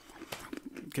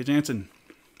 Okay, Jansen,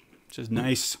 which is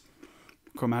nice.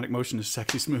 Chromatic motion is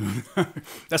sexy smooth.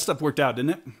 That stuff worked out,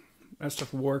 didn't it? That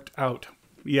stuff worked out.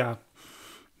 Yeah.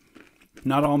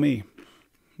 Not all me.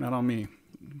 Not all me.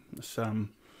 It's,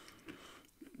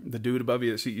 the dude above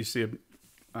you, you see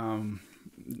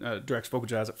directs vocal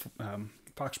jazz at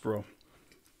Foxborough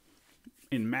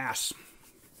in mass.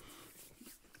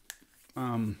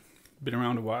 Been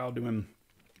around a while doing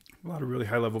a lot of really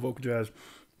high-level vocal jazz.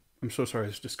 I'm so sorry,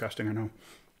 it's disgusting, I know.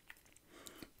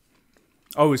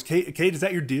 Oh, is Kate, is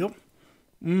that your deal?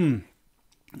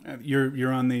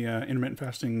 You're on the intermittent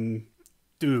fasting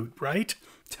dude, right?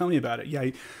 Tell me about it. Yeah,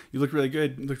 you look really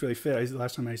good. You look really fit. The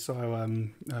last time I saw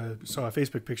a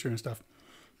Facebook picture and stuff.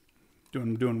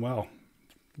 Doing well.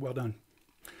 Well done.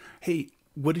 Hey,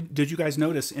 what did you guys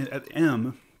notice at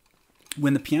M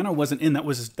when the piano wasn't in? That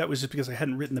was just because I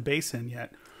hadn't written the bass in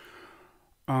yet.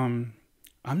 I'm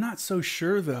not so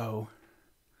sure though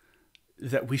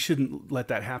that we shouldn't let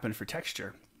that happen for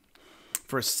texture.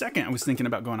 For a second, I was thinking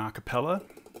about going a cappella.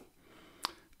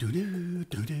 For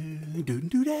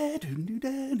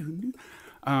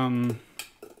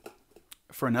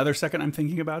another second, I'm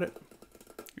thinking about it.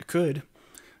 You could.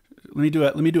 Let me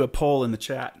do a poll in the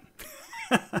chat.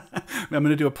 I'm going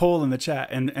to do a poll in the chat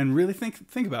and really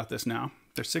think about this now.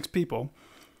 There's 6 people.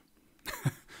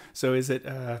 So is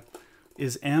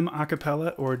M a cappella,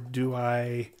 or do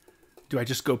I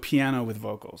just go piano with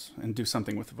vocals and do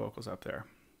something with the vocals up there?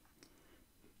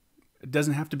 It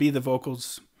doesn't have to be the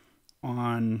vocals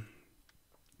on.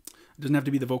 It doesn't have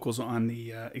to be the vocals on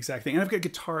the exact thing. And I've got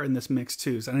guitar in this mix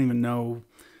too, so I don't even know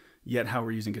yet how we're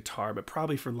using guitar, but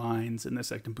probably for lines in this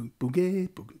section, you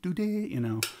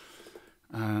know.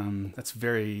 That's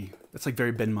like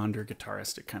very Ben Monder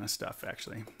guitaristic kind of stuff,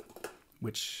 actually.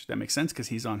 Which that makes sense because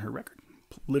he's on her record.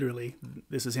 Literally,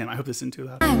 this is him. I hope this isn't too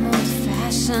loud.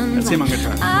 That's him on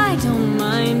guitar. I don't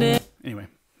mind it. Anyway,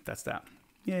 that's that.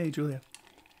 Yay, Julia.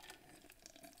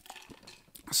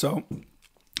 So,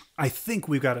 I think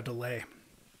we've got a delay.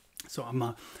 So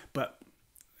but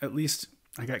at least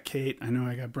I got Kate. I know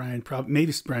I got Brian.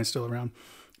 Maybe Brian's still around.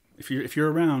 If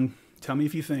you're around, tell me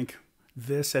if you think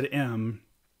this at M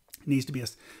needs to be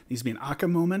an aka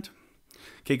moment.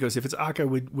 Kate goes, if it's aka,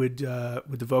 would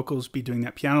the vocals be doing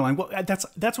that piano line? Well,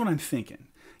 that's what I'm thinking.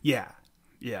 Yeah,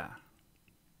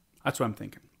 that's what I'm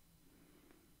thinking.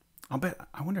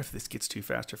 I wonder if this gets too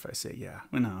fast, or if I say yeah.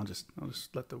 Well, no, I'll just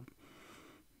let the.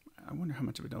 I wonder how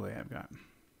much of a delay I've got.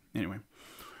 Anyway,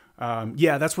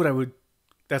 yeah, that's what I would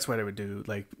do,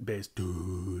 like bass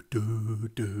do do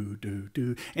do do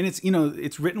do, and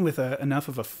it's written with enough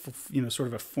of a sort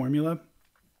of a formula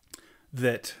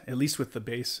that, at least with the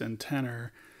bass and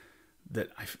tenor, that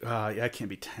I can't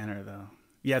be tenor though.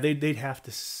 Yeah, they'd have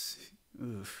to.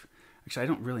 Oof. Actually, I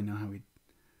don't really know how we.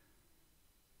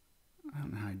 I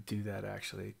don't know how I do that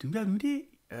actually.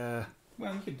 Well,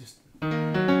 you could just.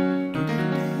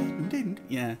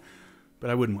 Yeah, but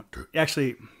I wouldn't want to.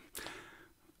 Actually,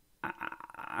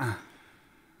 I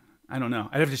don't know.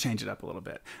 I'd have to change it up a little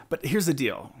bit. But here's the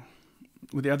deal.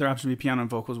 Would the other option be piano and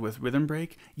vocals with rhythm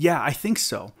break? Yeah, I think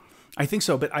so.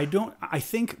 But I don't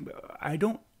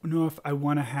know if I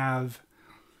want to have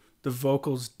the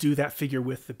vocals do that figure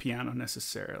with the piano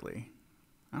necessarily.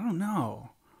 I don't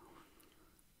know.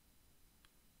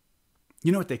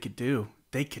 You know what they could do?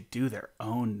 They could do their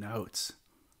own notes.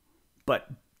 They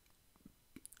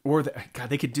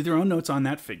could do their own notes on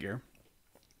that figure.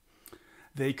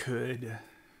 They could,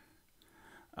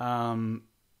 oh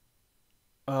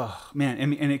man,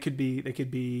 and they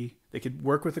could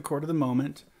work with the chord of the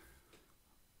moment.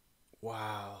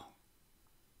 Wow.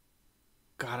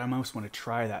 God, I almost want to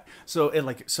try that. So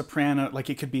like soprano, like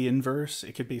it could be inverse.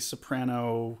 It could be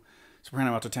soprano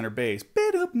soprano, alto, tenor, bass.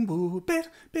 Let me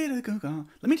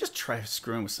just try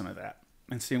screwing with some of that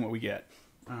and seeing what we get.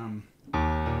 Let's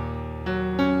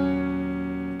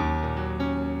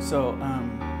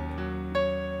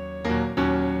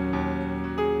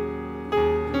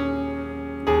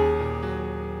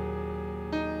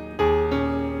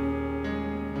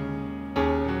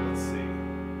see.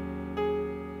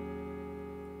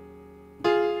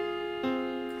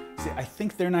 See, I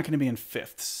think they're not going to be in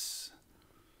fifths.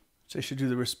 So I should do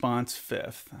the response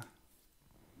fifth.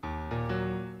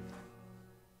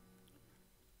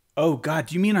 Oh, God,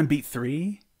 do you mean on beat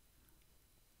 3?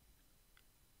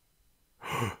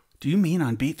 Do you mean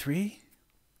on beat 3?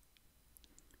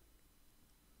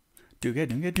 Yeah,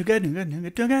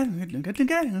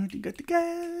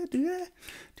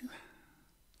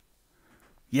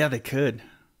 they could.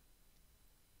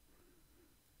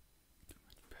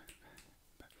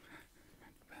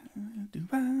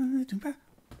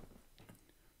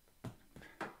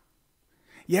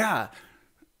 Yeah,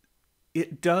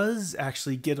 it does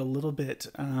actually get a little bit.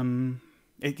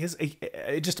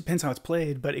 It just depends how it's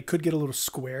played, but it could get a little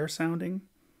square sounding.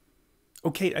 Oh,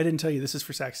 Kate, I didn't tell you this is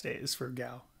for sax days for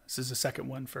Gal. This is the second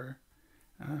one for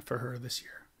her this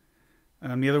year.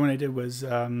 The other one I did was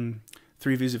 3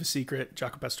 Views of a Secret,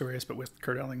 Jaco Pastorius, but with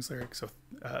Kurt Elling's lyrics. So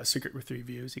Secret with 3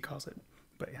 Views, he calls it.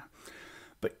 But yeah.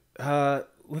 But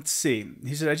let's see.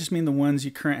 He said, I just mean the ones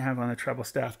you currently have on the treble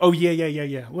staff. Oh,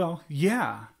 yeah. Well,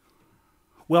 yeah.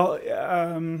 Well,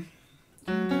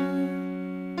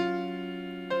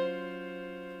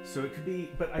 so it could be,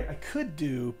 but I could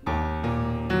do.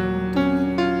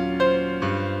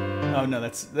 Oh no,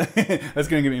 that's that's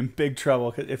gonna get me in big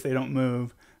trouble if they don't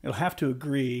move. It'll have to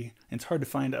agree. And it's hard to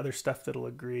find other stuff that'll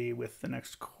agree with the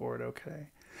next chord. Okay,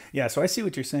 yeah. So I see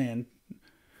what you're saying,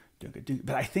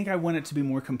 but I think I want it to be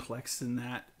more complex than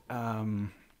that.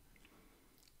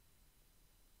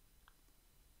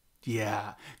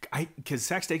 Yeah, because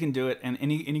sax they can do it, and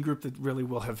any group that really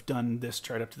will have done this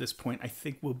chart up to this point, I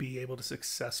think will be able to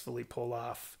successfully pull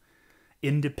off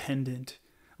independent,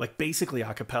 like basically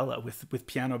a cappella with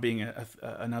piano being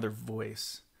another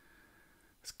voice.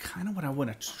 It's kind of what I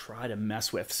want to try to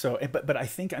mess with. So, but I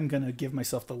think I'm gonna give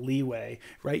myself the leeway,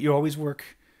 right? You always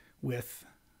work with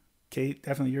Kate,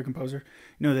 definitely you're a composer.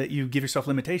 You know that you give yourself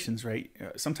limitations, right?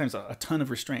 Sometimes a ton of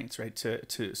restraints, right?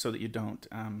 To so that you don't.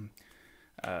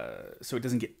 So it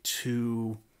doesn't get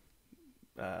too,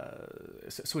 so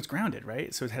it's grounded,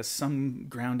 right? So it has some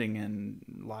grounding in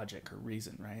logic or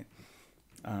reason, right?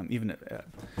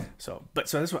 So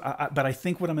that's what. But I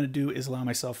think what I'm going to do is allow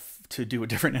myself to do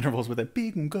different intervals with it.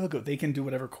 They can do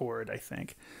whatever chord. I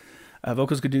think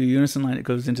vocals could do a unison line. It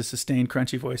goes into sustained,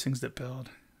 crunchy voicings that build.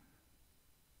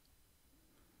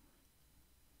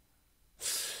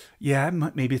 Yeah,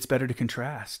 maybe it's better to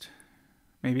contrast.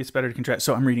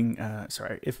 So I'm reading,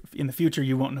 sorry, if in the future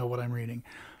you won't know what I'm reading,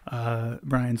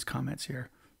 Brian's comments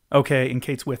here. Okay, and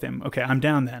Kate's with him. Okay, I'm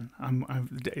down then.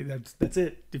 That's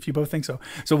it, if you both think so.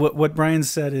 So what Brian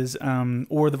said is,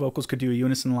 or the vocals could do a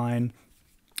unison line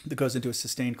that goes into a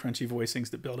sustained, crunchy voicings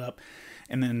that build up,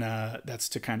 and then that's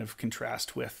to kind of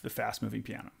contrast with the fast-moving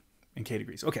piano. And Kate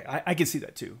agrees. Okay, I can see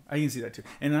that too.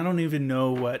 And I don't even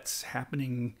know what's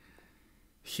happening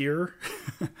here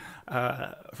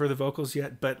for the vocals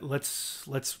yet, but let's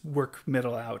work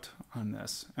middle out on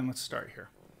this, and let's start here.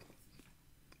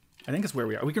 I think it's where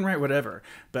we are. We can write whatever,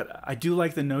 but I do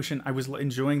like the notion. I was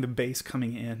enjoying the bass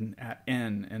coming in at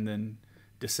N and then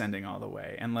descending all the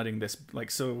way and letting this, like,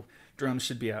 so drums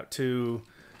should be out too,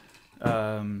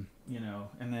 and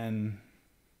then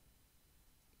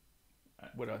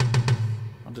what else?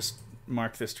 I'll just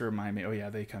mark this to remind me. Oh yeah,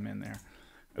 they come in there.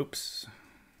 Oops.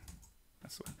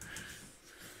 That's the one.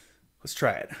 Let's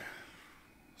try it.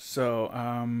 So,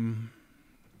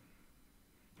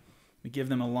 we give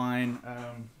them a line.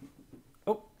 I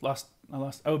lost.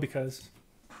 Oh, because.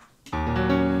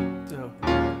 So.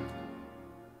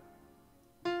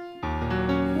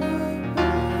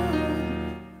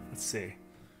 Let's see.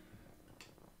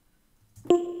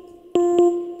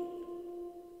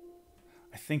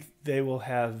 I think they will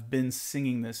have been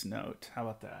singing this note. How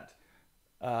about that?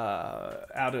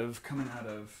 Coming out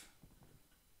of.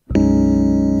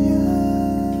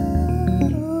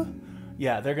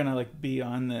 Yeah, they're gonna like be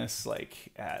on this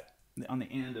like on the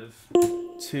end of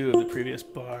 2 of the previous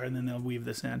bar, and then they'll weave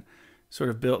this in,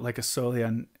 sort of built like a soli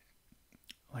on,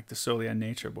 like the soli on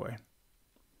Nature Boy.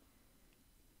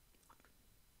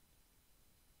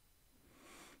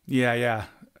 Yeah.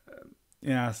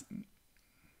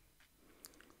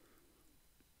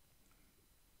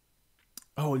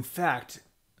 Oh, in fact,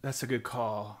 that's a good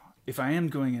call. If I am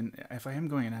going in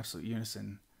absolute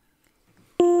unison.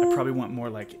 I probably want more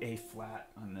like A flat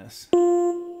on this.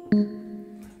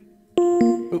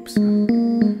 Oops.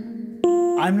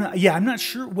 I'm not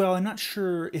sure. Well, I'm not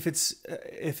sure if it's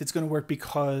going to work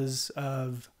because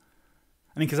of,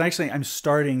 I mean, because actually I'm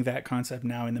starting that concept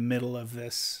now in the middle of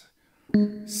this.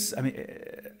 I mean,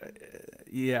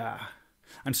 yeah,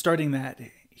 I'm starting that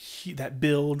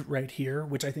build right here,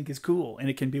 which I think is cool, and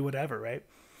it can be whatever, right?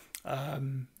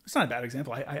 It's not a bad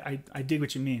example. I dig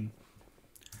what you mean.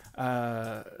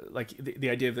 Like the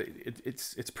idea that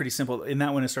it's pretty simple. In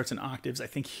that one, it starts in octaves. I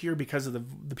think here, because of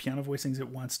the piano voicings, it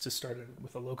wants to start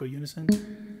with a local unison,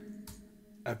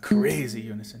 a crazy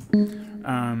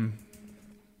unison.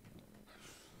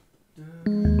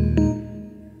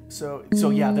 So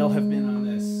yeah, they'll have been on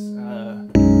this.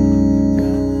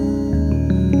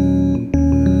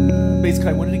 Basically,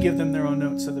 I wanted to give them their own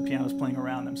notes, so the piano's playing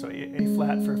around them. So A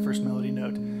flat for a first melody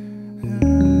note.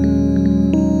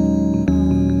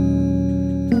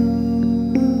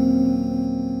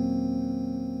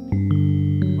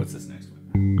 What's this next one?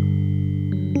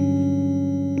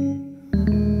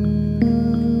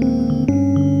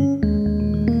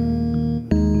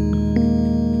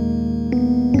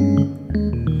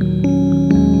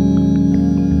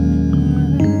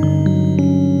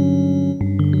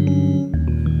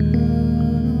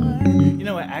 You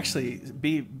know what? Actually,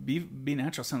 B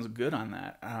natural sounds good on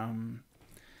that.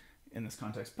 In this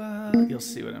context, but you'll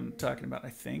see what I'm talking about, I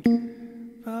think.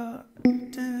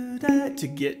 To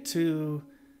get to,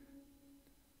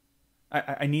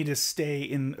 I need to stay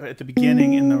at the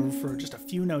beginning for just a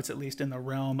few notes at least in the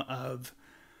realm of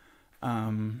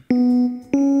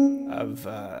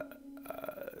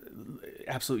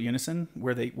absolute unison,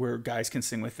 where guys can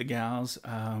sing with the gals,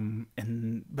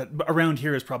 but around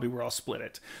here is probably where I'll split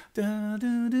it. You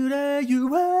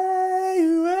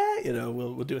know,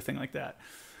 we'll do a thing like that.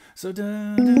 So is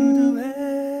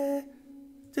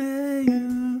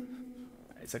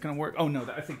that gonna work? Oh no,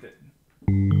 I think that.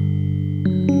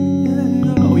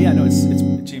 Oh yeah, no, it's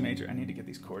G major. I need to get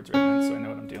these chords right now so I know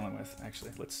what I'm dealing with.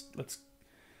 Actually, let's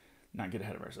not get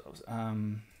ahead of ourselves.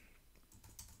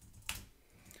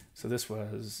 So this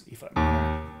was E flat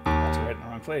minor. That's right in the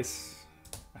wrong place.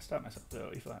 I stopped myself though.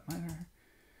 E flat minor.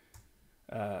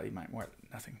 E minor,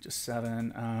 nothing, just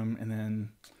 7. And then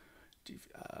G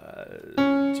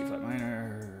flat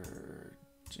minor,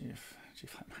 G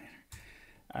flat minor.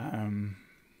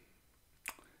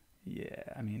 Yeah,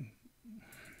 I mean,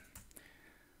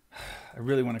 I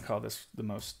really want to call this the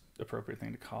most appropriate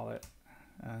thing to call it.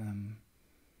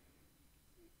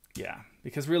 Yeah,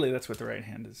 because really that's what the right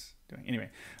hand is doing. Anyway,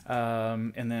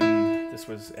 and then this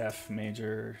was F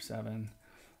major 7.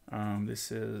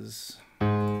 This is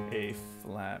A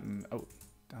flat. Oh,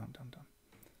 dumb.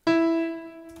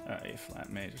 A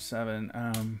flat major 7.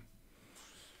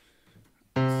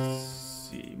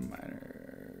 C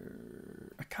minor.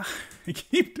 I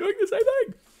keep doing the same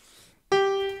thing.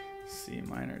 C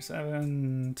minor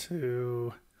 7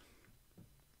 to.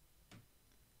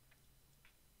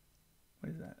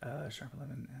 What is that? Sharp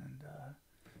 11 and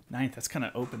 9th. That's kind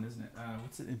of open, isn't it?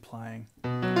 What's it implying?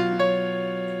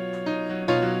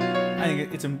 I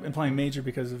think it's implying major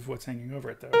because of what's hanging over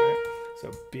it, though, right?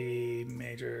 So B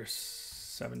major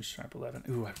 7 sharp 11.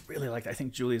 Ooh, I really like that. I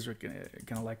think Julia's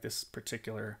gonna like this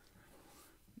particular,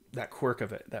 that quirk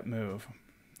of it, that move.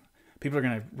 People are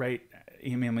gonna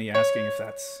email me asking if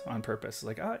that's on purpose.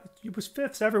 Like, it was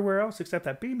fifths everywhere else except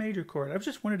that B major chord. I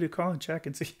just wanted to call and check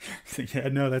and see. Yeah,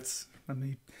 no, it's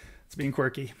being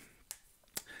quirky.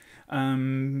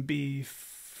 B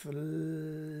flat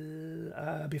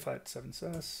 7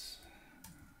 sus.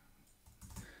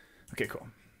 Okay, cool.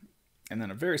 And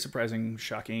then a very surprising,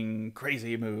 shocking,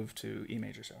 crazy move to E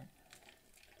major 7.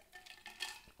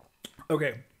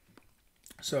 Okay,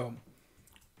 so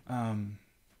I'll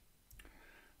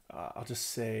just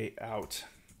say out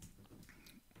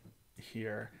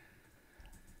here.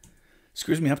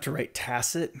 Screws me up to write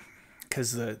tacit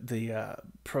because the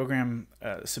program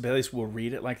Sibelius will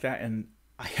read it like that, and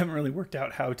I haven't really worked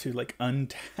out how to like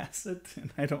untacit,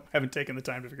 and haven't taken the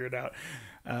time to figure it out.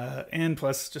 And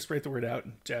plus, just write the word out,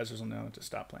 and jazzers will know to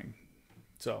stop playing.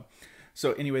 So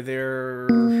anyway, they're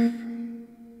doing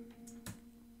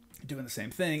the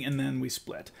same thing, and then we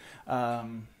split.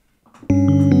 And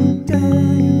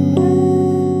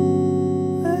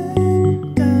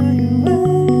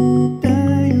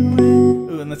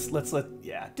let's let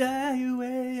yeah.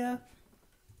 Yeah.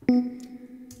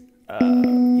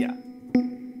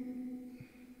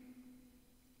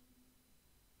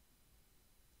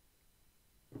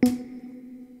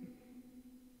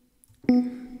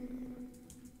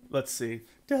 Let's see.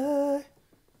 Die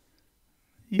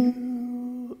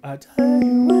you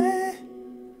away.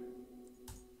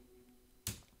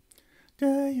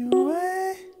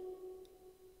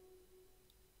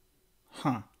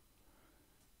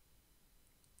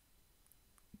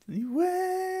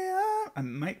 Way up. I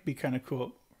might be kind of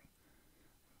cool.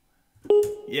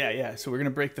 Yeah. So we're gonna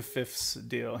break the fifths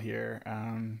deal here.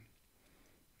 I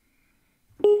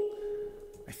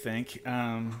think.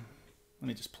 Let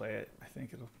me just play it. I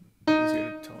think it'll be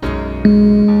easier to tell.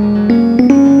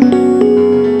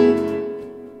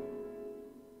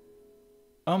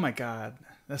 Oh my god,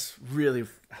 that's really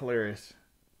hilarious.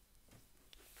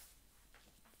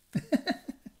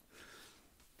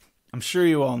 I'm sure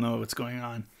you all know what's going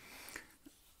on.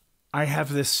 I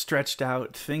have this stretched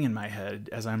out thing in my head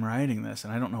as I'm writing this,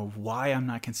 and I don't know why I'm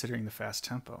not considering the fast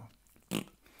tempo.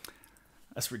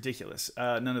 That's ridiculous.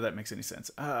 None of that makes any sense.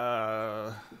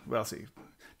 Well, I'll see.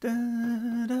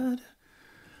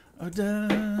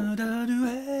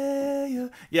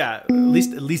 Yeah, at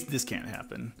least this can't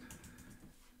happen.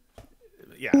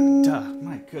 Yeah, duh.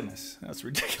 My goodness, that's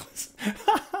ridiculous.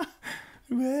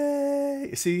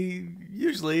 See,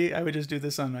 usually I would just do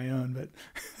this on my own, but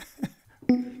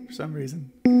for some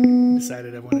reason, I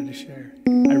decided I wanted to share.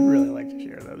 I really like to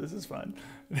share, though. This is fun.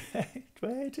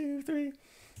 1, 2, 3.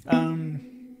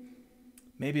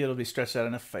 Maybe it'll be stretched out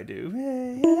enough if I do.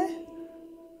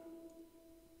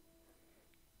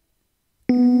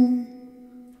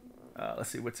 Let's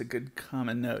see, what's a good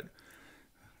common note?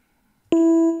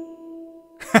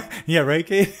 Yeah, right,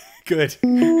 Kate? Good.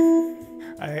 I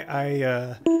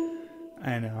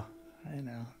know.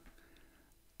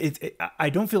 I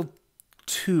don't feel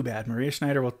too bad. Maria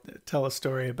Schneider will tell a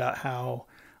story about how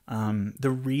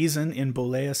the reason in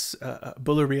Bulería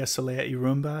Solea y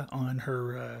Rumba on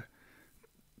her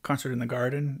Concert in the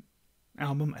Garden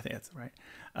album, I think that's right.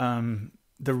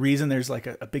 The reason there's like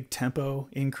a big tempo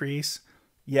increase.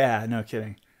 Yeah, no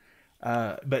kidding.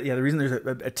 But yeah, the reason there's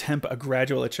a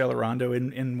gradual accelerando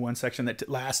in one section that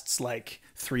lasts like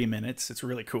 3 minutes, it's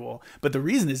really cool. But the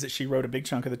reason is that she wrote a big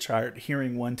chunk of the chart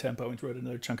hearing one tempo and wrote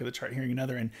another chunk of the chart hearing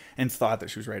another, and thought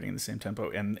that she was writing in the same tempo.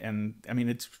 And I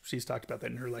mean, she's talked about that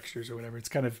in her lectures or whatever. It's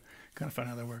kind of fun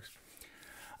how that works.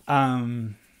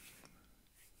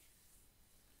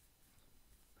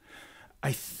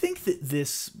 I think that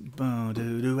this,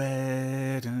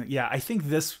 yeah, I think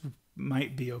this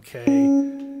might be okay.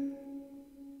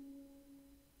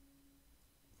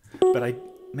 But I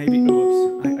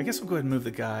guess I'll go ahead and move the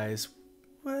guys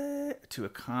to a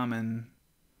common.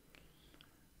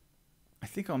 I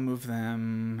think I'll move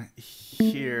them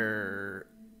here.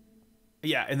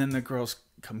 Yeah, and then the girls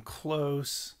come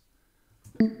close.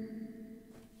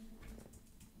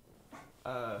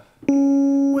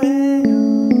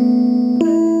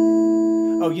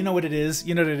 Oh, you know what it is?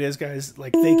 You know what it is, guys?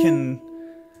 Like they can,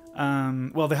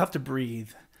 well, they have to breathe.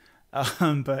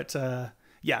 But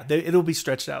yeah, it'll be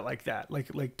stretched out like that,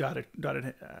 like dotted.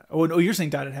 Oh, you're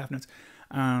saying dotted half notes.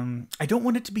 I don't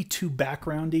want it to be too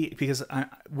backgroundy because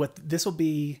this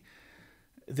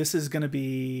is going to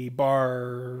be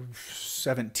bar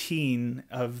 17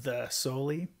 of the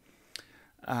soli.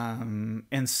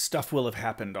 And stuff will have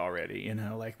happened already, you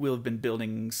know, like we'll have been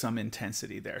building some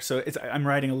intensity there. So I'm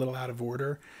writing a little out of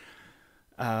order.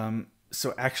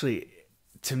 So actually,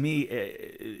 to me,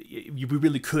 you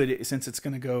really could, since it's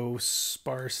going to go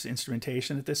sparse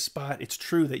instrumentation at this spot, it's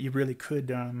true that you really could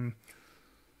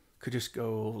just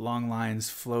go long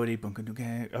lines,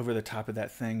 floaty, over the top of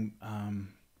that thing.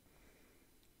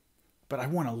 But I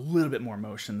want a little bit more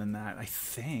motion than that. I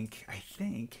think, I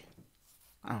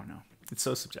don't know. It's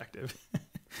so subjective.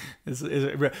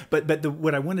 But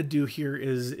what I want to do here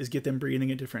is get them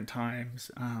breathing at different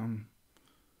times.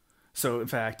 So in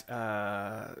fact,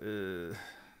 actually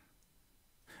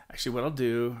what I'll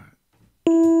do,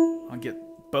 I'll get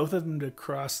both of them to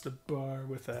cross the bar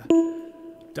with a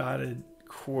dotted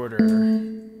quarter.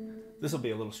 This will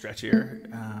be a little stretchier.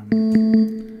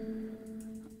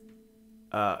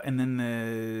 And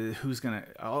then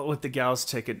I'll let the gals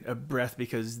take a breath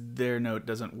because their note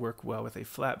doesn't work well with a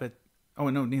flat, but, oh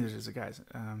no, neither does the guys.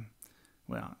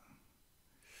 Well,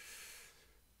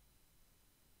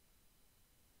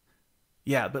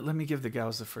 yeah, but let me give the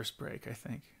gals the first break, I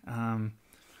think.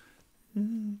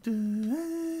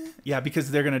 Yeah, because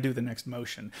they're going to do the next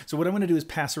motion. So what I want to do is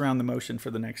pass around the motion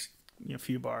for the next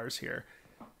few bars here.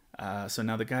 So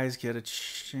now the guys get a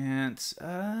chance.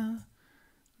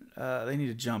 They need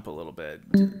to jump a little bit.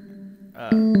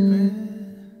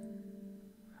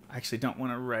 I actually don't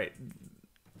want to write.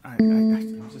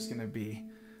 I'm just going to be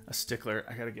a stickler.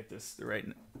 I got to get this the right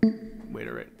way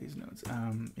to write these notes.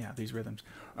 Yeah, these rhythms.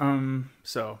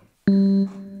 So.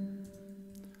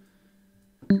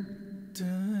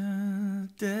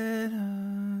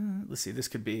 Let's see, this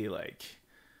could be like.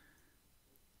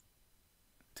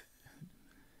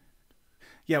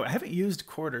 Yeah, I haven't used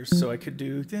quarters, so I could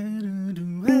do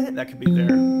that. Could be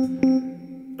there.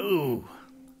 Ooh.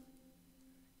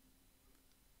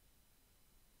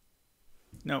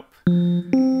 Nope.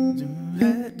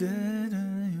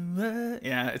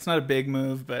 Yeah, it's not a big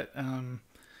move, but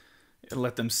it'll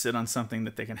let them sit on something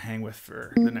that they can hang with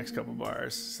for the next couple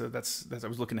bars. So that's I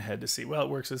was looking ahead to see. Well, it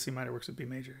works with C minor, works with B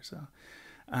major. So,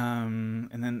 and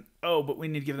then but we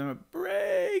need to give them a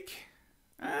break.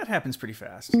 That happens pretty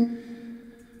fast.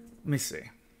 Let me see.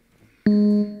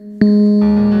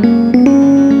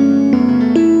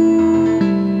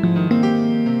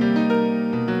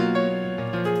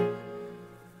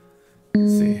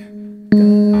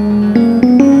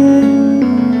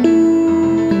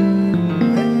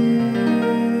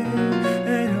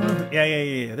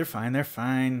 Yeah. They're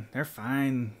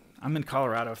fine. I'm in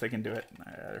Colorado if they can do it.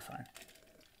 They're fine.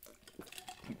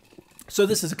 So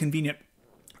this is a convenient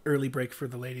early break for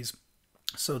the ladies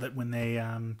so that when they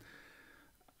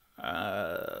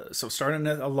so starting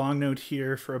a long note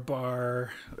here for a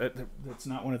bar that's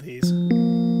not one of these.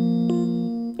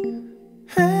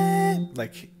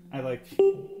 Like I like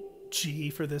G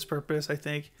for this purpose, I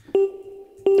think,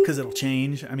 because it'll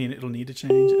change. I mean, it'll need to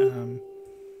change. So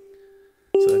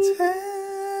that's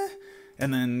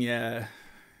and then yeah.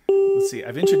 Let's see.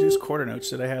 I've introduced quarter notes.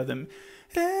 Did I have them?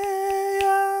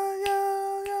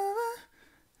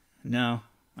 No,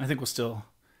 I think we'll still.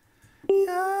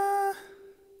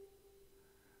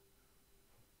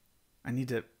 I need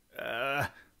to. I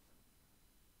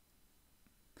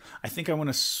think I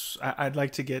want to. I'd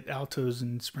like to get altos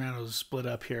and sopranos split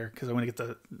up here because I want to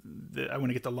get I want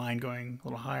to get the line going a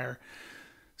little higher.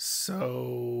 So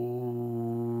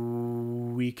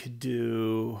we could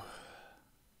do.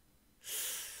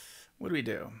 What do we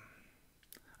do?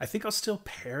 I think I'll still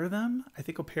pair them. I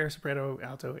think I'll pair soprano,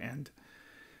 alto, and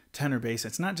tenor bass.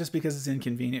 It's not just because it's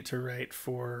inconvenient to write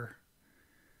 4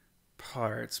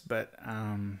 parts, but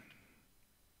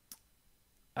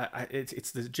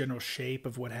it's the general shape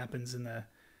of what happens in the,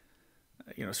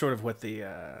 sort of what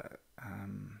the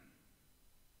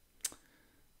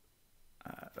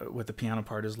piano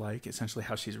part is like. Essentially,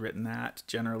 how she's written that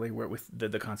generally, where with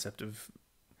the concept of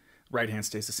right hand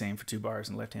stays the same for 2 bars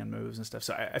and left hand moves and stuff.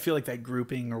 So I feel like that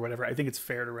grouping or whatever, I think it's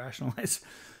fair to rationalize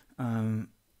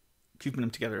keeping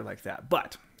them together like that.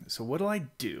 But so what do I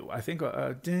do? I think they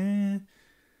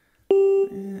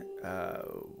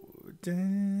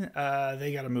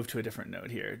got to move to a different note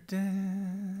here.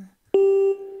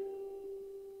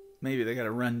 Maybe they got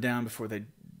to run down before they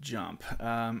jump.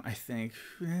 I think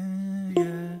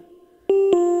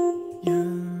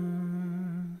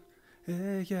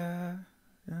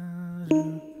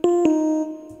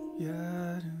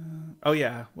oh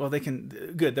yeah, well they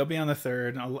can. Good, they'll be on the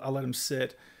 3rd. I'll let them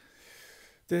sit.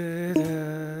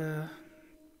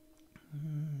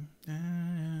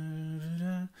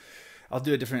 I'll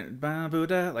do a different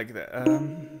like that.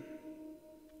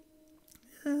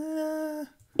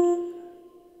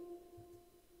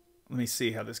 Let me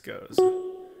see how this goes.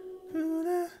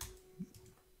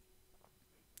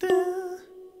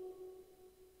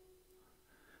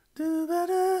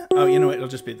 Oh, you know what? It'll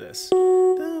just be this.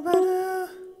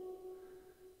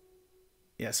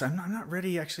 Yeah, so I'm not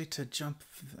ready actually to jump.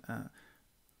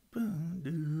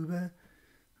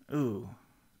 Ooh.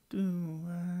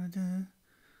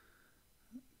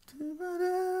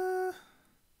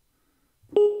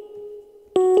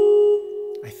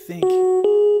 I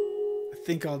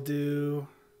think I'll do.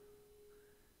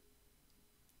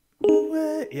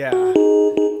 Yeah,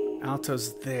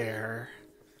 alto's there.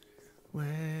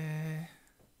 Way.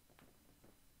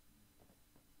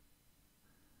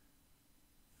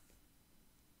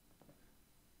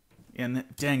 And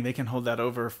dang, they can hold that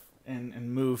over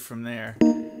and move from there.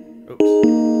 Oops.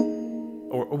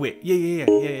 Or wait, yeah.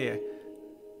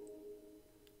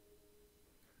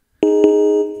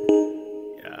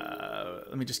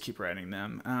 Let me just keep writing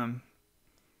them. I'm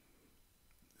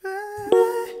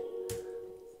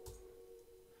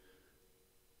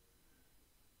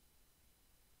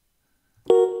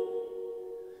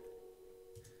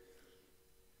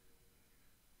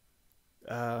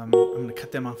going to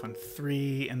cut them off on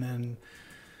 3, and then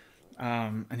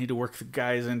I need to work the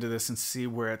guys into this and see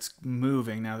where it's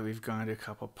moving now that we've gone to a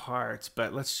couple parts.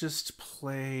 But let's just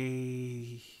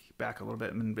play back a little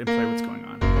bit and play what's going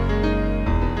on.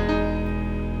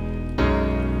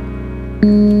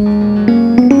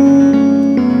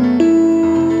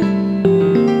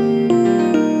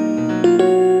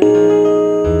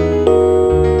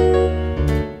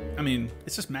 I mean,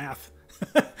 it's just math.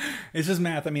 It's just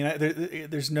math. I mean,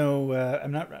 there's no.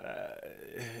 I'm not.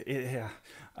 Yeah.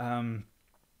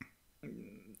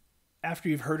 after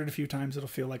you've heard it a few times, it'll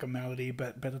feel like a melody,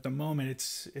 but at the moment,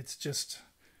 it's just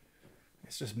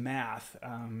math.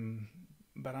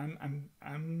 But I'm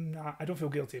not. I don't feel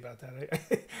guilty about that.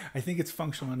 I think it's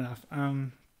functional enough. I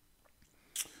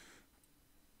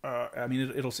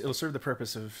mean, it'll serve the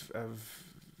purpose of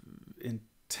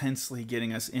intensely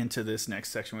getting us into this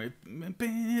next section.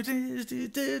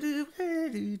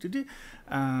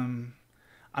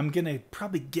 I'm gonna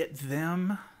probably get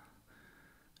them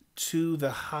to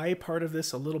the high part of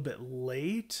this a little bit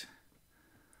late.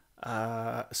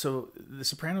 So the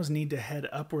sopranos need to head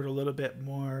upward a little bit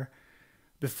more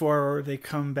before they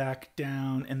come back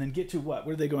down and then get to what?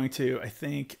 What are they going to? I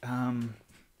think... oh,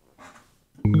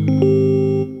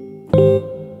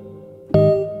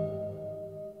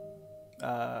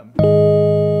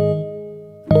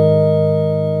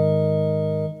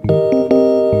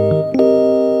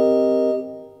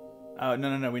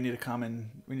 no. We need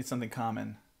something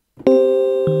common.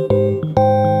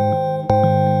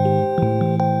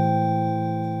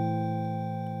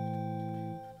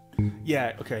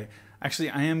 Yeah, okay. Actually,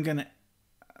 I am gonna,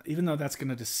 even though that's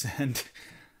gonna descend,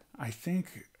 I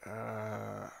think,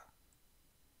 and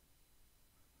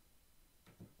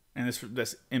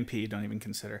this MP don't even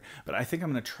consider, but I think I'm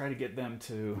gonna try to get them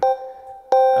to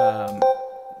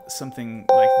something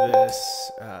like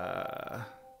this.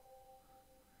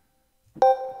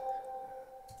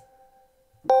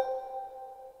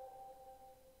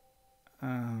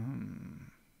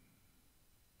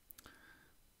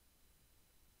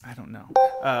 I don't know.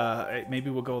 Maybe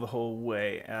we'll go the whole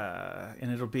way,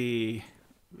 and it'll be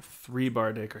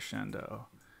 3-bar decrescendo.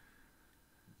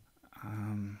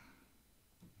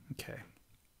 Okay.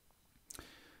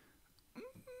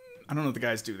 I don't know what the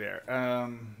guys do there.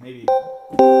 Maybe. Yeah,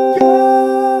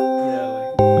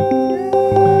 like.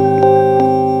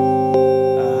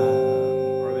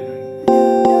 Or are they doing?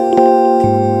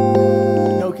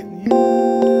 No.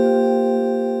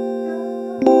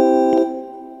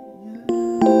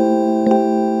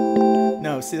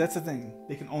 No, see, that's the thing.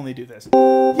 They can only do this. It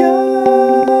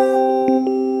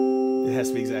has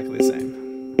to be exactly the same.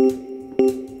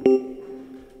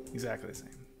 Exactly the same.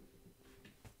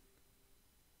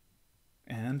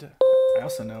 And I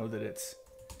also know that it's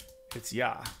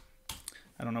ya.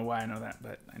 I don't know why I know that,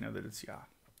 but I know that it's ya.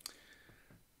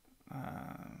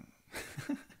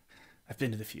 I've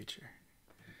been to the future.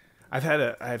 I've had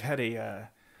a.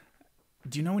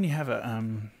 Do you know when you have a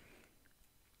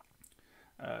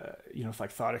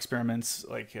like thought experiments,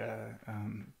 like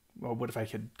well, what if I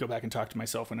could go back and talk to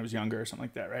myself when I was younger or something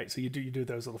like that, right? So you do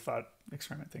those little thought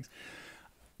experiment things.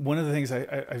 One of the things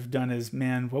I've done is,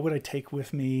 man, what would I take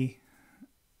with me?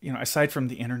 Aside from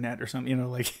the internet or something,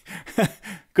 like,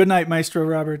 good night, Maestro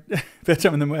Robert.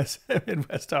 Bedtime in the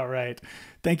Midwest. All right.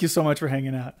 Thank you so much for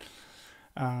hanging out.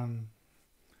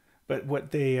 But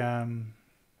what they, what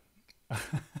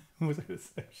was I going to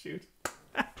say? Shoot.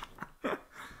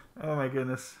 Oh my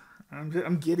goodness.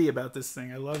 I'm giddy about this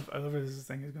thing. I love where this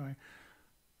thing is going.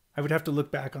 I would have to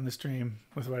look back on the stream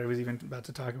with what I was even about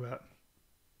to talk about.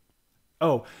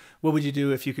 Oh, what would you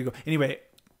do if you could go? Anyway,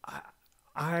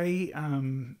 I've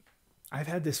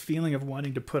had this feeling of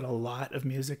wanting to put a lot of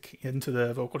music into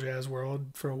the vocal jazz world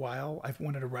for a while. I've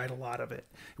wanted to write a lot of it.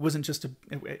 It wasn't just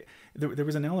there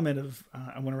was an element of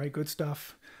I want to write good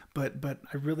stuff, but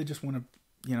I really just want to,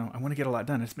 I want to get a lot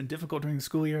done. It's been difficult during the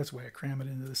school year. That's why I cram it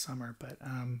into the summer. But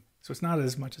so it's not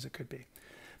as much as it could be.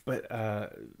 But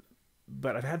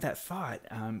I've had that thought,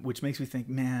 which makes me think,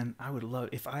 man, I would love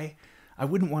if I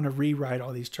wouldn't want to rewrite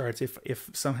all these charts if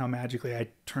somehow magically I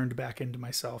turned back into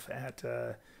myself at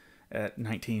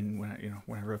 19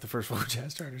 when I wrote the first vocal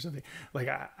jazz chart or something. Like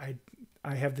I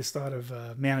have this thought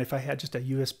of man, if I had just a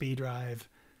USB drive.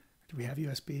 Did we have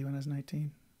USB when I was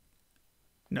 19?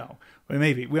 No, well,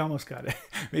 maybe we almost got it.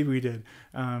 Maybe we did.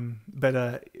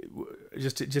 But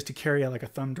just to carry out like a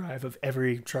thumb drive of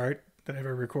every chart that I've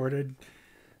ever recorded.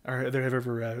 Or that I've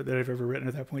ever written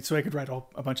at that point, so I could write a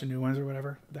bunch of new ones or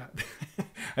whatever. That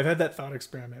I've had that thought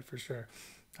experiment for sure.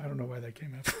 I don't know why that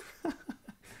came up.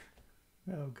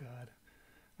 Oh God,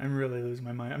 I'm really losing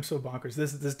my mind. I'm so bonkers.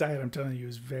 This diet, I'm telling you,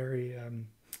 is very.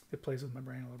 It plays with my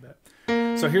brain a little bit.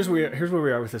 So here's where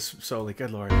we are with this solo.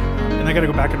 Good Lord, and I got to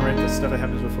go back and write the stuff that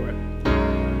happens before it.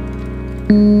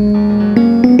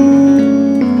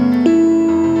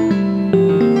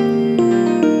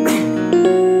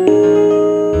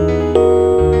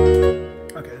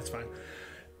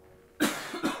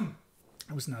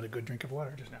 Not a good drink of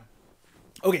water just now.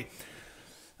 Okay.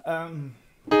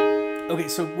 Okay,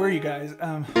 so where are you guys?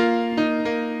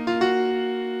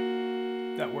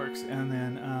 That works. And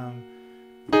then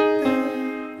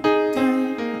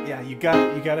yeah, you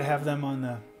got to have them on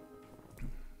the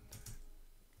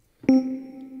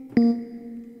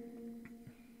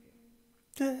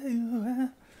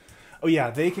Oh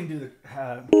yeah, they can do the.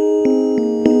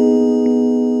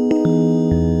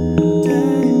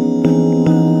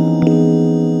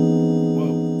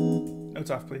 Whoa, notes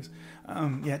off, please.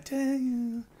 Yeah,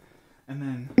 and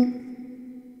then.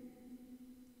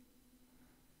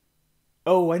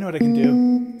 Oh, I know what I can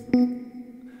do.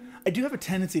 I do have a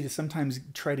tendency to sometimes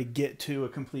try to get to a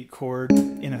complete chord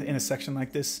in a section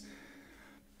like this.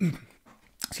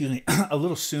 Excuse me, a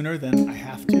little sooner than I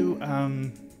have to,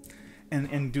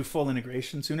 and do full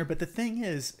integration sooner. But the thing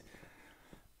is,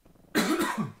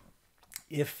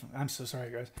 if I'm so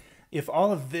sorry, guys, if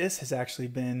all of this has actually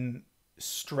been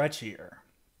stretchier,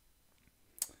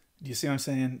 do you see what I'm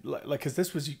saying? Like, because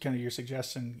this was kind of your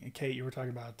suggestion, Kate. You were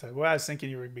talking about. Well, I was thinking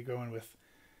you would be going with,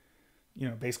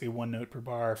 basically one note per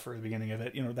bar for the beginning of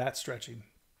it. That stretching.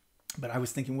 But I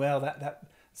was thinking, well, that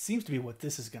seems to be what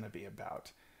this is going to be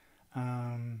about.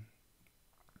 And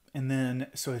then,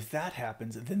 so if that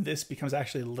happens, then this becomes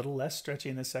actually a little less stretchy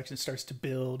in this section. It starts to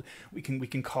build. We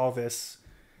can call this,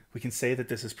 we can say that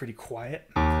this is pretty quiet.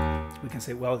 We can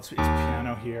say, well, it's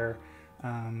piano here.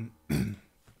 And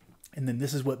then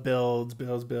this is what builds.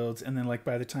 And then like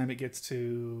by the time it gets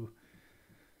to,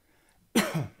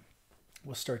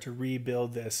 we'll start to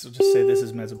rebuild this. We'll just say this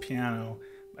is mezzo piano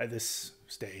by this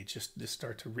stage. Just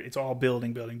start to, it's all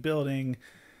building.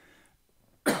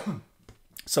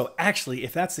 So actually,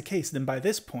 if that's the case, then by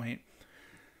this point,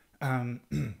 I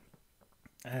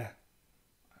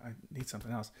need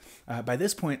something else. By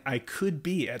this point, I could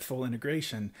be at full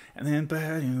integration, and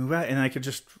I could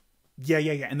just,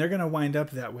 and they're going to wind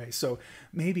up that way. So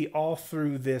maybe all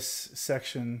through this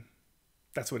section,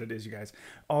 that's what it is, you guys.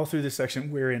 All through this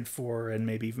section, we're in 4 and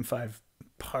maybe even 5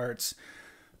 parts,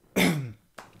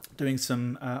 doing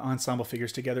some ensemble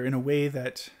figures together in a way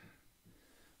that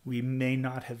we may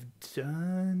not have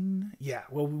done. Yeah,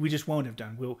 well, we just won't have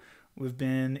done. We've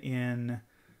been in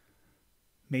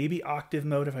maybe octave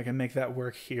mode, if I can make that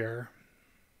work here.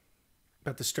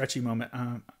 But the stretchy moment.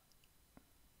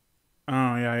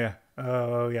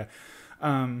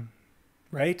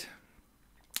 Right?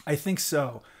 I think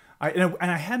so. And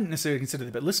I hadn't necessarily considered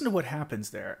it, but listen to what happens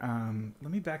there.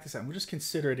 Let me back this up. We'll just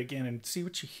consider it again and see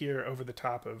what you hear over the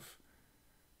top of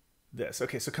this.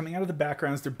 Okay, so coming out of the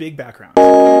backgrounds, they're big backgrounds.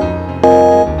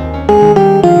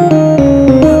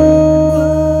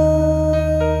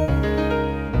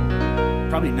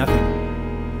 Probably nothing.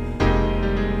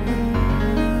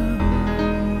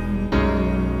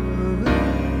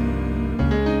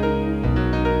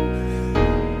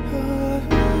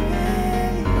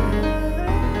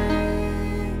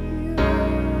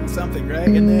 Something, right?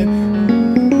 And then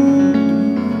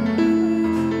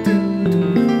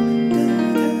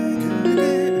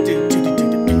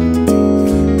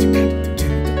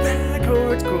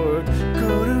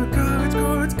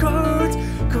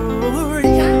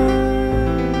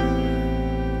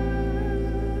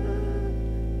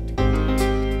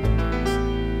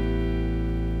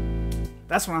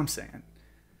that's what I'm saying.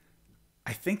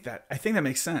 I think that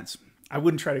makes sense. I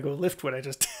wouldn't try to go lift what I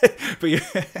just did, but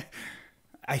yeah,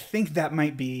 I think that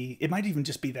might even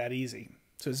just be that easy.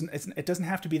 So it doesn't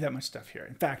have to be that much stuff here.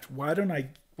 In fact, why don't I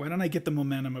get the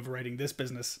momentum of writing this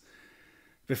business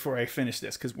before I finish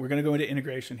this? Because we're going to go into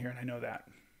integration here, and I know that.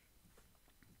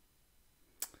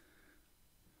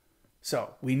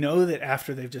 So we know that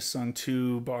after they've just sung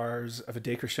 2 bars of a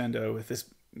decrescendo with this,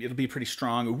 it'll be pretty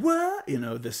strong. What?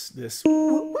 This.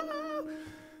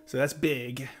 So that's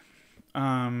big.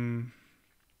 We're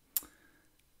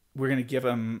going to give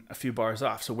them a few bars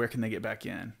off. So where can they get back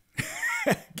in?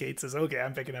 Kate says, okay,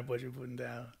 I'm picking up what you're putting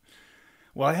down.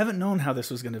 Well, I haven't known how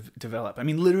this was going to develop. I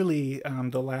mean, literally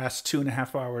the last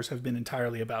 2.5 hours have been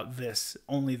entirely about this,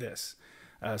 only this,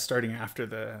 starting after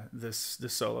the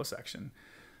solo section.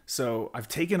 So I've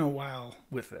taken a while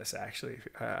with this, actually.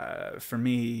 For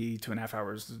me, 2.5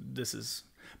 hours, this is,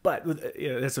 but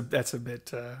that's a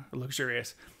bit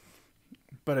luxurious.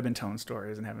 But I've been telling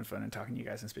stories and having fun and talking to you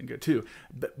guys, and it's been good too.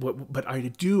 But I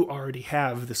do already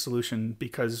have the solution,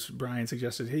 because Brian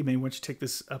suggested, hey, maybe why don't you take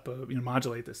this up,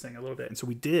 modulate this thing a little bit. And so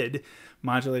we did,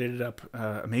 modulated it up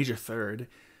a major third,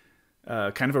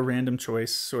 kind of a random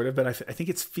choice, sort of. But I think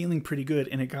it's feeling pretty good,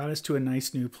 and it got us to a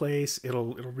nice new place.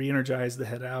 It'll re-energize the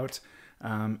head out,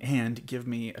 and give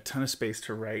me a ton of space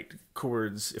to write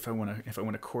chords if I want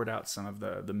to chord out some of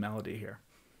the melody here.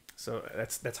 So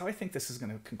that's how I think this is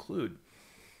going to conclude.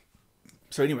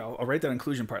 So anyway, I'll write that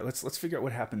inclusion part. Let's figure out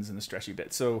what happens in the stretchy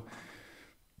bit. So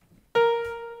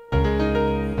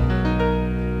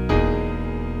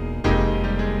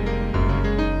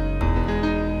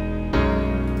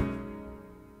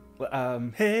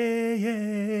Hey,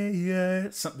 yeah, yeah.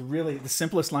 Really, the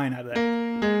simplest line out of that.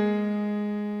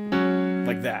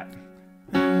 Like that.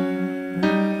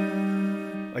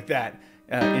 Like that.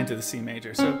 Into the C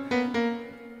major. So,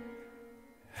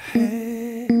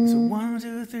 hey, so 1,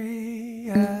 2,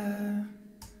 3.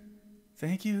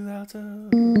 Thank you, alto.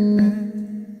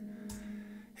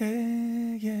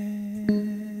 Hey, yeah.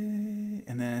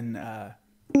 And then,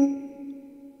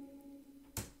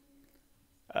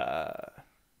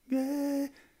 yeah.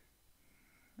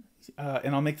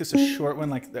 And I'll make this a short one,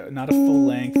 like not a full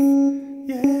length.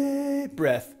 Yay,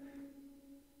 breath.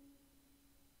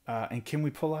 And can we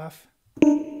pull off?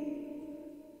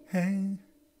 Hey.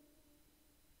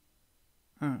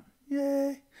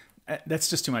 Yay. That's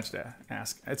just too much to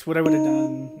ask. That's what I would have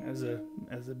done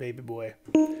as a baby boy.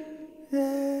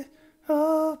 Yeah.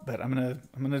 Oh, but I'm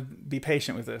gonna be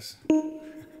patient with this.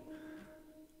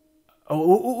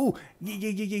 Oh.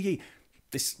 Yeah.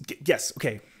 Yes.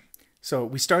 Okay. So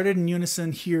we started in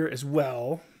unison here as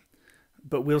well,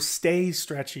 but we'll stay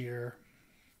stretchier,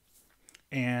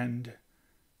 and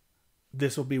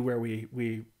this will be where we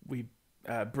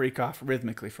break off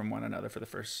rhythmically from one another for the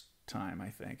first time, I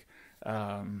think.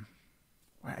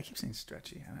 I keep saying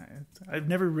stretchy. I've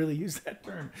never really used that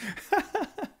term.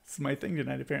 It's my thing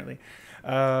tonight, apparently.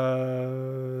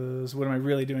 So what am I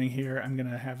really doing here? I'm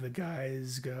going to have the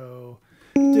guys go...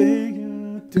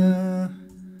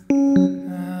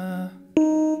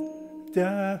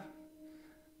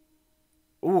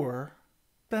 Or...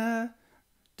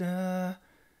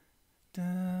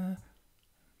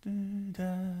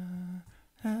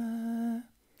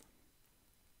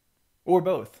 Or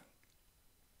both.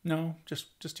 No,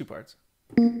 just two parts.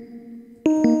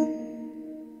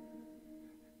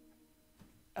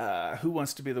 Who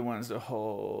wants to be the ones to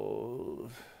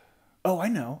hold? Oh, I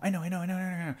know.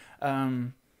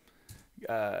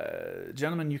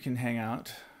 Gentlemen, you can hang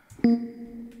out.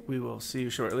 We will see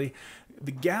you shortly.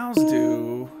 The gals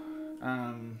do,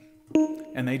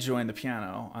 and they join the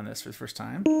piano on this for the first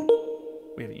time.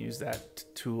 We haven't used that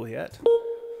tool yet.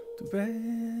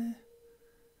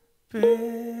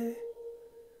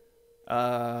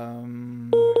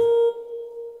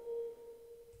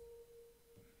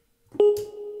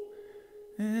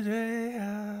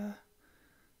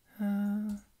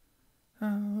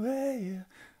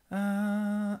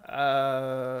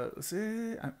 Let's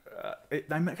see. I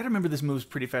gotta remember this moves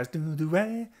pretty fast.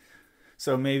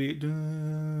 So maybe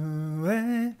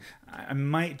I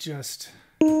might just,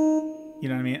 you know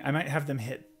what I mean? I might have them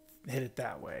hit it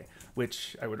that way,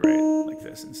 which I would write like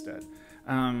this instead.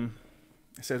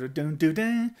 So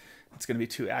it's gonna be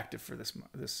too active for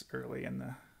this early in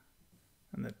the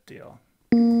deal.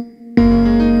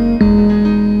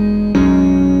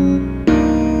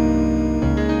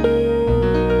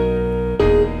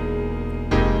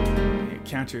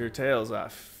 Count your tails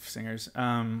off, singers.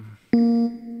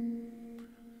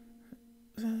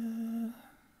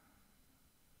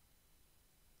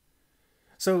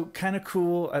 So kind of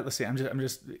cool. Let's see. I'm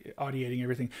just audiating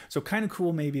everything. So kind of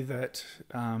cool, maybe that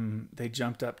they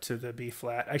jumped up to the B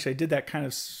flat. Actually, I did that kind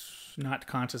of not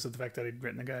conscious of the fact that I'd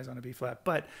written the guys on a B flat,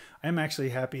 but I'm actually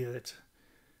happy that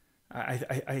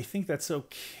I think that's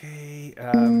okay.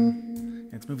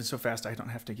 It's moving so fast. I don't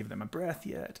have to give them a breath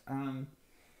yet.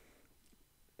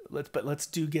 Let's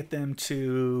get them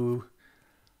to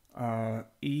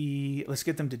E. Let's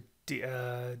get them to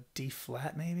D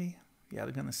flat, maybe. Yeah,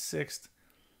 they've done the 6th.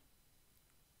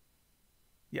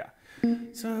 Yeah.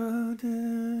 So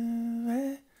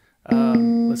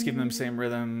let's give them the same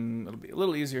rhythm. It'll be a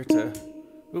little easier to.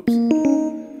 Oops.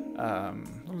 A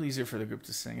little easier for the group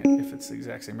to sing it if it's the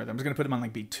exact same rhythm. I was gonna put them on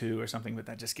like B2 or something, but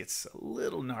that just gets a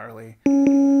little gnarly.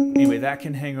 Anyway, that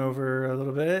can hang over a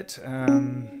little bit.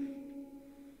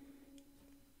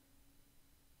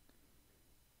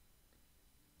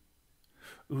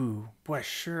 Ooh, boy, I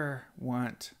sure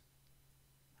want...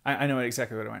 I know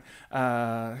exactly what I want.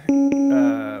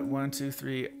 1, 2,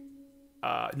 3.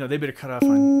 No, they better cut off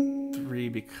on 3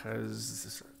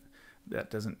 because that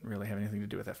doesn't really have anything to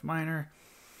do with F minor.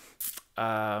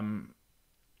 But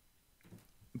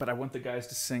I want the guys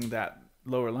to sing that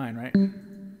lower line, right?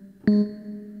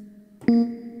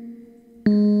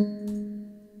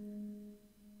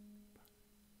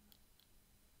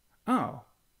 Oh.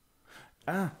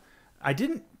 I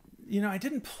didn't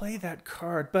play that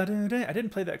card, but I didn't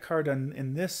play that card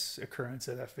in this occurrence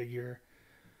of that figure,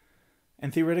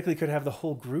 and theoretically could have the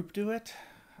whole group do it.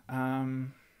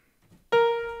 I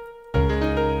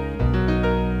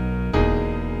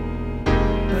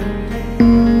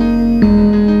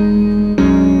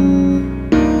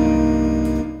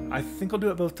think I'll do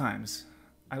it both times.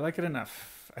 I like it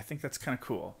enough. I think that's kind of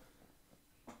cool.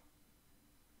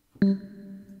 I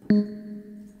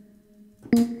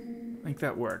think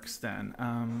that works then.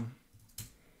 And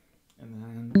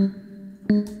then,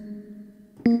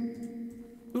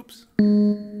 oops.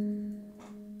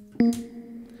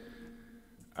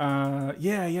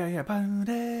 Yeah.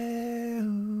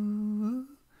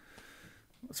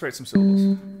 Let's write some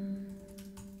syllables.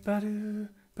 Ba-do,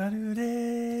 ba-do,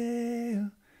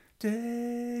 de-o,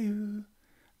 de-o,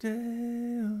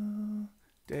 de-o,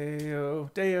 de-o,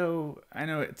 de-o. I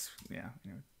know it's, yeah,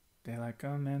 you know, daylight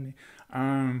come and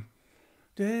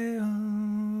de-o,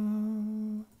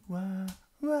 wa,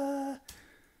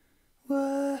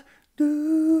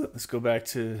 do. Let's go back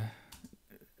to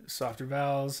softer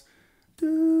vowels.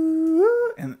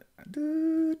 Do, and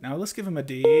do. Now let's give them a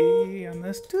D on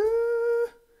this. Do.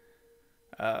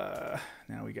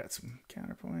 Now we got some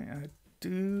counterpoint.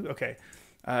 Do. Okay.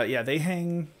 Yeah, they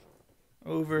hang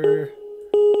over.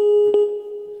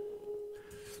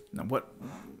 Now what?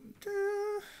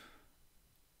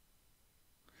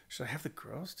 Should I have the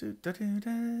girls do?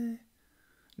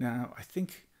 Now I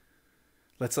think.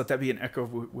 Let's let that be an echo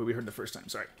of what we heard the first time.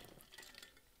 Sorry.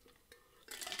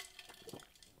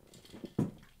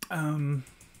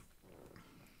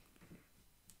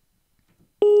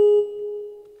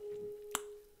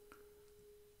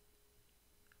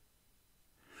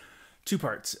 Two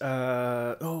parts.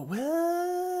 Oh,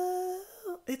 well,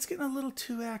 it's getting a little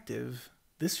too active.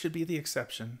 This should be the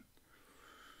exception.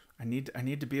 I need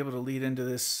to be able to lead into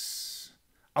this.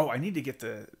 Oh, I need to get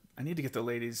the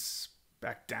ladies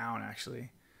back down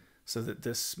actually, so that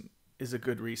this is a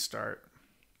good restart.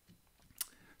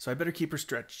 So I better keep her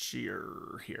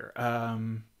stretchier here.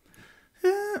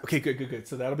 Okay, good.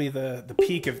 So that'll be the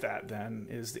peak of that then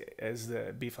is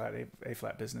the B flat, A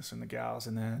flat business and the gals,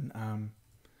 and then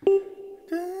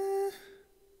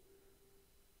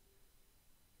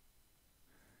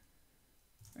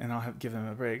and I'll give them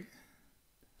a break.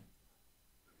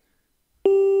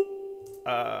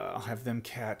 I'll have them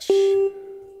catch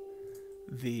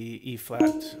the E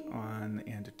flat on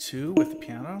and a 2 with the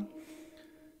piano.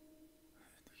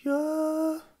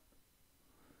 Yo.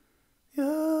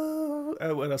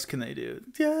 What else can they do?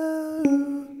 Yo.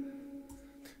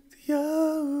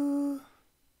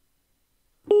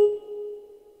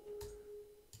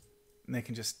 And they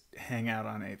can just hang out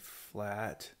on A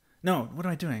flat. No, what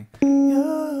am I doing?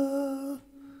 Yo.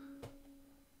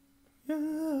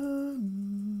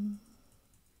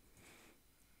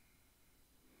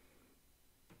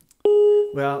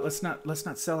 Well, let's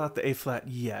not sell out the A flat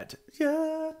yet.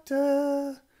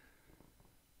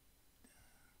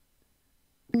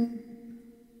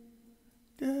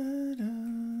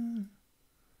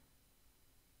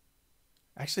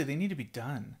 Actually, they need to be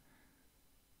done.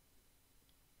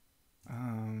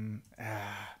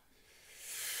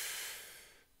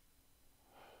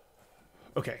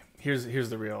 Okay, here's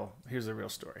the real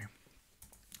story.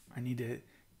 I need to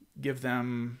give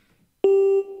them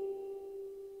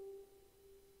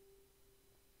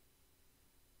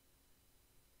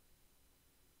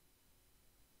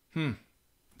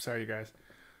sorry, you guys.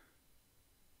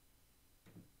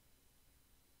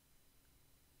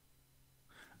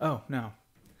 Oh, no.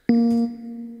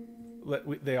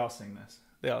 They all sing this.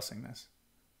 Yeah,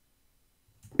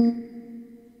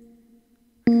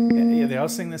 they all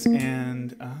sing this,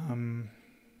 and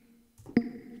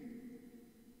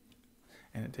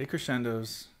it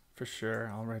decrescendos for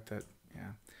sure. I'll write that.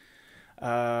 Yeah.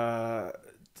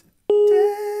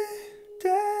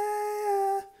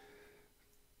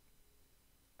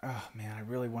 Oh man, I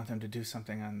really want them to do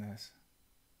something on this,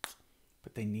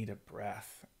 but they need a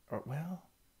breath. Or well,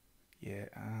 yeah.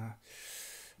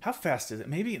 How fast is it?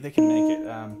 Maybe they can make it.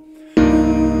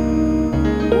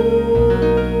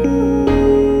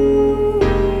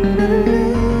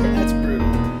 That's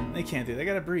brutal. They can't do. They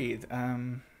gotta breathe.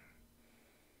 Oh,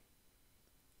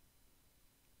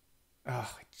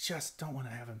 I just don't want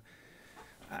to have them.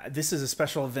 This is a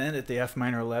special event at the F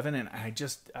minor 11, and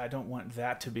I don't want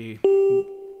that to be.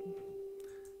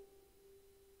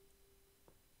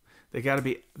 They gotta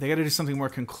do something more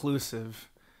conclusive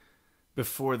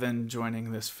before then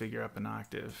joining this figure up an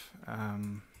octave.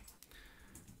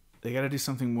 They gotta do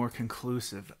something more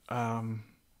conclusive. Sorry,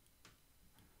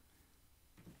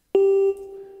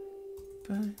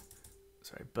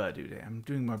 ba-do-day. I'm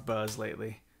doing more buzz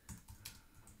lately.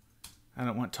 I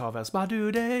don't want tall vowels.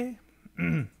 Ba-do-day.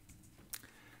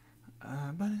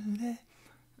 Ba-do-day.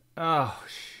 Oh,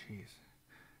 jeez.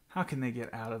 How can they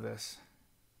get out of this?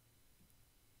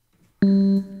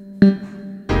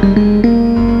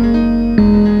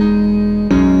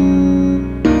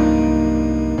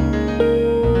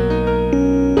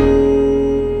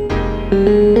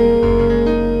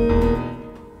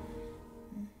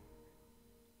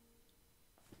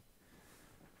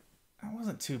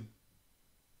 wasn't too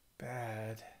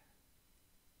bad.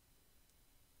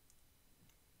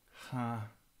 Huh.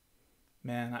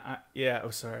 Man, yeah, oh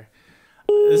sorry.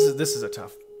 This is a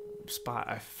tough spot,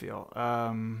 I feel.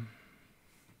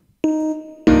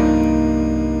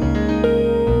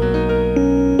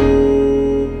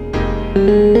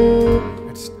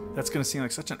 That's gonna seem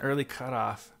like such an early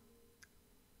cutoff.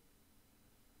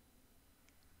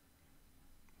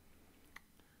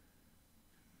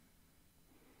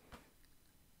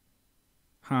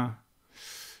 Huh.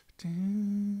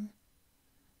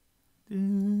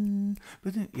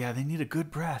 But yeah, they need a good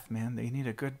breath, man. They need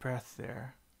a good breath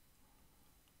there.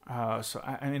 So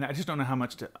I mean, I just don't know how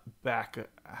much to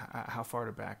how far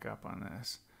to back up on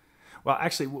this. Well,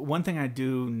 actually, one thing I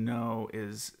do know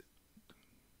is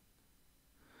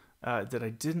that I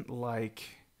didn't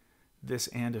like this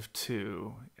and of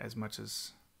two as much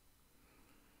as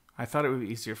I thought it would be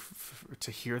easier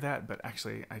to hear that, but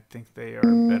actually, I think they are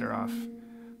better off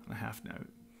on a half note.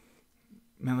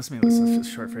 Man, let's listen to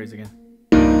this short phrase again.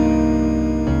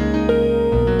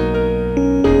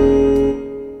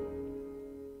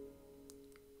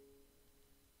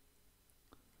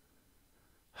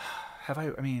 Have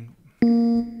I mean...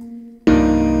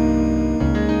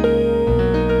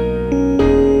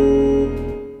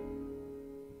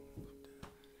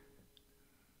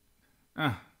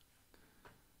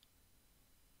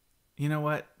 You know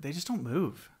what? They just don't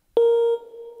move.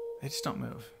 They just don't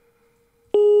move.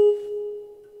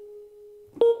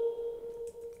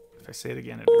 If I say it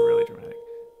again, it'd be really dramatic.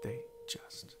 They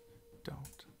just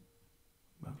don't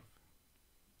move.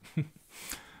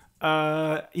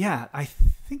 Yeah, I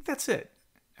think that's it.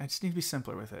 I just need to be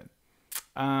simpler with it.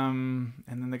 And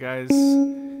then the guys,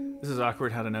 this is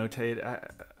awkward how to notate.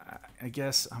 I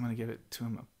guess I'm going to give it to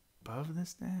him above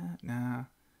this. Nah.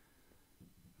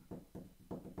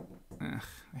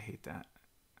 I hate that.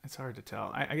 It's hard to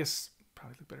tell. I guess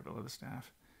probably look better below the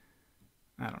staff.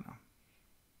 I don't know.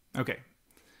 Okay.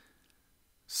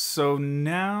 So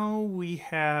now we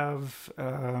have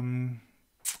to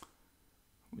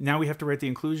write the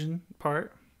inclusion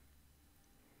part.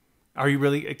 Are you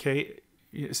really okay?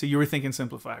 So you were thinking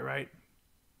simplify, right?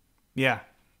 Yeah.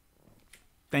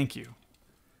 Thank you.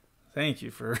 Thank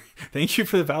you for the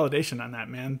validation on that,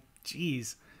 man.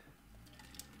 Jeez.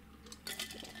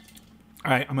 All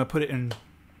right, I'm gonna put it in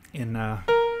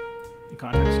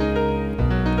context.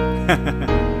 Yeah.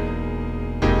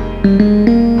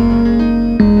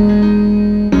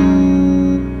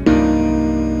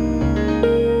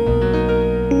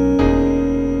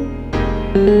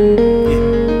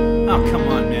 Oh, come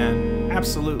on, man.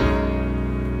 Absolutely.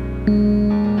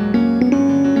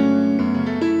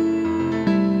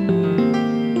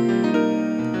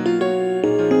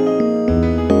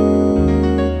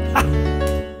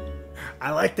 I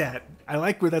like that. I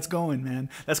like where that's going, man.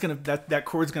 That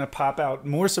chord's gonna pop out.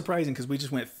 More surprising because we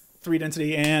just went 3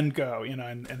 density and go, you know,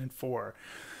 and then 4.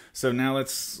 So now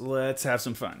let's have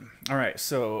some fun. All right.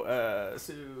 So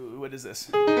what is this?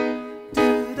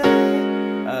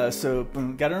 So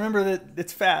gotta remember that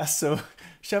it's fast. So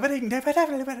shove it,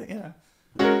 yeah.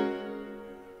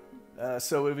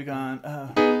 So what have we gone?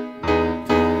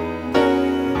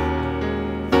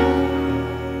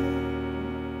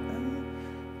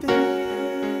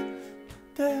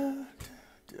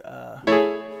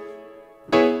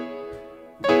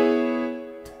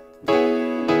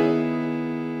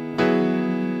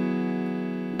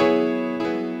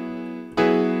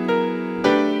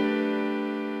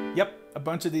 Yep, a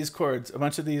bunch of these chords, a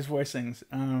bunch of these voicings.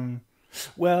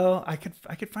 Well, I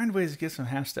could find ways to get some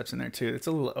half steps in there too. It's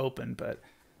a little open, but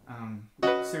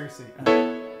seriously,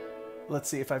 let's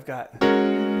see if I've got.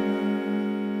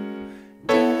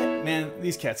 Man,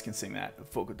 these cats can sing that.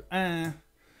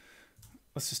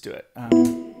 Let's just do it.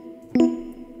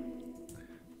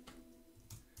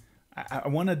 I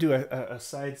want to do a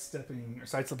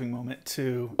side-slipping moment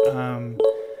too. I'm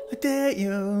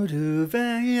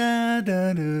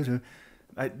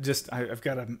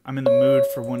in the mood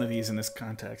for one of these in this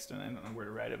context, and I don't know where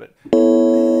to write it, but.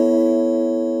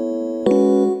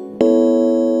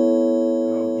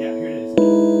 Oh yeah, here it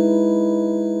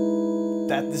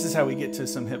is. This is how we get to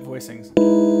some hip voicings.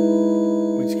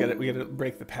 We gotta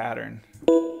break the pattern.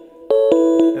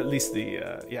 At least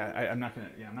I'm not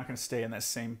gonna stay in that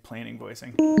same planing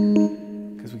voicing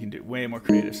because we can do way more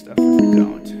creative stuff if we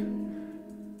don't.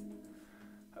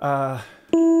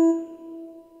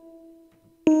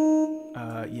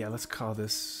 Yeah, let's call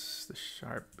this the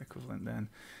sharp equivalent then.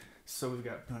 So we've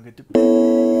got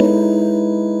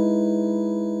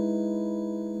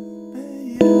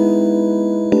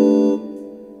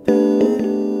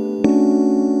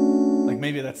like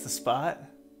maybe that's the spot.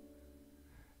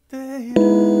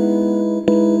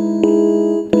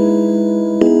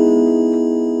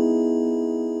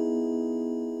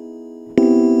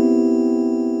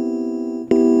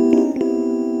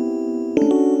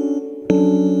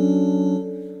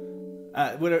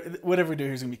 Whatever we do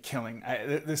here is gonna be killing.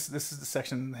 This is the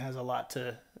section that has a lot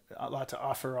to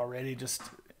offer already, just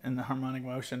in the harmonic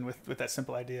motion with that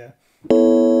simple idea.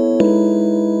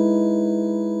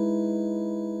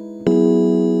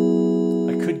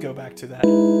 I could go back to that.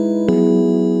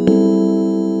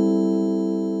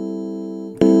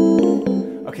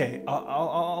 Okay,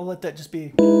 I'll let that just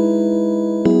be.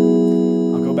 I'll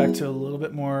go back to a little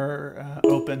bit more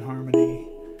open harmony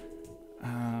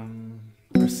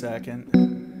for a second,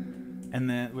 and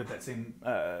then with that same,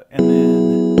 and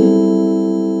then,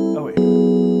 oh wait.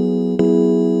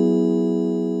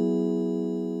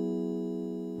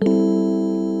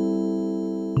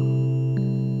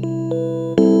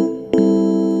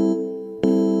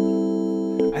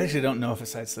 I actually don't know if a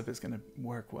side slip is going to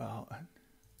work well.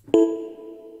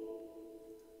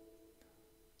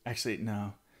 Actually,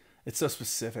 no. It's so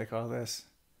specific, all this.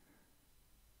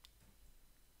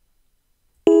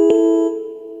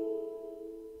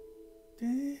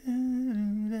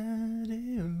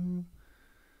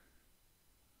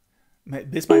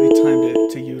 This might be time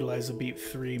to utilize a beat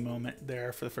 3 moment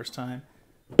there for the first time.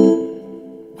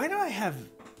 Why do I have...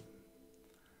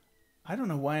 I don't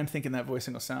know why I'm thinking that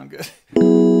voicing will sound good.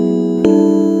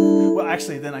 Well,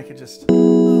 actually, then I could just...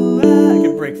 I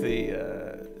could break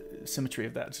the symmetry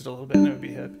of that just a little bit and it would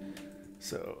be hip.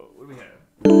 So, what do we have?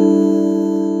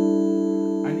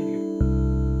 I need to...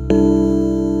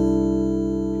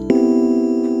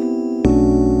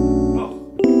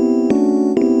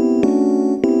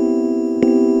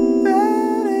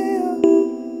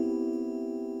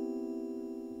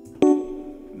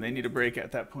 They need a break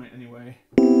at that point anyway.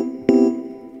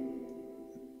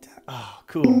 Oh,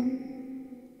 cool.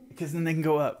 Because then they can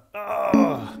go up.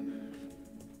 Oh.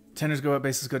 Tenors go up,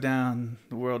 basses go down.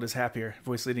 The world is happier.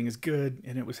 Voice leading is good,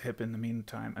 and it was hip in the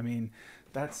meantime. I mean,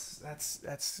 that's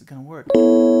gonna work. Ugh.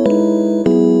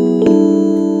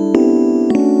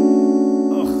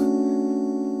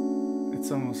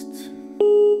 It's almost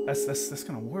that's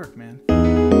gonna work, man.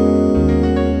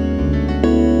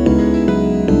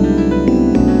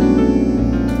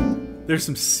 There's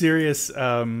some serious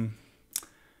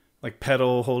like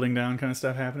pedal holding down kind of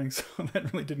stuff happening, so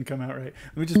that really didn't come out right.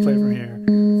 Let me just play from here.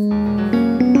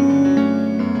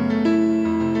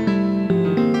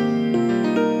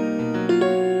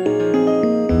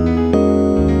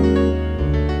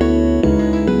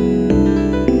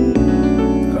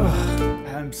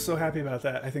 Oh, I'm so happy about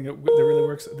that. I think that really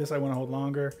works. This I want to hold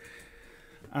longer.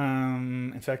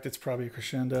 In fact, it's probably a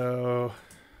crescendo.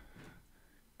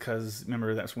 Because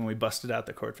remember, that's when we busted out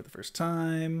the chord for the first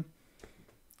time.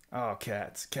 Oh,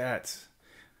 cats.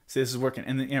 See, this is working.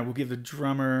 And then, yeah, we'll give the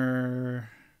drummer...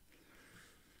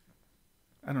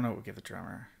 I don't know what we'll give the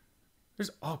drummer.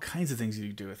 There's all kinds of things you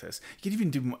can do with this. You can even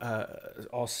do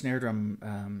all snare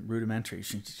drum rudimentary.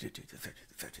 You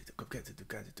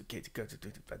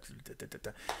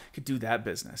could do that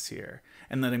business here.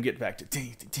 And let him get back to...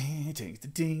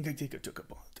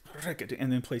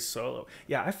 and then play solo.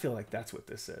 Yeah, I feel like that's what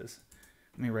this is.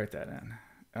 Let me write that in.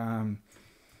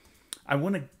 I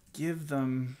want to give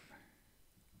them...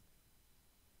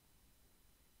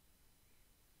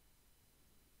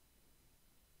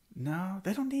 No,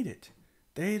 they don't need it.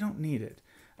 They don't need it.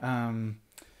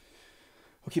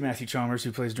 Okay, Matthew Chalmers,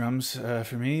 who plays drums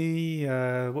for me,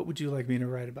 what would you like me to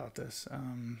write about this?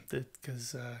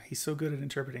 Because he's so good at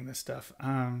interpreting this stuff.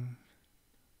 I'm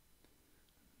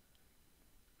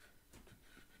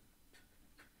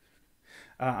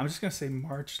just going to say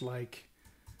march like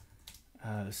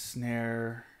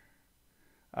snare,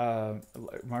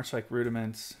 march like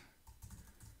rudiments,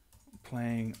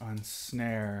 playing on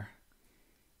snare,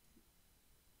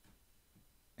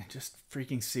 and just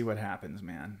freaking see what happens,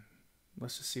 man.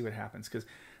 Let's just see what happens, because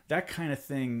that kind of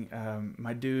thing,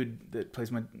 my dude that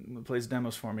plays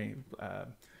demos for me,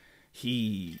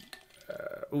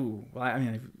 well, I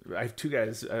mean, I have two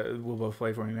guys will both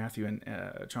play for me, Matthew and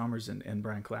Chalmers and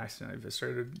Brian Claxton. I've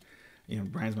started,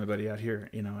 Brian's my buddy out here,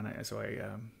 and so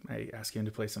I ask him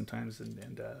to play sometimes,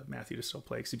 and Matthew to still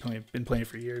play, because he's been playing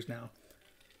for years now.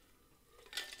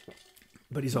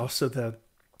 But he's also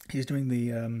he's doing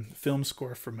the film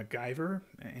score for MacGyver,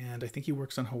 and I think he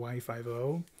works on Hawaii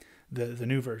Five-0, the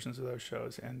new versions of those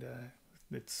shows, and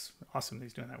it's awesome that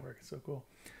he's doing that work. It's so cool.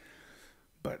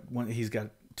 But he's got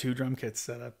 2 drum kits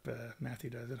set up, Matthew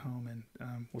does at home, and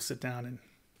we'll sit down and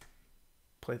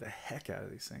play the heck out of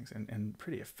these things, and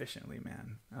pretty efficiently,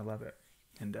 man. I love it.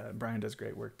 And Brian does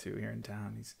great work too here in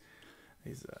town.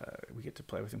 We get to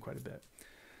play with him quite a bit.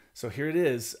 So here it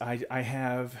is. I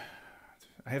have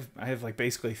like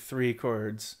basically 3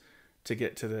 chords to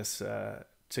get to this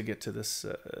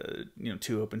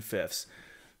two open fifths.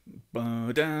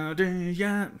 It's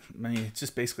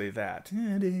just basically that.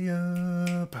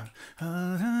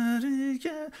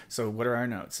 So what are our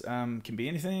notes? Can be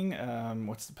anything.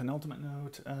 What's the penultimate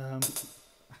note?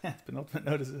 Penultimate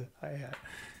note is a hi-hat.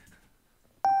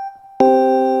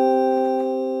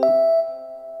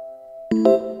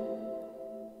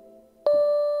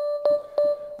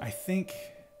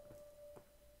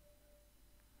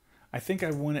 I think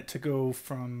I want it to go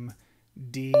from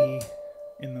D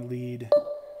in the lead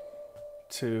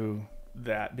to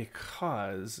that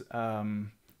because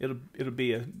it'll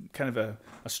be a kind of a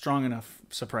strong enough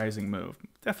surprising move.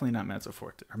 Definitely not mezzo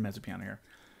forte or mezzo piano here.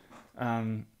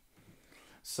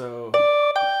 So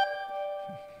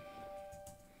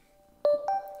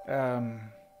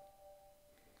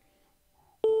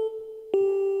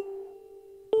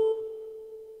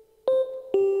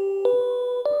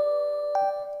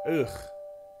ugh.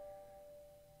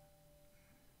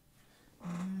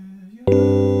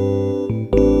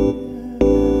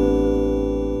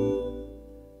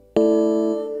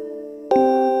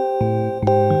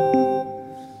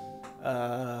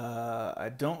 I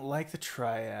don't like the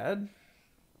triad.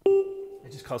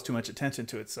 It just calls too much attention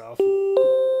to itself.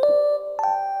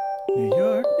 New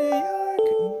York, New York.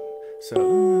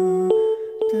 So,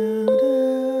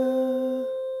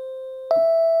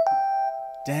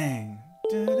 dang.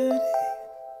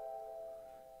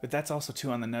 But that's also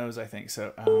 2 on the nose, I think.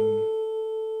 So,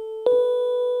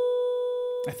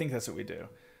 I think that's what we do.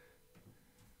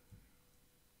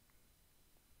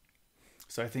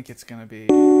 So I think it's going to be,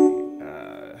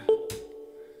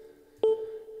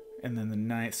 and then the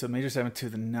 9th. So major 7th to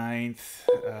the 9th.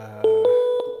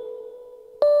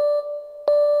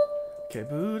 Okay,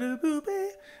 boo boo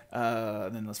boo.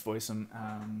 Then let's voice them.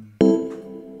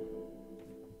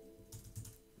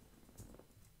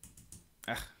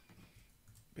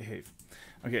 Behave.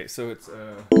 Okay, so it's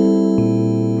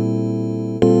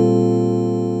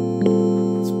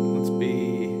let's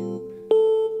be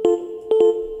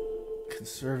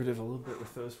conservative a little bit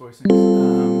with those voicings.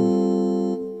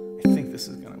 I think this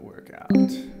is gonna work out.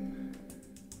 What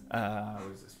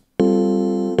is this?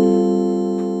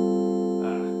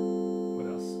 What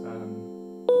else?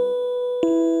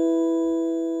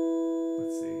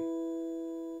 Let's see.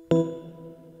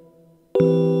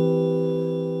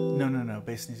 No.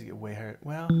 Bass needs to get way higher.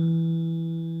 Well,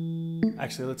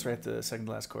 actually, let's write the second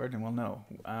to last chord, and we'll know.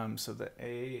 So the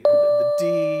A, the D.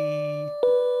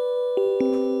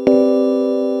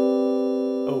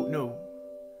 Oh no!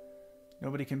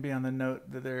 Nobody can be on the note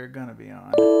that they're gonna be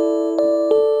on.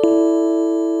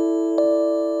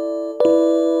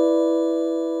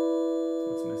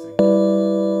 What's missing?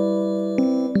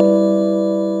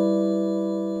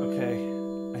 Okay,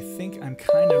 I think I'm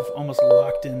kind of almost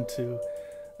locked into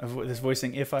this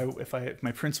voicing. If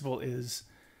my principle is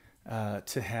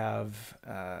to have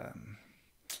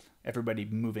everybody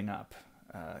moving up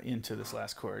into this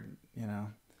last chord, you know.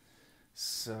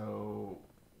 So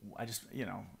I just,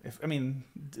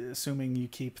 assuming you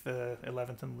keep the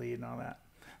 11th in the lead and all that.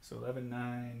 So 11,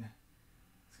 9.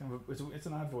 It's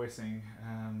an odd voicing,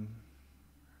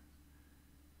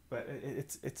 but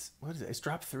it's what is it? It's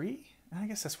drop 3. I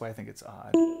guess that's why I think it's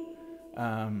odd.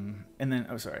 And then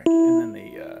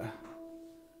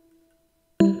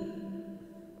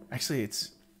actually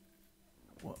it's,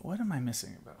 what am I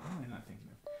missing about? What am I not thinking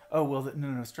of? Oh, well,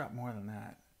 no, it's dropped more than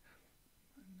that.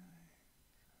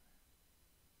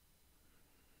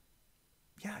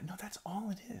 Yeah, no, that's all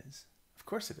it is. Of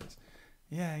course it is.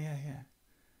 Yeah.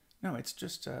 No, it's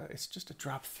just a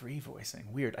drop 3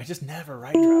 voicing. Weird. I just never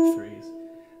write drop 3s.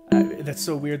 That's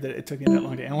so weird that it took me that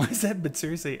long to analyze that. But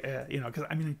seriously, because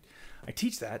I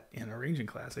teach that in arranging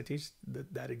class. I teach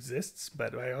that exists,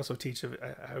 but I also teach.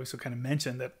 I also kind of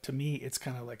mention that to me, it's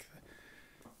kind of like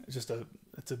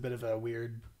it's a bit of a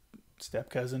weird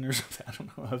step cousin or something. I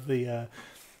don't know, of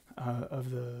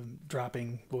the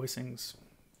dropping voicings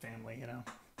family,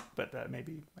 But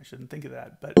maybe I shouldn't think of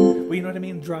that. But well, you know what I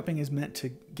mean. Dropping is meant to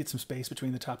get some space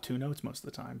between the top 2 notes most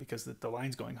of the time because the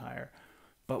line's going higher.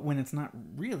 But when it's not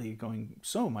really going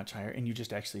so much higher and you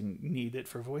just actually need it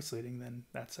for voice leading, then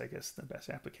that's, I guess, the best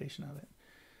application of it.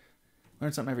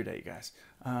 Learn something every day, you guys.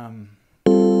 Oh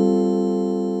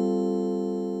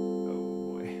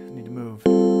boy, I need to move.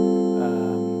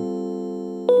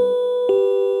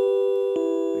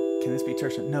 Can this be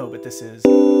tertiary? No, but this is.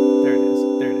 There it is.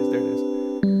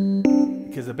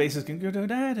 because the bass is going to go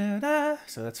da da da,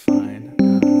 so that's fine.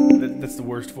 That's the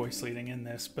worst voice leading in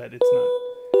this, but it's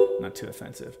not too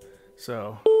offensive.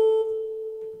 So.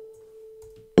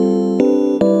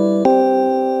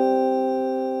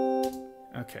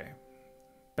 Okay,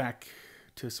 back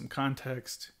to some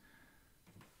context.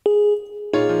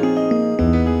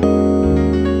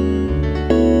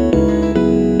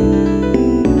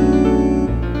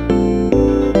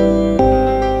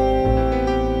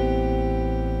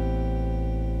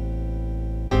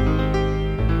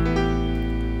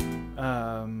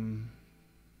 I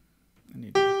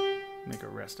need to make a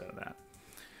rest out of that.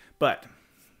 But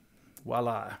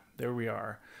voila, there we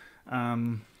are.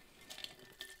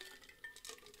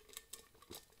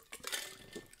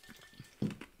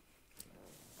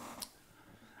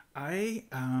 I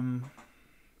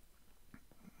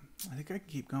think I can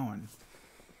keep going.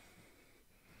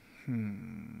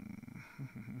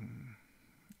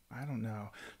 I don't know.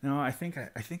 No, I think I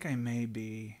may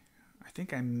be at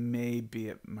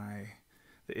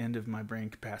the end of my brain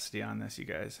capacity on this, you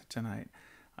guys, tonight.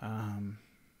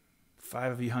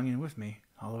 5 of you hung in with me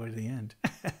all the way to the end.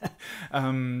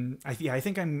 I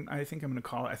think I'm gonna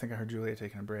call it. I think I heard Julia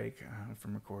taking a break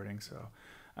from recording, so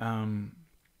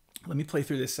let me play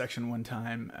through this section one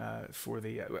time for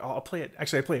the. I'll play it.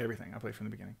 Actually, I play everything. I'll play from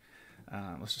the beginning.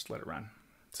 Let's just let it run.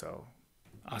 So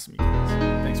awesome, you guys!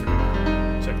 Thanks for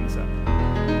checking this out.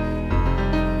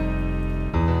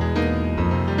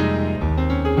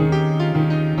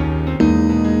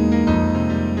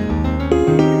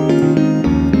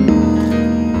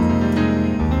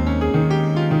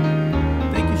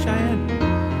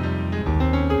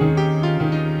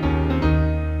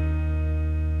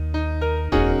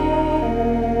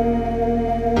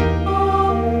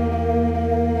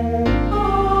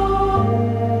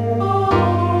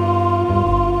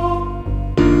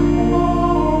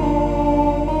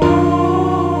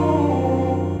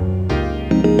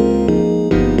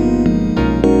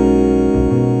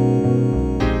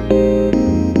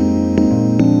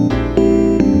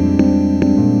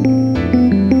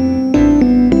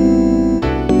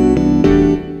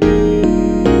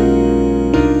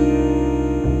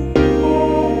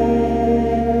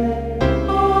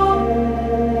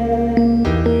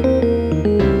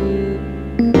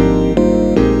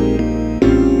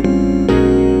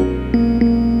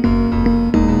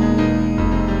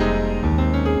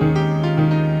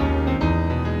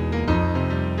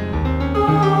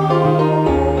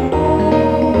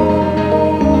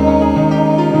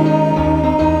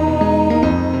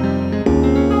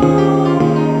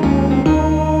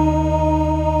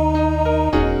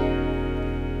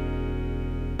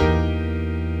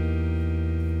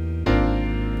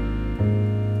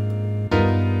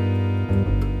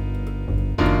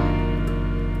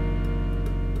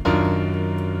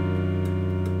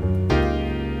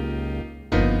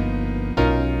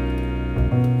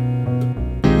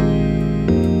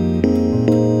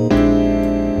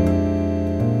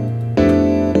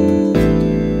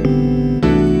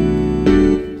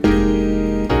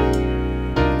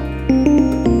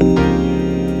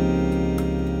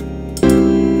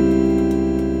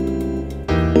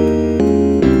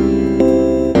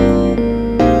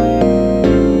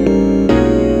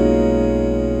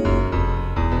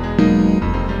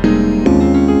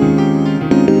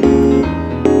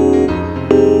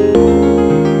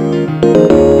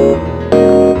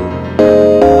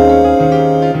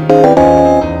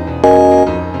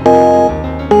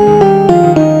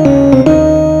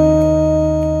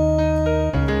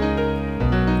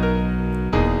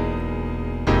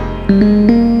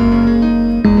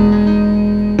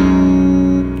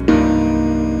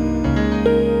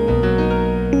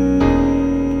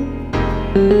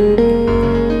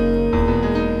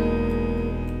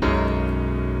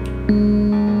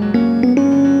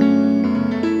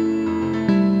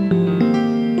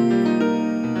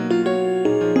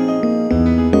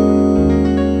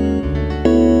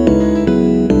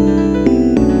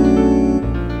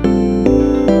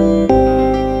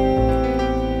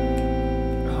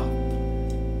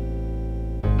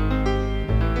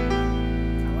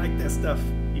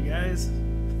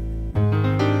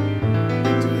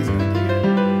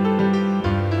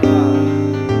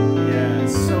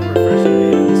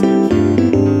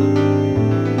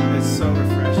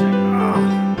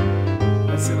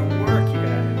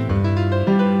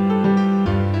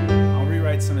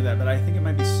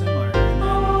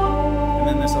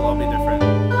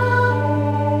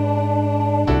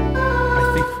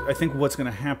 I think what's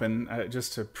going to happen,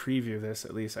 just to preview this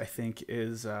at least, I think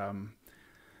is,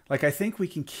 like, I think we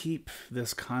can keep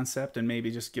this concept and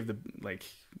maybe just give the, like,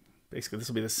 basically this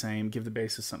will be the same, give the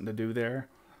bassist something to do there.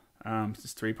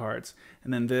 It's 3 parts,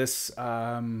 and then this.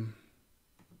 I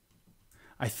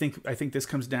think this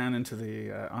comes down into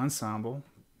the ensemble.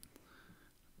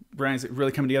 Brian's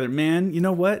really coming together. Man, you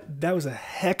know what? That was a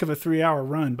heck of a 3-hour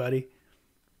run, buddy.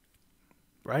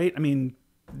 Right? I mean,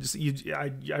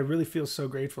 I really feel so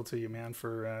grateful to you, man,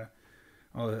 for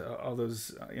all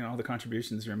those all the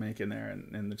contributions you're making there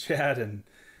in the chat, and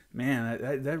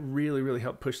man, that really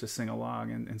helped push this thing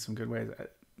along in some good ways.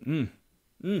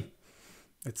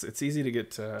 It's easy to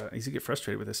get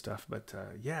frustrated with this stuff, but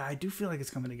yeah, I do feel like it's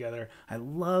coming together. I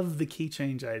love the key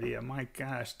change idea. My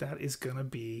gosh, that is gonna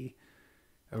be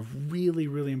a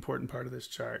really important part of this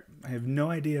chart. I have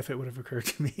no idea if it would have occurred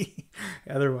to me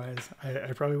otherwise.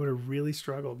 I probably would have really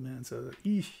struggled, man. So,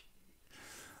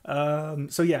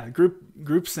 so yeah,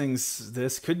 group sings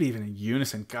this. Could be even in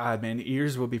unison. God, man,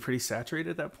 ears will be pretty saturated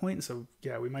at that point. So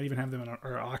yeah, we might even have them in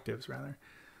our octaves rather.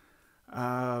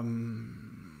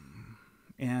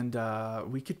 And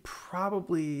we could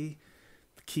probably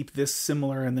keep this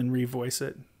similar and then revoice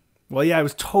it. Well, yeah, it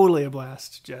was totally a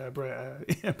blast,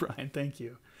 Brian. Thank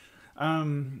you.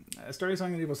 Starting a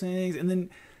song that people sings, and then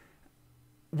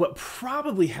what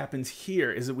probably happens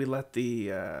here is that we let the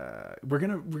we're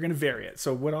gonna vary it.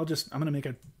 So what I'm gonna make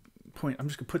a point. I'm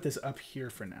just gonna put this up here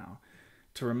for now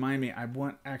to remind me. I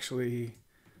want actually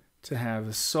to have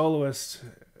the soloist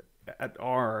at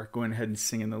R going ahead and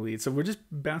singing the lead. So we're just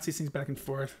bouncing things back and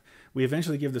forth. We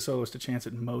eventually give the soloist a chance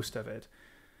at most of it.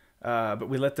 But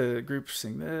we let the group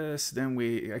sing this, then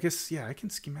I can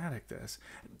schematic this.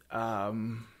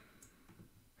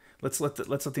 Let's let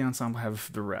the ensemble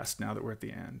have the rest now that we're at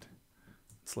the end.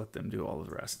 Let's let them do all of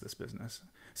the rest of this business.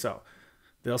 So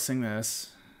they'll sing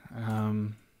this. How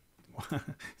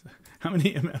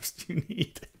many MFs do you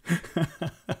need?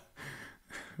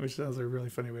 Which sounds like a really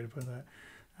funny way to put that.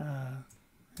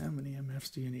 How many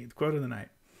MFs do you need? Quote of the night.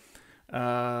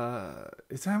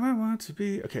 It's how I want to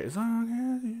be. Okay, as long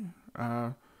as you.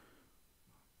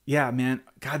 Yeah, man.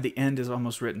 God, the end is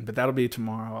almost written, but that'll be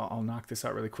tomorrow. I'll knock this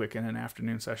out really quick in an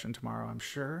afternoon session tomorrow, I'm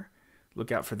sure.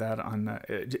 Look out for that on.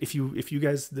 If you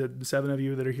guys, the 7 of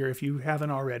you that are here, if you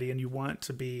haven't already and you want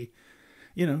to be,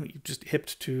 you just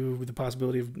hipped to the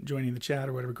possibility of joining the chat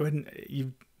or whatever, go ahead and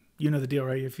you know the deal,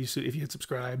 right? If you hit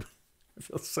subscribe, I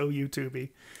feel so YouTubey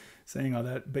saying all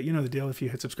that, but you know the deal. If you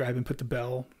hit subscribe and you hit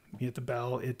the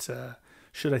bell, it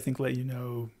should, I think, let you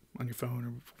know on your phone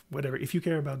or whatever. If you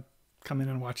care about coming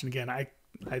in and watching again, I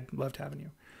loved having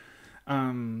you.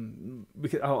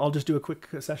 Because I'll just do a quick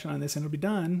session on this and it'll be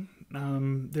done.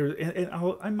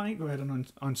 I might go ahead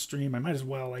and on stream. I might as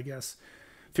well, I guess,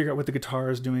 figure out what the guitar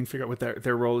is doing, figure out what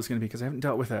their role is going to be, because I haven't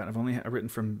dealt with that. I've only written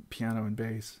from piano and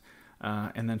bass,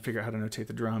 and then figure out how to notate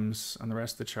the drums on the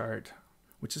rest of the chart,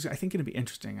 which is, I think, going to be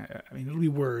interesting. I mean, it'll be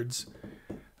words.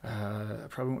 I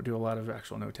probably won't do a lot of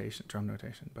actual notation, drum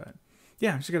notation, but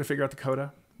yeah, just got to figure out the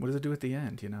coda. What does it do at the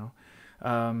end? It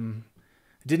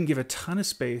didn't give a ton of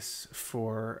space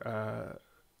for.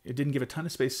 It didn't give a ton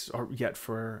of space yet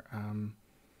for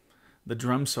the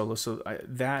drum solo. So I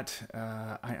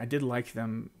did like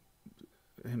him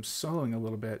soloing a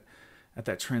little bit at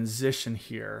that transition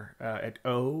here at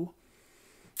O,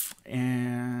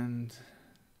 and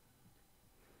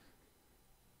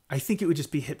I think it would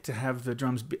just be hip to have the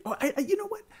drums be. Oh, you know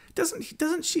what?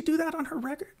 Doesn't she do that on her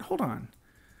record? Hold on.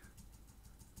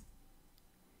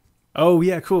 Oh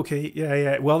yeah, cool. Okay,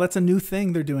 yeah. Well, that's a new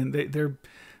thing they're doing. They're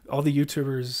all the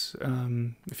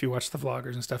YouTubers. If you watch the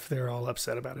vloggers and stuff, they're all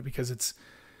upset about it because it's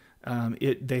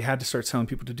they had to start telling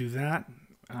people to do that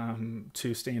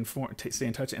to stay in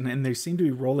touch, and they seem to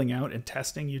be rolling out and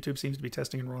testing. YouTube seems to be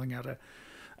testing and rolling out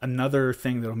another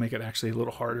thing that'll make it actually a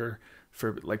little harder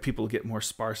for like people to get more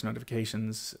sparse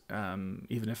notifications.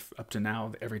 Even if up to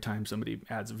now, every time somebody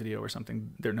adds a video or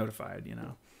something, they're notified.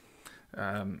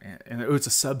 And it's a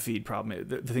sub feed problem.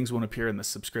 The things won't appear in the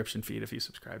subscription feed if you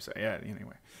subscribe. So yeah,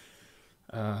 anyway.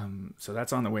 So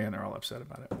that's on the way and they're all upset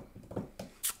about it.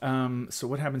 So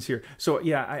what happens here? So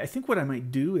yeah, I think what I might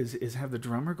do is have the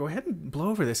drummer go ahead and blow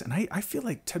over this. And I feel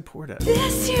like Ted Porta.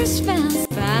 This year's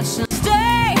fashion,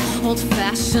 stay old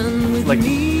fashioned with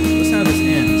me. Listen how this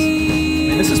ends.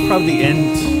 I mean, this is probably the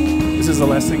end. This is the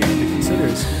last thing I need to consider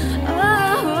is,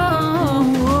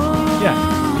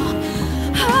 yeah.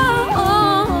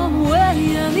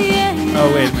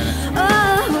 Oh, wait a minute.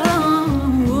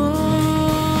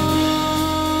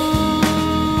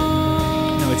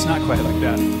 No, it's not quite like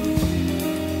that.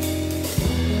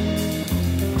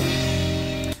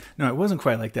 No, it wasn't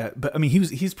quite like that. But I mean,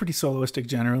 he's pretty soloistic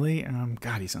generally.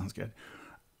 God, he sounds good.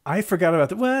 I forgot about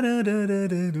the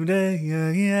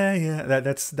yeah.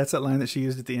 That's that line that she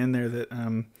used at the end there.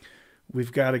 That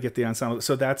we've got to get the ensemble.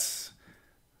 So that's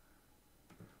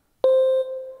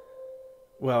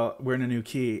Well, we're in a new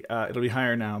key. It'll be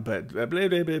higher now, but so I got to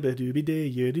remember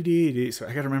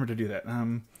to do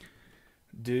that.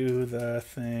 Do the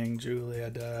thing Julia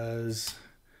does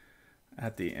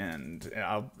at the end.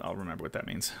 I'll remember what that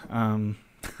means.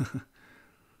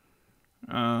 Yeah.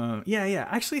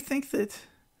 I actually think that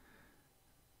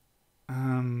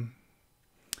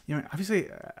obviously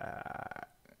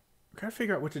gotta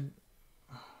figure out what to.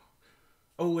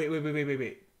 Oh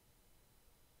wait.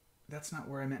 That's not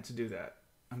where I meant to do that.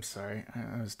 I'm sorry,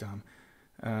 I was dumb.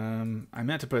 I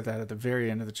meant to put that at the very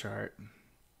end of the chart.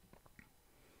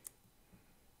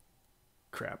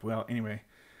 Crap. Well, anyway,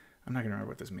 I'm not gonna remember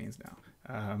what this means now.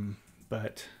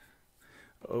 But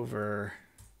over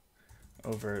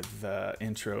the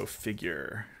intro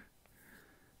figure.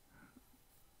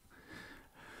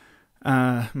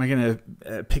 Am I gonna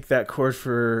pick that chord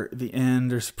for the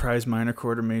end, or surprise minor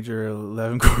chord, or major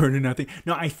 11 chord, or nothing?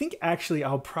 No, I think actually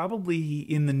I'll probably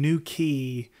in the new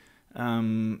key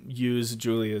use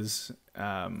Julia's.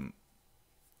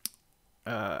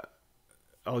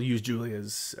 I'll use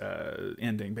Julia's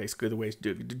ending, basically the way it's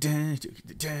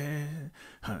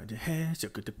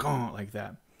like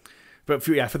that. But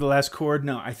for the last chord,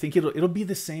 no, I think it'll be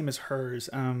the same as hers.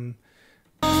 I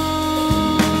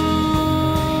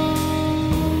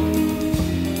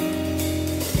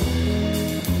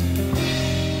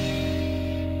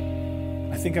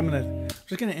think I'm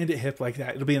just gonna end it hip like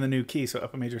that. It'll be in the new key, so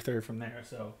up a major third from there.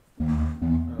 So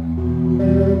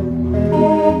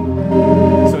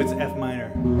it's F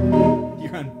minor.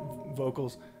 You're on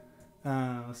vocals.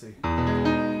 Let's see.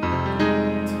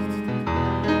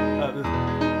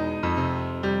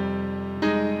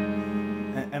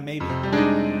 And maybe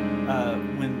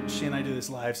when she and I do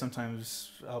this live, sometimes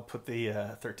I'll put the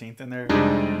 13th in there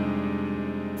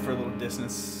for a little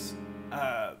dissonance.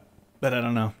 But I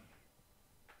don't know.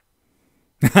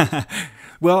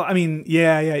 Well, I mean,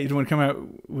 yeah, you don't want to come out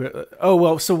with, oh,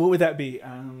 well, so what would that be?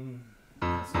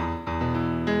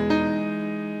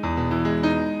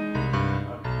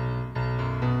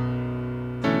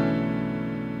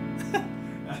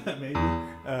 Maybe.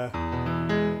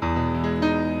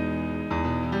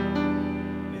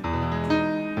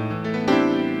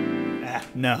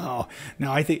 No,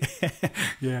 I think,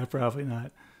 yeah, probably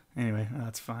not. Anyway,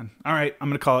 that's fun. All right, I'm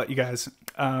going to call it, you guys.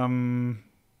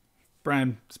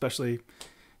 Brian, especially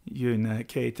you and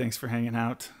Kate, thanks for hanging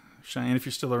out. Cheyenne, if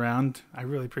you're still around, I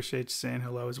really appreciate you saying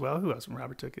hello as well. Who else? When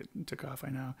Robert took off, I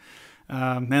know.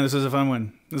 Man, this was a fun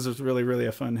one. This was really, really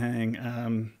a fun hang.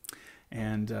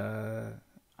 And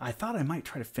I thought I might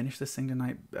try to finish this thing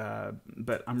tonight,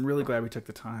 but I'm really glad we took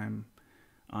the time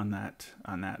on that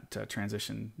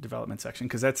transition development section,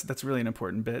 because that's really an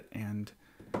important bit, and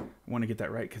I want to get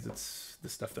that right because it's the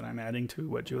stuff that I'm adding to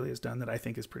what Julia's done that I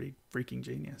think is pretty freaking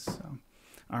genius. So,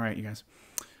 all right, you guys,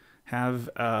 have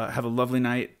a lovely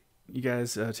night. You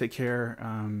guys take care.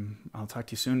 I'll talk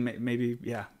to you soon. Maybe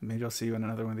I'll see you in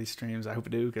another one of these streams. I hope I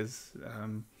do, because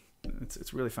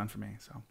it's really fun for me. So.